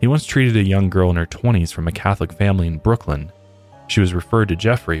 He once treated a young girl in her 20s from a Catholic family in Brooklyn. She was referred to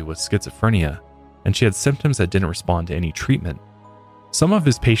Jeffrey with schizophrenia, and she had symptoms that didn't respond to any treatment. Some of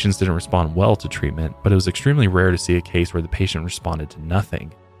his patients didn't respond well to treatment, but it was extremely rare to see a case where the patient responded to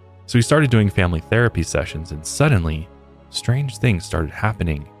nothing. So he started doing family therapy sessions, and suddenly, strange things started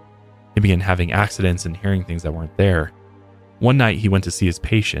happening. He began having accidents and hearing things that weren't there. One night, he went to see his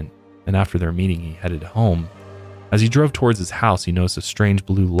patient, and after their meeting, he headed home. As he drove towards his house, he noticed a strange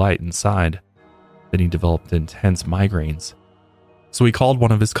blue light inside. Then he developed intense migraines. So he called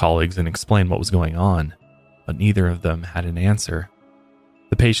one of his colleagues and explained what was going on, but neither of them had an answer.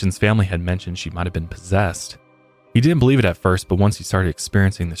 The patient's family had mentioned she might have been possessed. He didn't believe it at first, but once he started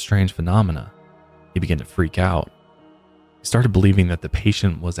experiencing the strange phenomena, he began to freak out. He started believing that the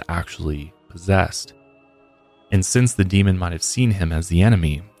patient was actually possessed. And since the demon might have seen him as the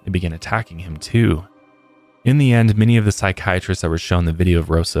enemy, it began attacking him too. In the end, many of the psychiatrists that were shown the video of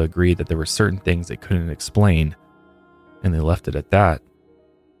Rosa agreed that there were certain things they couldn't explain, and they left it at that.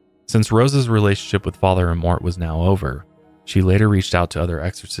 Since Rosa's relationship with Father Amorth was now over, she later reached out to other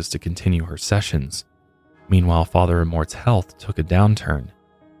exorcists to continue her sessions. Meanwhile, Father Amorth's health took a downturn.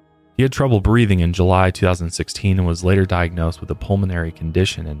 He had trouble breathing in July 2016 and was later diagnosed with a pulmonary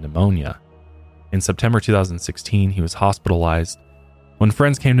condition and pneumonia. In September 2016, he was hospitalized. When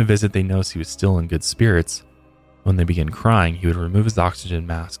friends came to visit, they noticed he was still in good spirits. When they began crying, he would remove his oxygen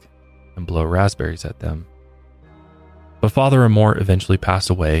mask and blow raspberries at them. But Father Amorth eventually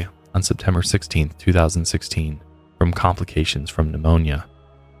passed away on September 16, 2016, from complications from pneumonia.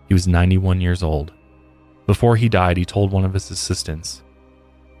 He was 91 years old. Before he died, he told one of his assistants,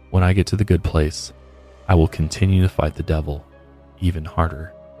 "When I get to the good place, I will continue to fight the devil even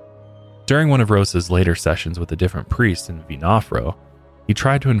harder." During one of Rosa's later sessions with a different priest in Vinafro, he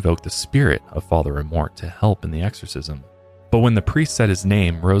tried to invoke the spirit of Father Amorth to help in the exorcism. But when the priest said his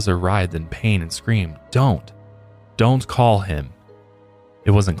name, Rosa writhed in pain and screamed, Don't call him."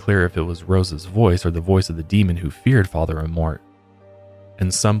 It wasn't clear if it was Rosa's voice or the voice of the demon who feared Father Amorth.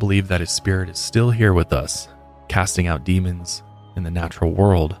 And some believe that his spirit is still here with us, casting out demons in the natural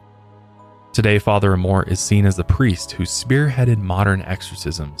world. Today, Father Amorth is seen as the priest who spearheaded modern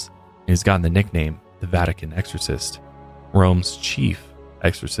exorcisms, and he's gotten the nickname the Vatican Exorcist, Rome's chief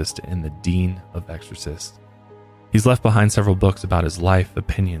exorcist and the dean of exorcists. He's left behind several books about his life,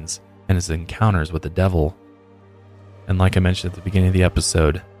 opinions, and his encounters with the devil. And like I mentioned at the beginning of the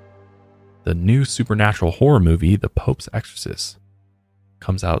episode, the new supernatural horror movie, The Pope's Exorcist,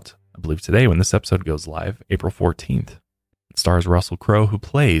 comes out, I believe, today when this episode goes live, April 14th. It stars Russell Crowe, who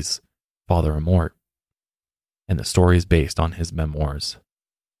plays Father Amorth, and the story is based on his memoirs.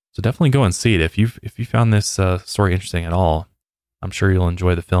 So definitely go and see it. If you found this story interesting at all, I'm sure you'll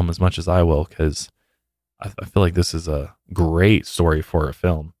enjoy the film as much as I will, because I feel like this is a great story for a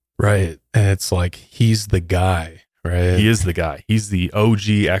film. Right. And it's like, he's the guy, right? He is the guy. He's the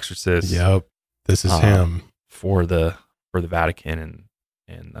OG exorcist. Yep. This is him. For the Vatican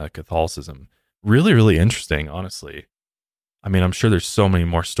and Catholicism. Really, really interesting, honestly. I mean, I'm sure there's so many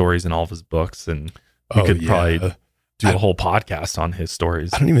more stories in all of his books, and we could probably do a whole podcast on his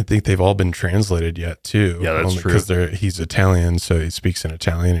stories. I don't even think they've all been translated yet, too. Yeah, that's true. Because he's Italian, so he speaks in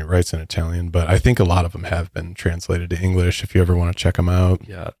Italian, he writes in Italian, but I think a lot of them have been translated to English if you ever want to check them out.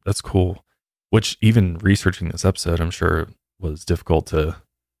 Yeah, that's cool. Which, even researching this episode, I'm sure was difficult to...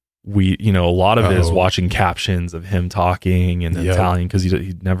 a lot of it is watching captions of him talking in Italian, because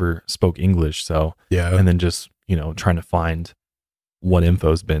he never spoke English. So, and then just, trying to find what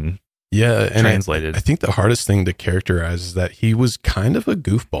info's been translated. I think the hardest thing to characterize is that he was kind of a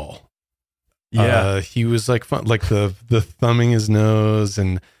goofball. Yeah. He was like fun, like the thumbing his nose,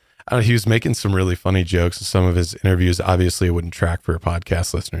 and he was making some really funny jokes in some of his interviews. Obviously, it wouldn't track for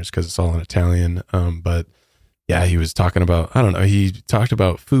podcast listeners because it's all in Italian. But yeah, he was talking about, he talked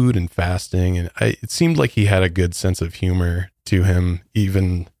about food and fasting, and it seemed like he had a good sense of humor to him,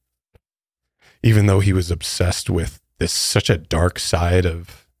 even though he was obsessed with this such a dark side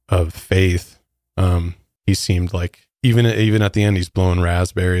of faith. He seemed like, even at the end, he's blowing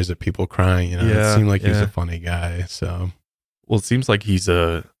raspberries at people crying, it seemed like he's a funny guy. So, well, it seems like he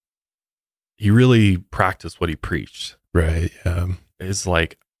really practiced what he preached. Right. Yeah. It's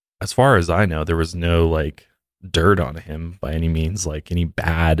like, as far as I know, there was no like dirt on him by any means, like any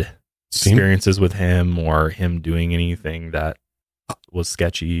bad experiences with him or him doing anything that was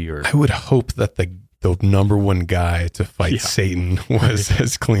sketchy. Or I would hope that the number one guy to fight Satan was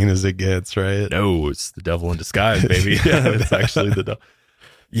as clean as it gets, right? No, it's the devil in disguise, baby. It's actually the devil.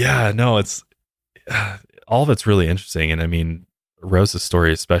 Yeah, no, it's all of it's really interesting. And I mean, Rosa's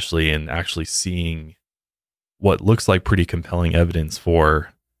story, especially, and actually seeing what looks like pretty compelling evidence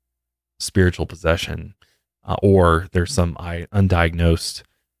for spiritual possession, or there's some undiagnosed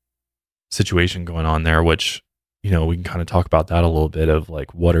situation going on there, which, we can kind of talk about that a little bit of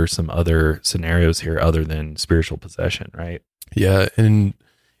like, what are some other scenarios here other than spiritual possession, right? Yeah. And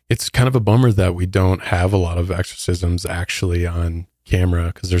it's kind of a bummer that we don't have a lot of exorcisms actually on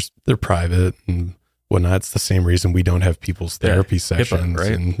camera, because they're private and whatnot. It's the same reason we don't have people's therapy sessions. HIPAA,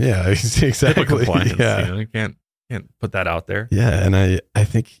 right? And exactly. HIPAA compliance, you can't put that out there. Yeah. And I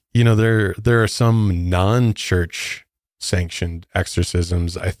think, there are some non-church sanctioned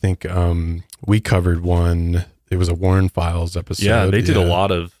exorcisms. I think we covered one. it was a Warren Files episode. Yeah, they did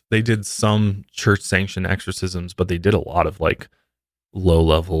they did some church sanctioned exorcisms, but they did a lot of like low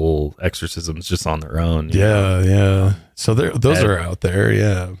level exorcisms just on their own. Yeah. So those are out there.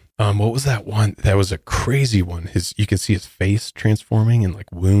 Yeah. What was that one? That was a crazy one. You could see his face transforming and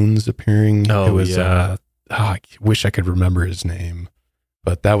like wounds appearing. Oh, it was, yeah. I wish I could remember his name,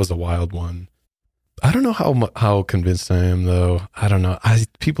 but that was a wild one. I don't know how convinced I am though. I don't know.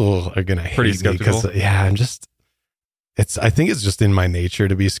 People are going to hate me because I think it's just in my nature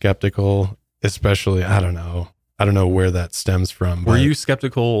to be skeptical, especially, I don't know where that stems from. Were you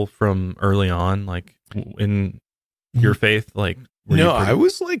skeptical from early on, like in your faith? Like, I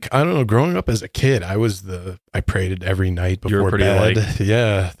was like, I don't know, growing up as a kid, I prayed every night before bed. Like,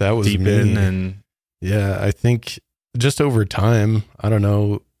 yeah, that was deep me. in, and yeah, I think just over time, I don't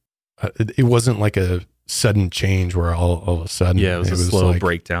know, it wasn't like a sudden change where all of a sudden, it was a slow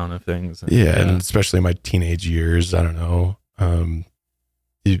breakdown of things. And especially my teenage years, I don't know,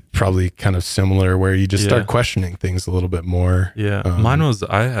 probably kind of similar where you just start questioning things a little bit more. Yeah. Mine was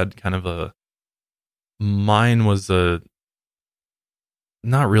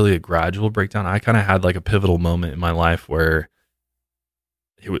not really a gradual breakdown. I kind of had like a pivotal moment in my life where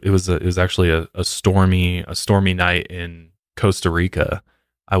it was actually a stormy night in Costa Rica.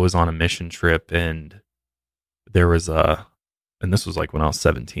 I was on a mission trip, and there was and this was like when I was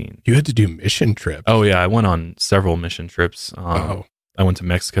 17. You had to do mission trips? Oh yeah. I went on several mission trips. I went to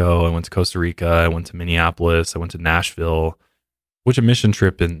Mexico, I went to Costa Rica, I went to Minneapolis, I went to Nashville, which a mission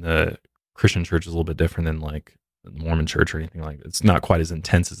trip in the Christian church is a little bit different than like the Mormon church or anything like that. It's not quite as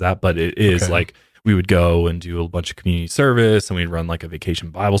intense as that, but it is like we would go and do a bunch of community service, and we'd run like a vacation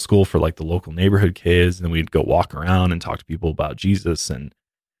Bible school for like the local neighborhood kids. And then we'd go walk around and talk to people about Jesus and,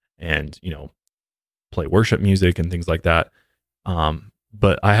 play worship music and things like that.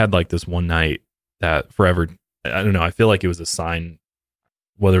 But I had like this one night that forever, I don't know, I feel like it was a sign,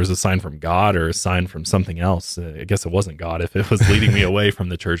 whether it was a sign from God or a sign from something else. I guess it wasn't God if it was leading me away from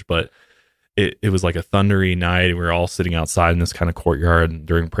the church, but it was like a thundery night. And we were all sitting outside in this kind of courtyard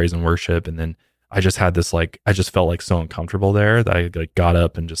during praise and worship. And then I just had this, like, I just felt like so uncomfortable there that I like got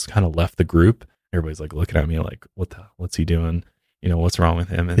up and just kind of left the group. Everybody's like looking at me like, what's he doing? What's wrong with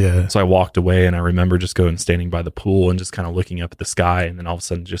him? And so I walked away, and I remember just going and standing by the pool and just kind of looking up at the sky. And then all of a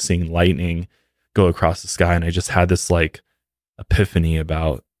sudden just seeing lightning go across the sky. And I just had this like epiphany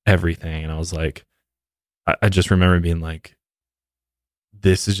about everything. And I was like, I just remember being like,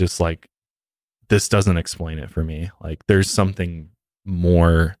 this is just like, this doesn't explain it for me. Like there's something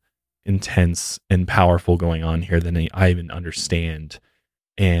more intense and powerful going on here than I even understand.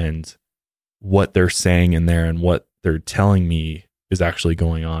 And what they're saying in there and what they're telling me is actually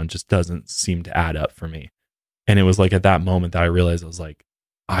going on just doesn't seem to add up for me. And it was like at that moment that I realized, I was like,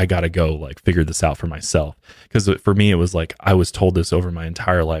 I got to go like figure this out for myself. Because for me, it was like, I was told this over my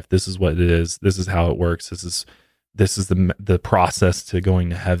entire life. This is what it is. This is how it works. This is the process to going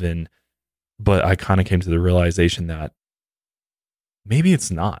to heaven. But I kind of came to the realization that maybe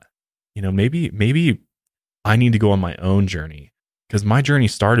it's not, maybe I need to go on my own journey, because my journey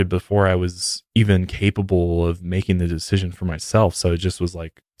started before I was even capable of making the decision for myself. So it just was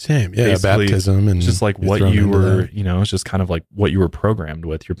like, same. Yeah. Baptism and just like what you were, it's just kind of like what you were programmed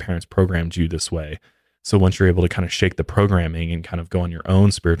with. Your parents programmed you this way. So once you're able to kind of shake the programming and kind of go on your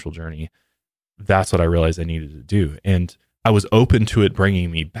own spiritual journey, that's what I realized I needed to do. And I was open to it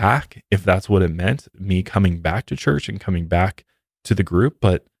bringing me back, if that's what it meant, me coming back to church and coming back to the group.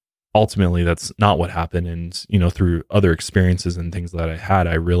 But ultimately, that's not what happened. And, through other experiences and things that I had,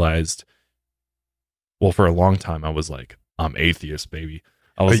 I realized, well, for a long time, I was like, I'm atheist, baby.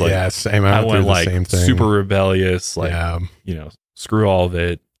 I was like, same. I went like same thing. Super rebellious, like, screw all of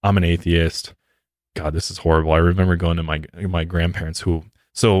it. I'm an atheist. God, this is horrible. I remember going to my grandparents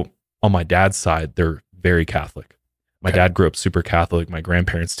so on my dad's side, they're very Catholic. My dad grew up super Catholic. My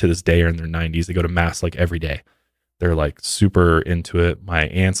grandparents to this day are in their 90s. They go to mass like every day. They're like super into it. My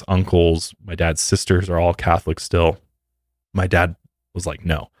aunts, uncles, my dad's sisters are all Catholic still. My dad was like,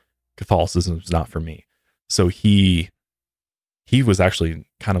 no, Catholicism is not for me. So he was actually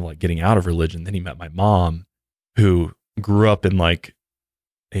kind of like getting out of religion. Then he met my mom, who grew up in like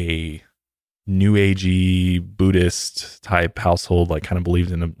a new agey Buddhist type household, like kind of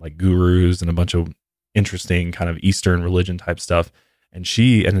believed in like gurus and a bunch of interesting kind of Eastern religion type stuff. And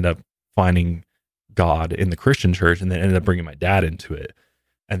she ended up finding God in the Christian church, and then ended up bringing my dad into it.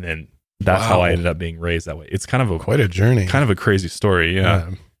 And then that's how I ended up being raised that way. It's kind of quite a journey, kind of a crazy story.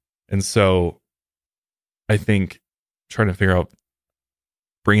 Yeah. And so I think trying to figure out,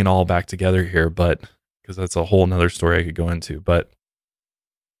 bring it all back together here, but because that's a whole nother story I could go into, but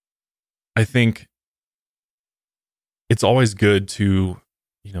I think it's always good to,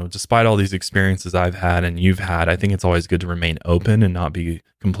 despite all these experiences I've had and you've had, I think it's always good to remain open and not be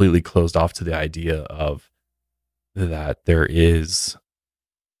completely closed off to the idea of that there is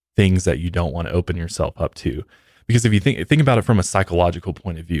things that you don't want to open yourself up to. Because if you think about it from a psychological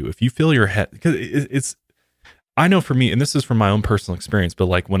point of view, if you fill your head, because it's, I know for me, and this is from my own personal experience, but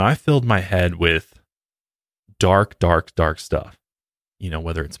like when I filled my head with dark stuff,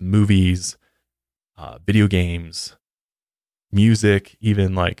 whether it's movies, video games, music,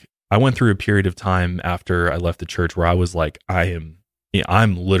 even like I went through a period of time after I left the church where I was like, I'm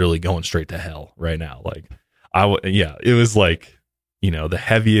literally going straight to hell right now. Like it was like, the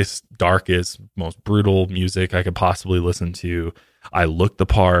heaviest, darkest, most brutal music I could possibly listen to. I looked the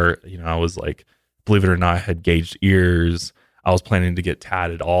part, I was like, believe it or not, I had gauged ears. I was planning to get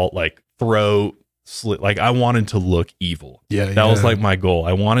tatted all like throat, slit. Like I wanted to look evil. That was like my goal.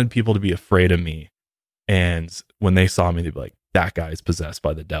 I wanted people to be afraid of me. And when they saw me, they'd be like, that guy's possessed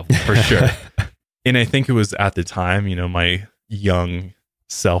by the devil for sure. And I think it was at the time, my young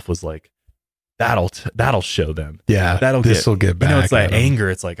self was like, that'll show them. Yeah, this will get back. It's that anger.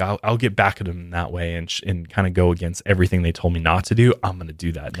 It's like I'll get back at them in that way and kind of go against everything they told me not to do. I'm going to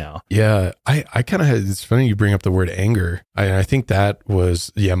do that now. Yeah, I kind of had. It's funny you bring up the word anger. I think that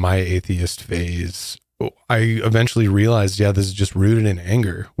was my atheist phase. I eventually realized, this is just rooted in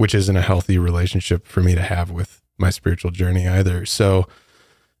anger, which isn't a healthy relationship for me to have with my spiritual journey either. So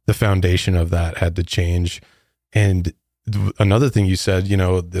the foundation of that had to change. And another thing you said,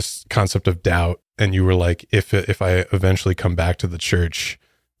 this concept of doubt, and you were like, if I eventually come back to the church,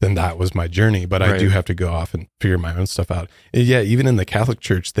 then that was my journey. But I do have to go off and figure my own stuff out. And even in the Catholic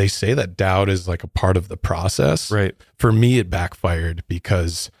Church, they say that doubt is like a part of the process. Right. For me, it backfired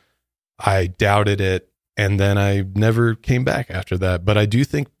because I doubted it, and then I never came back after that. But I do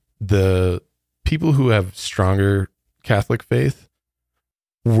think the people who have stronger Catholic faith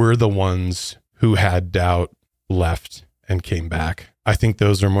were the ones who had doubt, left, and came back. I think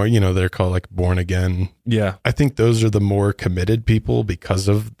those are more, they're called like born again. Yeah. I think those are the more committed people because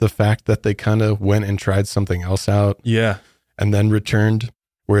of the fact that they kind of went and tried something else out. Yeah. And then returned.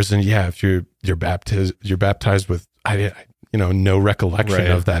 Whereas if you're baptized with, no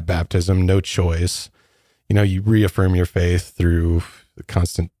recollection of that baptism, no choice, you reaffirm your faith through the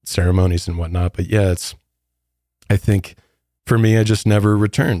constant ceremonies and whatnot. But I think for me, I just never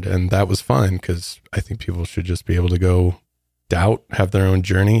returned, and that was fine, because I think people should just be able to go doubt, have their own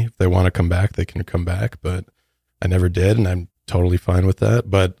journey. If they want to come back, they can come back, but I never did, and I'm totally fine with that.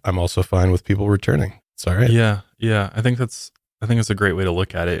 But I'm also fine with people returning. It's all right. Yeah. I think it's a great way to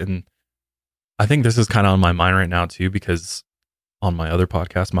look at it. And I think this is kind of on my mind right now too, because on my other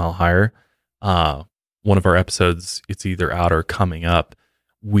podcast, Mile Higher, one of our episodes, it's either out or coming up,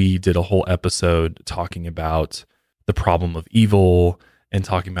 we did a whole episode talking about the problem of evil and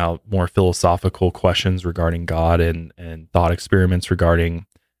talking about more philosophical questions regarding God and thought experiments regarding,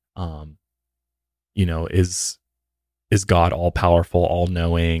 is God all powerful, all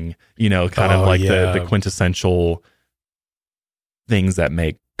knowing, the quintessential things that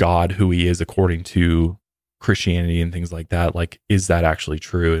make God who he is according to Christianity and things like that. Like, is that actually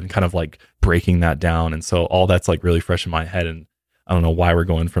true? And kind of like breaking that down. And so all that's like really fresh in my head. And I don't know why we're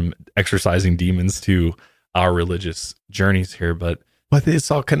going from exorcising demons to our religious journeys here, but it's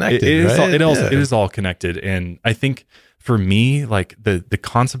all connected. It is all connected. And I think for me, like the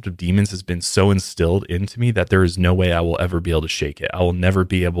concept of demons has been so instilled into me that there is no way I will ever be able to shake it. I will never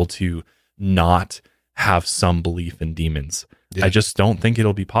be able to not have some belief in demons. Yeah. I just don't think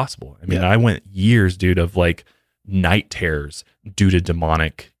it'll be possible. I mean, I went years, dude, of like night terrors due to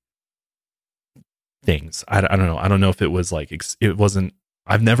demonic things. I don't know. I don't know if it was like, it wasn't,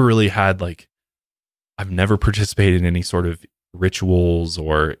 I've never really had like, I've never participated in any sort of rituals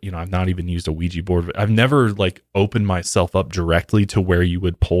or, I've not even used a Ouija board. I've never like opened myself up directly to where you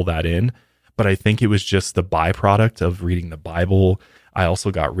would pull that in. But I think it was just the byproduct of reading the Bible. I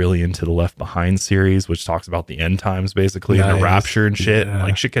also got really into the Left Behind series, which talks about the end times basically, and the rapture and shit. Yeah.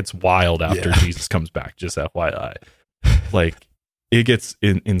 Like shit gets wild after Jesus comes back, just FYI. Like it gets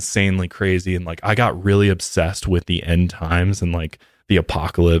insanely crazy. And like, I got really obsessed with the end times and like the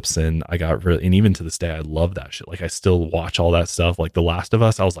apocalypse. And I got really, and even to this day, I love that shit. Like I still watch all that stuff. Like The Last of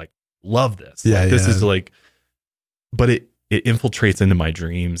Us, I was like, love this. Yeah. Like, this is like, but it infiltrates into my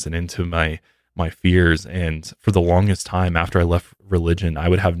dreams and into my fears. And for the longest time after I left religion, I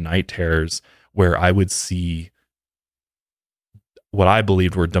would have night terrors where I would see what I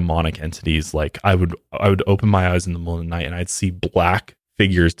believed were demonic entities. Like I would open my eyes in the middle of the night and I'd see black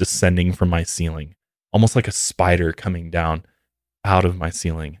figures descending from my ceiling, almost like a spider coming down. out of my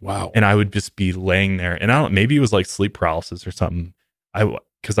ceiling. Wow. And I would just be laying there, and maybe it was like sleep paralysis or something.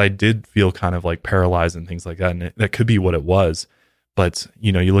 Because I did feel kind of like paralyzed and things like that, and that could be what it was. But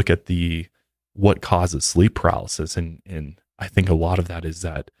you look at what causes sleep paralysis, and I think a lot of that is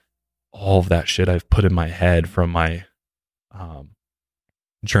that all of that shit I've put in my head from my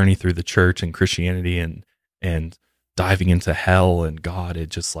journey through the church and Christianity and diving into hell and God. It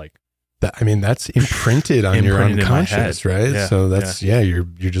just like that. I mean, that's imprinted on your unconscious, right? Yeah, so that's you're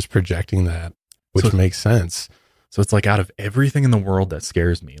just projecting that, which makes sense. So it's like out of everything in the world that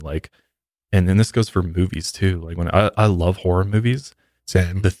scares me, like, and then this goes for movies too. Like when I love horror movies,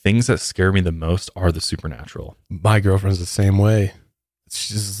 same. The things that scare me the most are the supernatural. My girlfriend's the same way.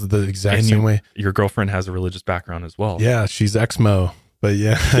 She's the exact same way. Your girlfriend has a religious background as well. Yeah, she's Exmo. But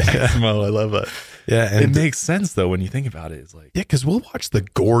yeah, Exmo, I love it. Yeah, and it makes sense though when you think about it. It's like because we'll watch the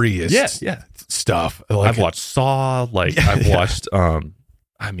goriest stuff. Like, I've watched Saw. Like I've watched.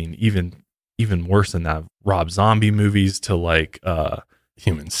 I mean, even worse than that, Rob Zombie movies to like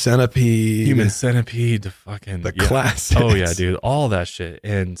Human Centipede to fucking the classics. Oh yeah, dude, all that shit.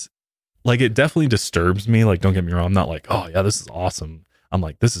 And like it definitely disturbs me. Like don't get me wrong, I'm not like, oh yeah, this is awesome. I'm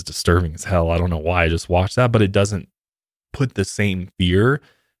like, this is disturbing as hell. I don't know why I just watched that, but it doesn't put the same fear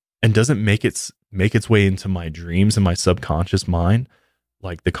and doesn't make its way into my dreams and my subconscious mind,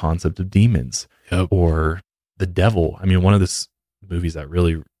 like the concept of demons or the devil. I mean, one of the movies that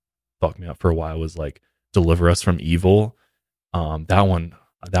really fucked me up for a while was like Deliver Us from Evil. That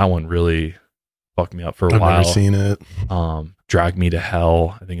one really fucked me up for a while. I've never seen it. Drag Me to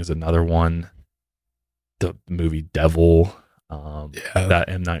Hell, I think, is another one. The movie Devil, that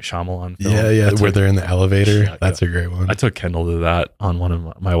M. Night Shyamalan film. Yeah, where they're in the elevator. That's a great one. I took Kendall to that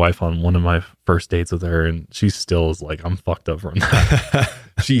on my wife on one of my first dates with her, and she still is like, I'm fucked up from that.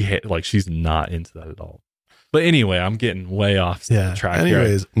 She's not into that at all. But anyway, I'm getting way off track.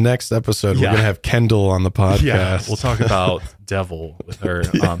 Anyways, next episode, we're going to have Kendall on the podcast. Yeah, we'll talk about Devil with her.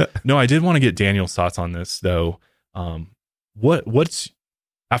 No, I did want to get Daniel's thoughts on this, though. What's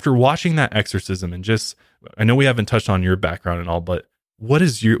after watching that exorcism and just, I know we haven't touched on your background and all, but what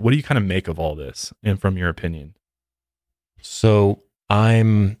do you kind of make of all this and from your opinion? So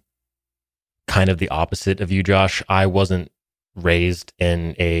I'm kind of the opposite of you, Josh. I wasn't raised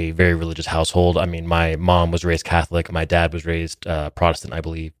in a very religious household. I mean, my mom was raised Catholic. My dad was raised Protestant, I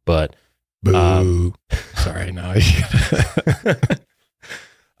believe, but boo. Sorry, no.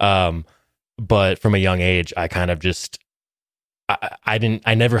 But from a young age, I kind of just,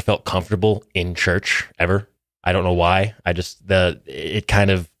 I never felt comfortable in church ever. I don't know why. I just never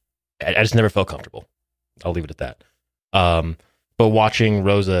felt comfortable. I'll leave it at that. But watching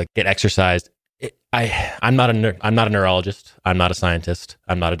Rosa get exercised, I'm not a neurologist. I'm not a scientist.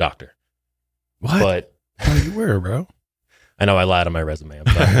 I'm not a doctor. What? But oh, you were, bro. I know I lied on my resume. I'm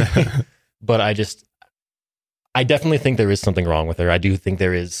sorry. But I definitely think there is something wrong with her. I do think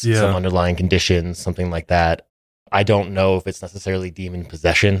there is some underlying condition, something like that. I don't know if it's necessarily demon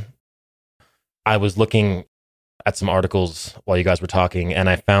possession. I was looking at some articles while you guys were talking, and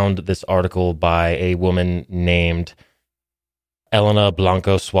I found this article by a woman named Elena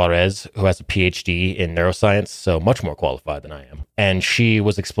Blanco Suarez, who has a PhD in neuroscience, so much more qualified than I am. And she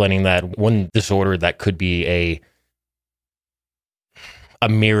was explaining that one disorder that could be a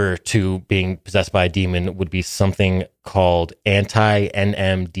mirror to being possessed by a demon would be something called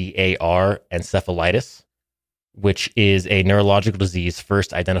anti-NMDAR encephalitis, which is a neurological disease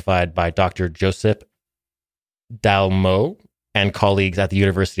first identified by Dr. Joseph Dalmo and colleagues at the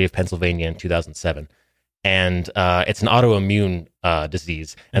University of Pennsylvania in 2007. And it's an autoimmune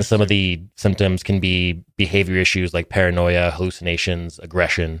disease. And some of the symptoms can be behavior issues like paranoia, hallucinations,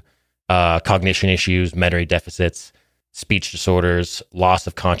 aggression, cognition issues, memory deficits, speech disorders, loss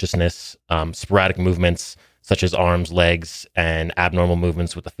of consciousness, sporadic movements such as arms, legs, and abnormal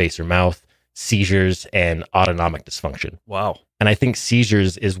movements with the face or mouth, seizures, and autonomic dysfunction. Wow. And I think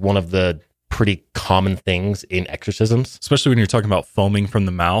seizures is one of the pretty common things in exorcisms, especially when you're talking about foaming from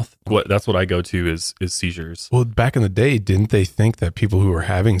the mouth. That's what I go to is seizures. Well, back in the day, didn't they think that people who were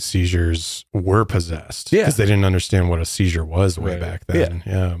having seizures were possessed? Yeah, because they didn't understand what a seizure was way back then.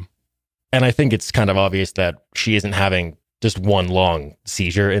 Yeah. And I think it's kind of obvious that she isn't having just one long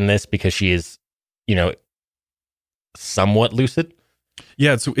seizure in this, because she is, somewhat lucid.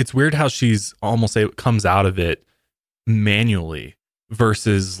 Yeah, it's weird how she's almost comes out of it manually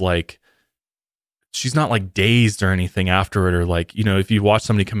versus like she's not like dazed or anything after it, or like, if you watch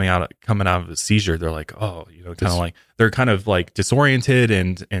somebody coming out of a seizure, they're like, oh, kind of like they're kind of like disoriented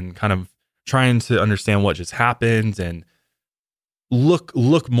and kind of trying to understand what just happened and look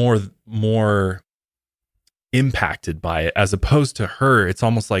more impacted by it, as opposed to her. It's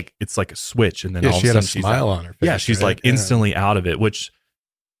almost like it's like a switch, and then all she of had a a sudden smile on her face. Yeah, she's right? like instantly out of it. Which,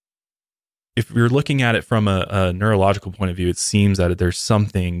 if you're looking at it from a neurological point of view, it seems that there's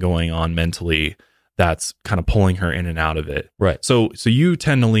something going on mentally that's kind of pulling her in and out of it. Right. So you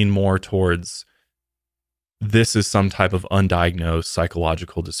tend to lean more towards this is some type of undiagnosed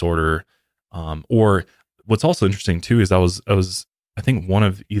psychological disorder, or what's also interesting too is I think one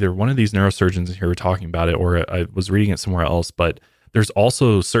of these neurosurgeons here were talking about it, or I was reading it somewhere else, but there's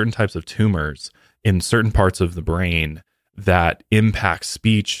also certain types of tumors in certain parts of the brain that impact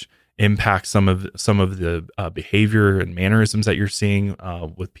speech, impact some of the behavior and mannerisms that you're seeing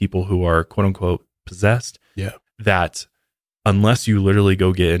with people who are quote unquote possessed. Yeah. That unless you literally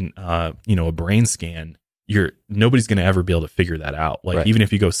go get a brain scan, nobody's going to ever be able to figure that out. Like, right. Even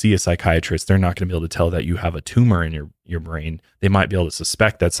if you go see a psychiatrist, they're not going to be able to tell that you have a tumor in your brain. They might be able to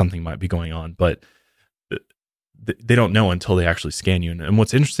suspect that something might be going on, but they don't know until they actually scan you. And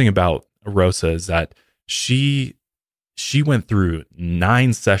what's interesting about Rosa is that she went through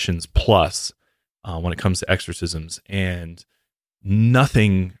 9 sessions plus when it comes to exorcisms, and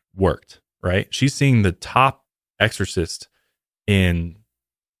nothing worked, right? She's seeing the top exorcist in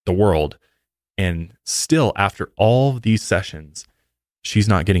the world, and still after all of these sessions, she's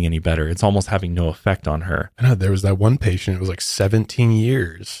not getting any better. It's almost having no effect on her. I know there was that one patient, it was like 17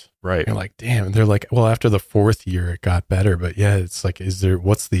 years. Right. You're like, damn. And they're like, well, after the 4th year, it got better. But yeah, it's like,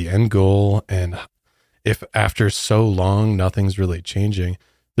 what's the end goal? And if after so long, nothing's really changing.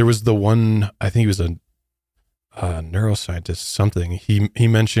 There was the one, I think he was a neuroscientist, something. He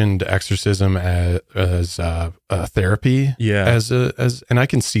mentioned exorcism as a therapy. Yeah. And I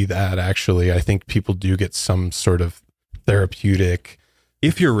can see that actually. I think people do get some sort of therapeutic.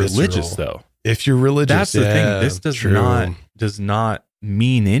 If you're religious, visceral. though. If you're religious, that's the thing. This does not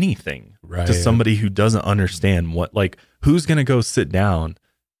mean anything to somebody who doesn't understand who's going to go sit down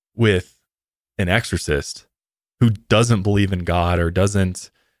with an exorcist who doesn't believe in God or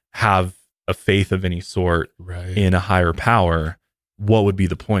doesn't have a faith of any sort in a higher power. What would be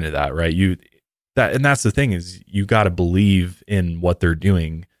the point of that, right? And that's the thing, is you got to believe in what they're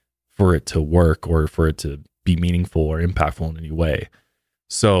doing for it to work or for it to be meaningful or impactful in any way.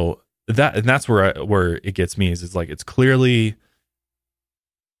 So that's where it gets me, is it's like,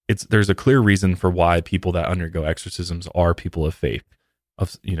 there's a clear reason for why people that undergo exorcisms are people of faith.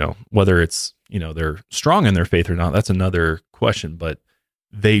 Of, whether it's, they're strong in their faith or not, that's another question, but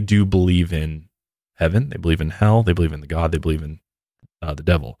they do believe in heaven, they believe in hell, they believe in the God, they believe in the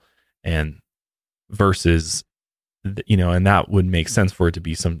devil, and versus, and that would make sense for it to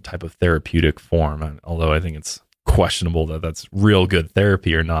be some type of therapeutic form. Although I think it's questionable that that's real good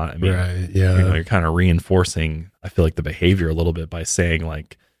therapy or not. I mean, you're kind of reinforcing, I feel like, the behavior a little bit by saying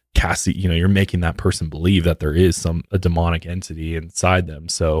like, Cassie, you're making that person believe that there is a demonic entity inside them.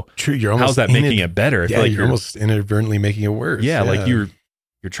 So true, you're almost how's that making it better? I feel like you're almost inadvertently making it worse. Yeah, like you're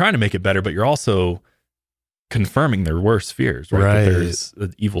trying to make it better, but you're also confirming their worst fears, right? That there's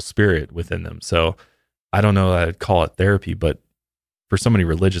an evil spirit within them. So I don't know that I'd call it therapy, but for somebody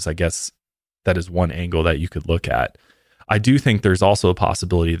religious, I guess that is one angle that you could look at. I do think there's also a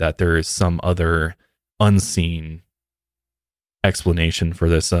possibility that there is some other unseen explanation for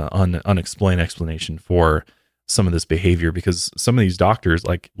this, unexplained explanation for some of this behavior, because some of these doctors,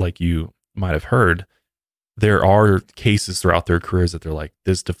 like you might have heard, there are cases throughout their careers that they're like,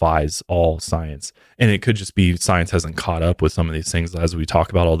 this defies all science. And it could just be science hasn't caught up with some of these things, as we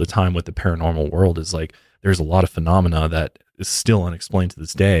talk about all the time with the paranormal world. Is like, there's a lot of phenomena that is still unexplained to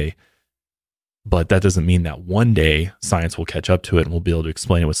this day, but that doesn't mean that one day science will catch up to it and we'll be able to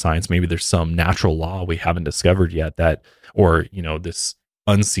explain it with science. Maybe there's some natural law we haven't discovered yet, that, or, this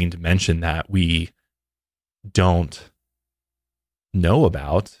unseen dimension that we don't know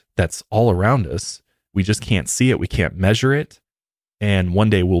about, that's all around us. We just can't see it. We can't measure it. And one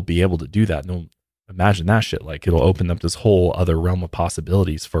day we'll be able to do that. And imagine that shit. Like, it'll open up this whole other realm of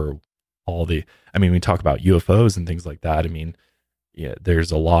possibilities for we talk about UFOs and things like that. I mean, yeah,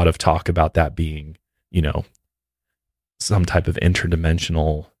 there's a lot of talk about that being, some type of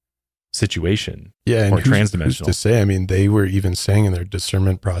interdimensional situation. Yeah, and or transdimensional. Who's to say? I mean, they were even saying in their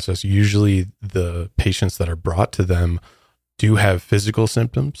discernment process, usually the patients that are brought to them do have physical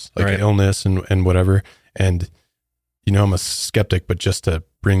symptoms like illness and whatever. And, I'm a skeptic, but just to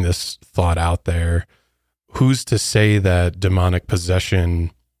bring this thought out there, who's to say that demonic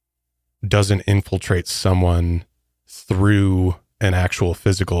possession doesn't infiltrate someone through an actual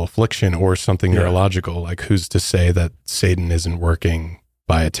physical affliction or something neurological? Like, who's to say that Satan isn't working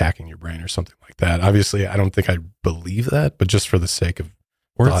by attacking your brain or something like that? Obviously, I don't think I believe that, but just for the sake of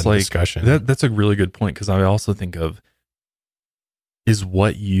or thought it's and like discussion. that's a really good point, because I also think of, is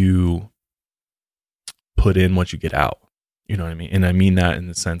what you put in what you get out. You know what I mean? And I mean that in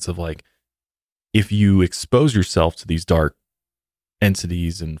the sense of like, if you expose yourself to these dark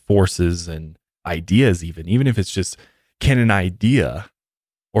entities and forces and ideas, even if it's just, can an idea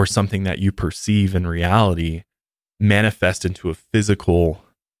or something that you perceive in reality manifest into a physical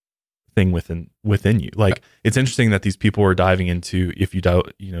thing within you? Like, it's interesting that these people are diving into, if you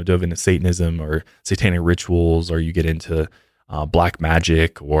dove into Satanism or satanic rituals, or you get into black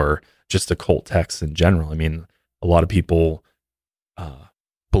magic or just occult texts in general. I mean, a lot of people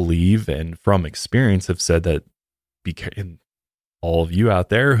believe, and from experience have said that, and all of you out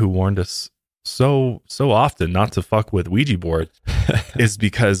there who warned us so often not to fuck with Ouija board, is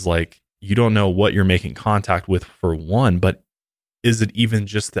because like, you don't know what you're making contact with, for one, but is it even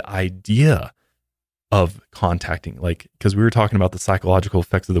just the idea of contacting? Like, because we were talking about the psychological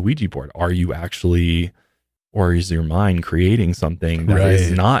effects of the Ouija board. Are you actually, or is your mind creating something that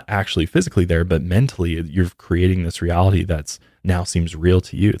is not actually physically there, but mentally you're creating this reality that's now seems real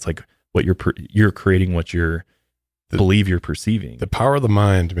to you? It's like what you're creating, what you're believe you're perceiving. The power of the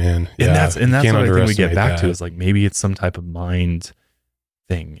mind, man. And that's what I think we get back to, is like, maybe it's some type of mind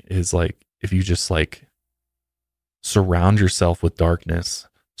thing, is like, if you just like surround yourself with darkness,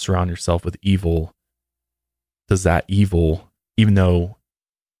 surround yourself with evil, does that evil, even though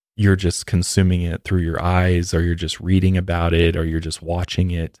you're just consuming it through your eyes, or you're just reading about it, or you're just watching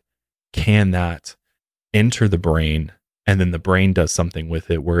it, can that enter the brain, and then the brain does something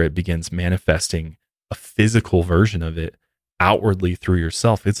with it where it begins manifesting a physical version of it outwardly through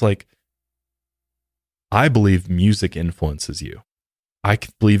yourself? It's like, I believe music influences you. I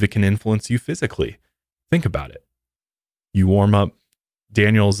believe it can influence you physically. Think about it. You warm up.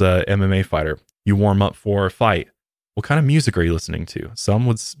 Daniel's a MMA fighter. You warm up for a fight. What kind of music are you listening to? Some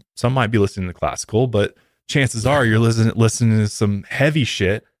might be listening to classical, but chances are you're listening to some heavy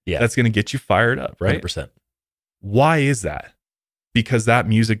shit that's going to get you fired up, right? 100%. Why is that? Because that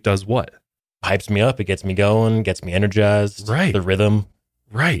music does what? Hypes me up. It gets me going, gets me energized. Right. The rhythm.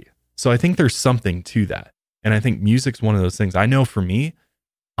 Right. So I think there's something to that. And I think music's one of those things. I know for me,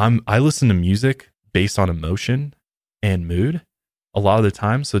 I listen to music based on emotion and mood a lot of the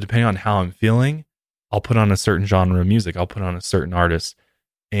time. So depending on how I'm feeling, I'll put on a certain genre of music. I'll put on a certain artist.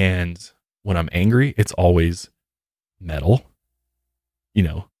 And when I'm angry, it's always metal,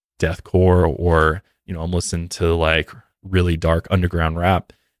 deathcore, or, I'm listening to like really dark underground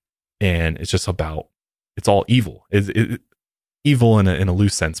rap. And it's just about, it's all evil. Evil in a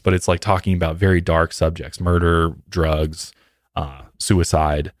loose sense, but it's like talking about very dark subjects: murder, drugs,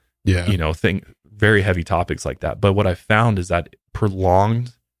 suicide, very heavy topics like that. But what I found is that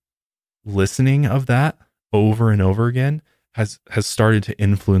prolonged listening of that over and over again has started to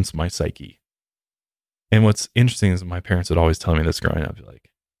influence my psyche. And what's interesting is my parents would always tell me this growing up, like,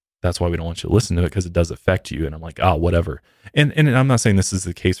 that's why we don't want you to listen to it, because it does affect you. And I'm like, oh, whatever. And I'm not saying this is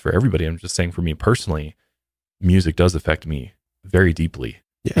the case for everybody. I'm just saying for me personally, music does affect me very deeply.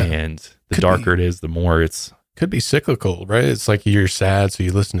 Yeah. And the darker it is, the more it's... Could be cyclical, right? It's like you're sad, so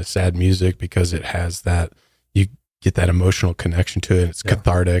you listen to sad music because it has that, you get that emotional connection to it. It's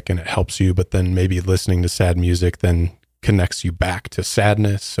cathartic and it helps you. But then maybe listening to sad music then connects you back to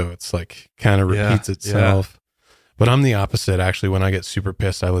sadness. So it's like kind of repeats itself. But I'm the opposite. Actually, when I get super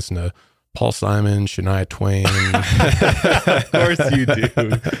pissed, I listen to Paul Simon, Shania Twain. Of course you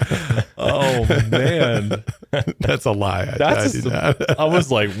do. Oh, man. That's a lie. I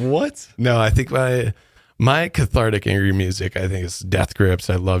was like, what? No, I think my cathartic angry music, I think, is Death Grips.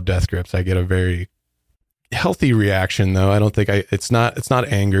 I love Death Grips. I get a very healthy reaction, though. I don't think it's not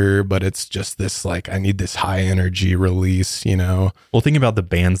anger, but it's just this, like, I need this high energy release, Well, think about the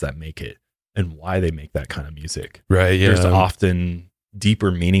bands that make it and why they make that kind of music. Right. Yeah. There's often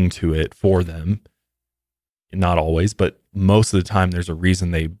deeper meaning to it for them. Not always, but most of the time there's a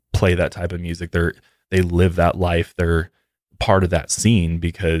reason they play that type of music. They live that life. They're part of that scene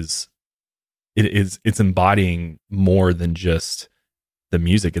because it's embodying more than just the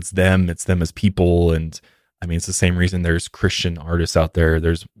music. It's them as people. And I mean, it's the same reason there's Christian artists out there.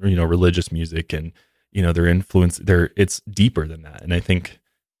 There's, religious music, and, their influence there. It's deeper than that. And I think,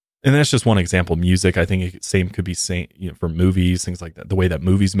 and that's just one example. Music, I think same could be for movies, things like that, the way that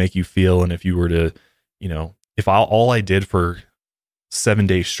movies make you feel. And if you were to, if all I did for 7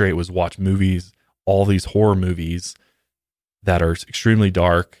 days straight was watch movies, all these horror movies that are extremely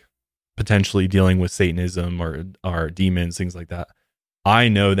dark, potentially dealing with Satanism or demons, things like that, I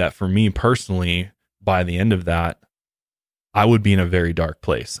know that for me personally, by the end of that, I would be in a very dark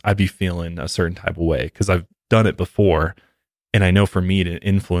place. I'd be feeling a certain type of way because I've done it before. And I know for me, it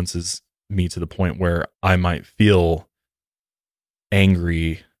influences me to the point where I might feel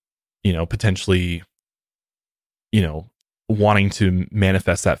angry, potentially, wanting to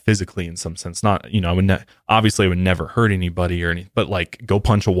manifest that physically in some sense. Not, obviously I would never hurt anybody or anything, but like go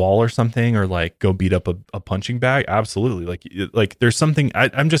punch a wall or something, or like go beat up a punching bag. Absolutely. Like there's something,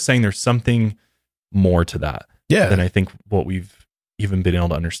 I'm just saying there's something more to that. Yeah. Than I think what we've even been able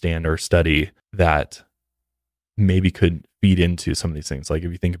to understand or study that maybe could feed into some of these things. Like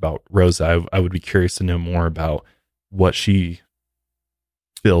if you think about Rosa, I would be curious to know more about what she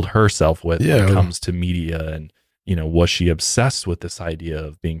filled herself with when it comes to media. And, was she obsessed with this idea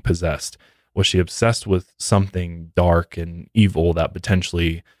of being possessed? Was she obsessed with something dark and evil that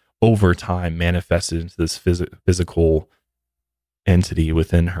potentially over time manifested into this physical entity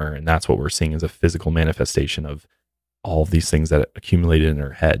within her? And that's what we're seeing as a physical manifestation of all of these things that accumulated in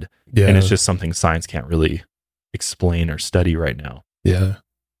her head. Yeah. And it's just something science can't really explain or study right now. Yeah.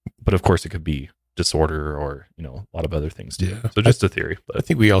 But of course it could be disorder or, a lot of other things too. Yeah. So just a theory. But I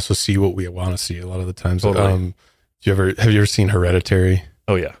think we also see what we want to see a lot of the times. Totally. Have you ever seen Hereditary?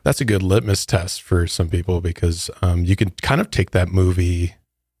 Oh yeah. That's a good litmus test for some people because you can kind of take that movie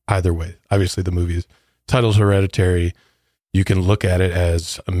either way. Obviously the movie's title's Hereditary. You can look at it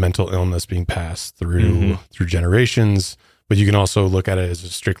as a mental illness being passed through generations, but you can also look at it as a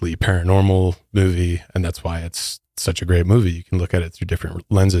strictly paranormal movie, and that's why it's such a great movie. You can look at it through different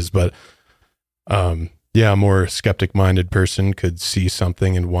lenses, but a more skeptic-minded person could see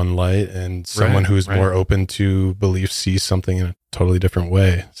something in one light, and someone who's more open to belief sees something in a totally different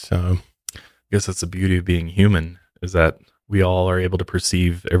way. So I guess that's the beauty of being human, is that we all are able to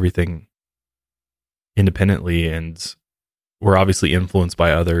perceive everything independently, and we're obviously influenced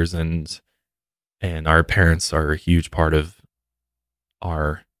by others, and our parents are a huge part of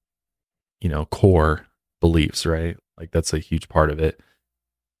our, core beliefs, right? Like that's a huge part of it.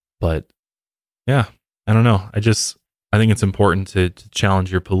 But yeah, I don't know. I think it's important to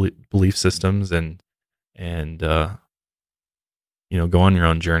challenge your belief systems and go on your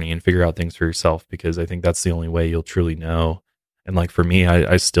own journey and figure out things for yourself, because I think that's the only way you'll truly know. And like for me,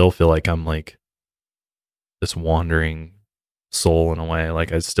 I still feel like I'm like this wandering soul in a way.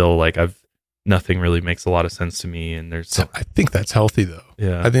 Like I still nothing really makes a lot of sense to me. And I think that's healthy though.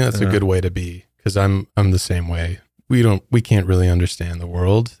 Yeah. I think that's a good way to be, because I'm the same way. We can't really understand the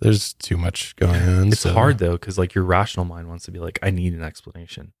world. There's too much going on. It's hard though, because like your rational mind wants to be like, I need an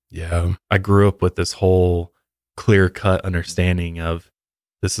explanation. Yeah. I grew up with this whole clear-cut understanding of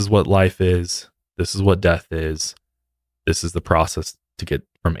this is what life is, this is what death is, this is the process to get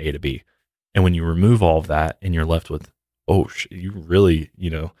from A to B. And when you remove all of that and you're left with, you really,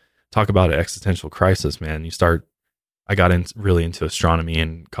 talk about an existential crisis, man. I got really into astronomy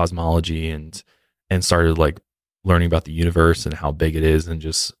and cosmology and started like learning about the universe and how big it is and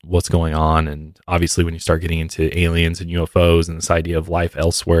just what's going on. And obviously when you start getting into aliens and UFOs and this idea of life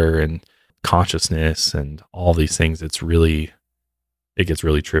elsewhere and consciousness and all these things, it gets really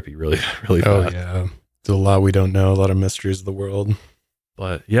trippy, really, really fast. Yeah. There's a lot we don't know, a lot of mysteries of the world.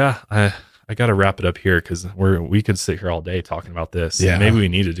 But yeah, I got to wrap it up here because we could sit here all day talking about this. Yeah. Maybe we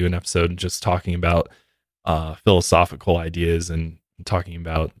need to do an episode just talking about philosophical ideas and talking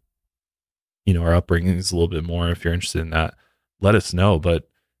about, our upbringings a little bit more. If you're interested in that, let us know. But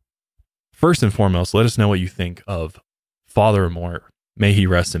first and foremost, let us know what you think of Father Amorth. May he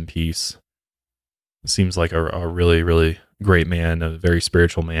rest in peace. Seems like a really, really great man, a very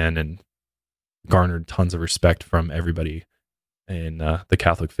spiritual man, and garnered tons of respect from everybody in the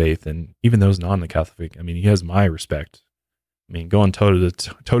Catholic faith, and even those not in the Catholic faith. I mean, he has my respect. I mean, going toe to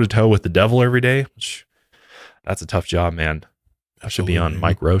toe with the devil every day, that's a tough job, man. I should be on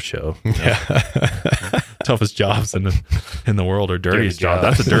Mike Rowe's show. Yeah. Toughest jobs in the world, or dirtiest job.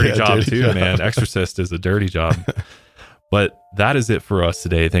 That's a dirty job too, man. Exorcist is a dirty job. But that is it for us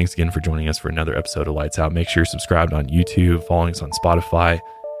today. Thanks again for joining us for another episode of Lights Out. Make sure you're subscribed on YouTube, following us on Spotify,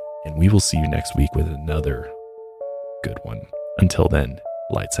 and we will see you next week with another good one. Until then,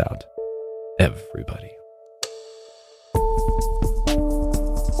 lights out, everybody.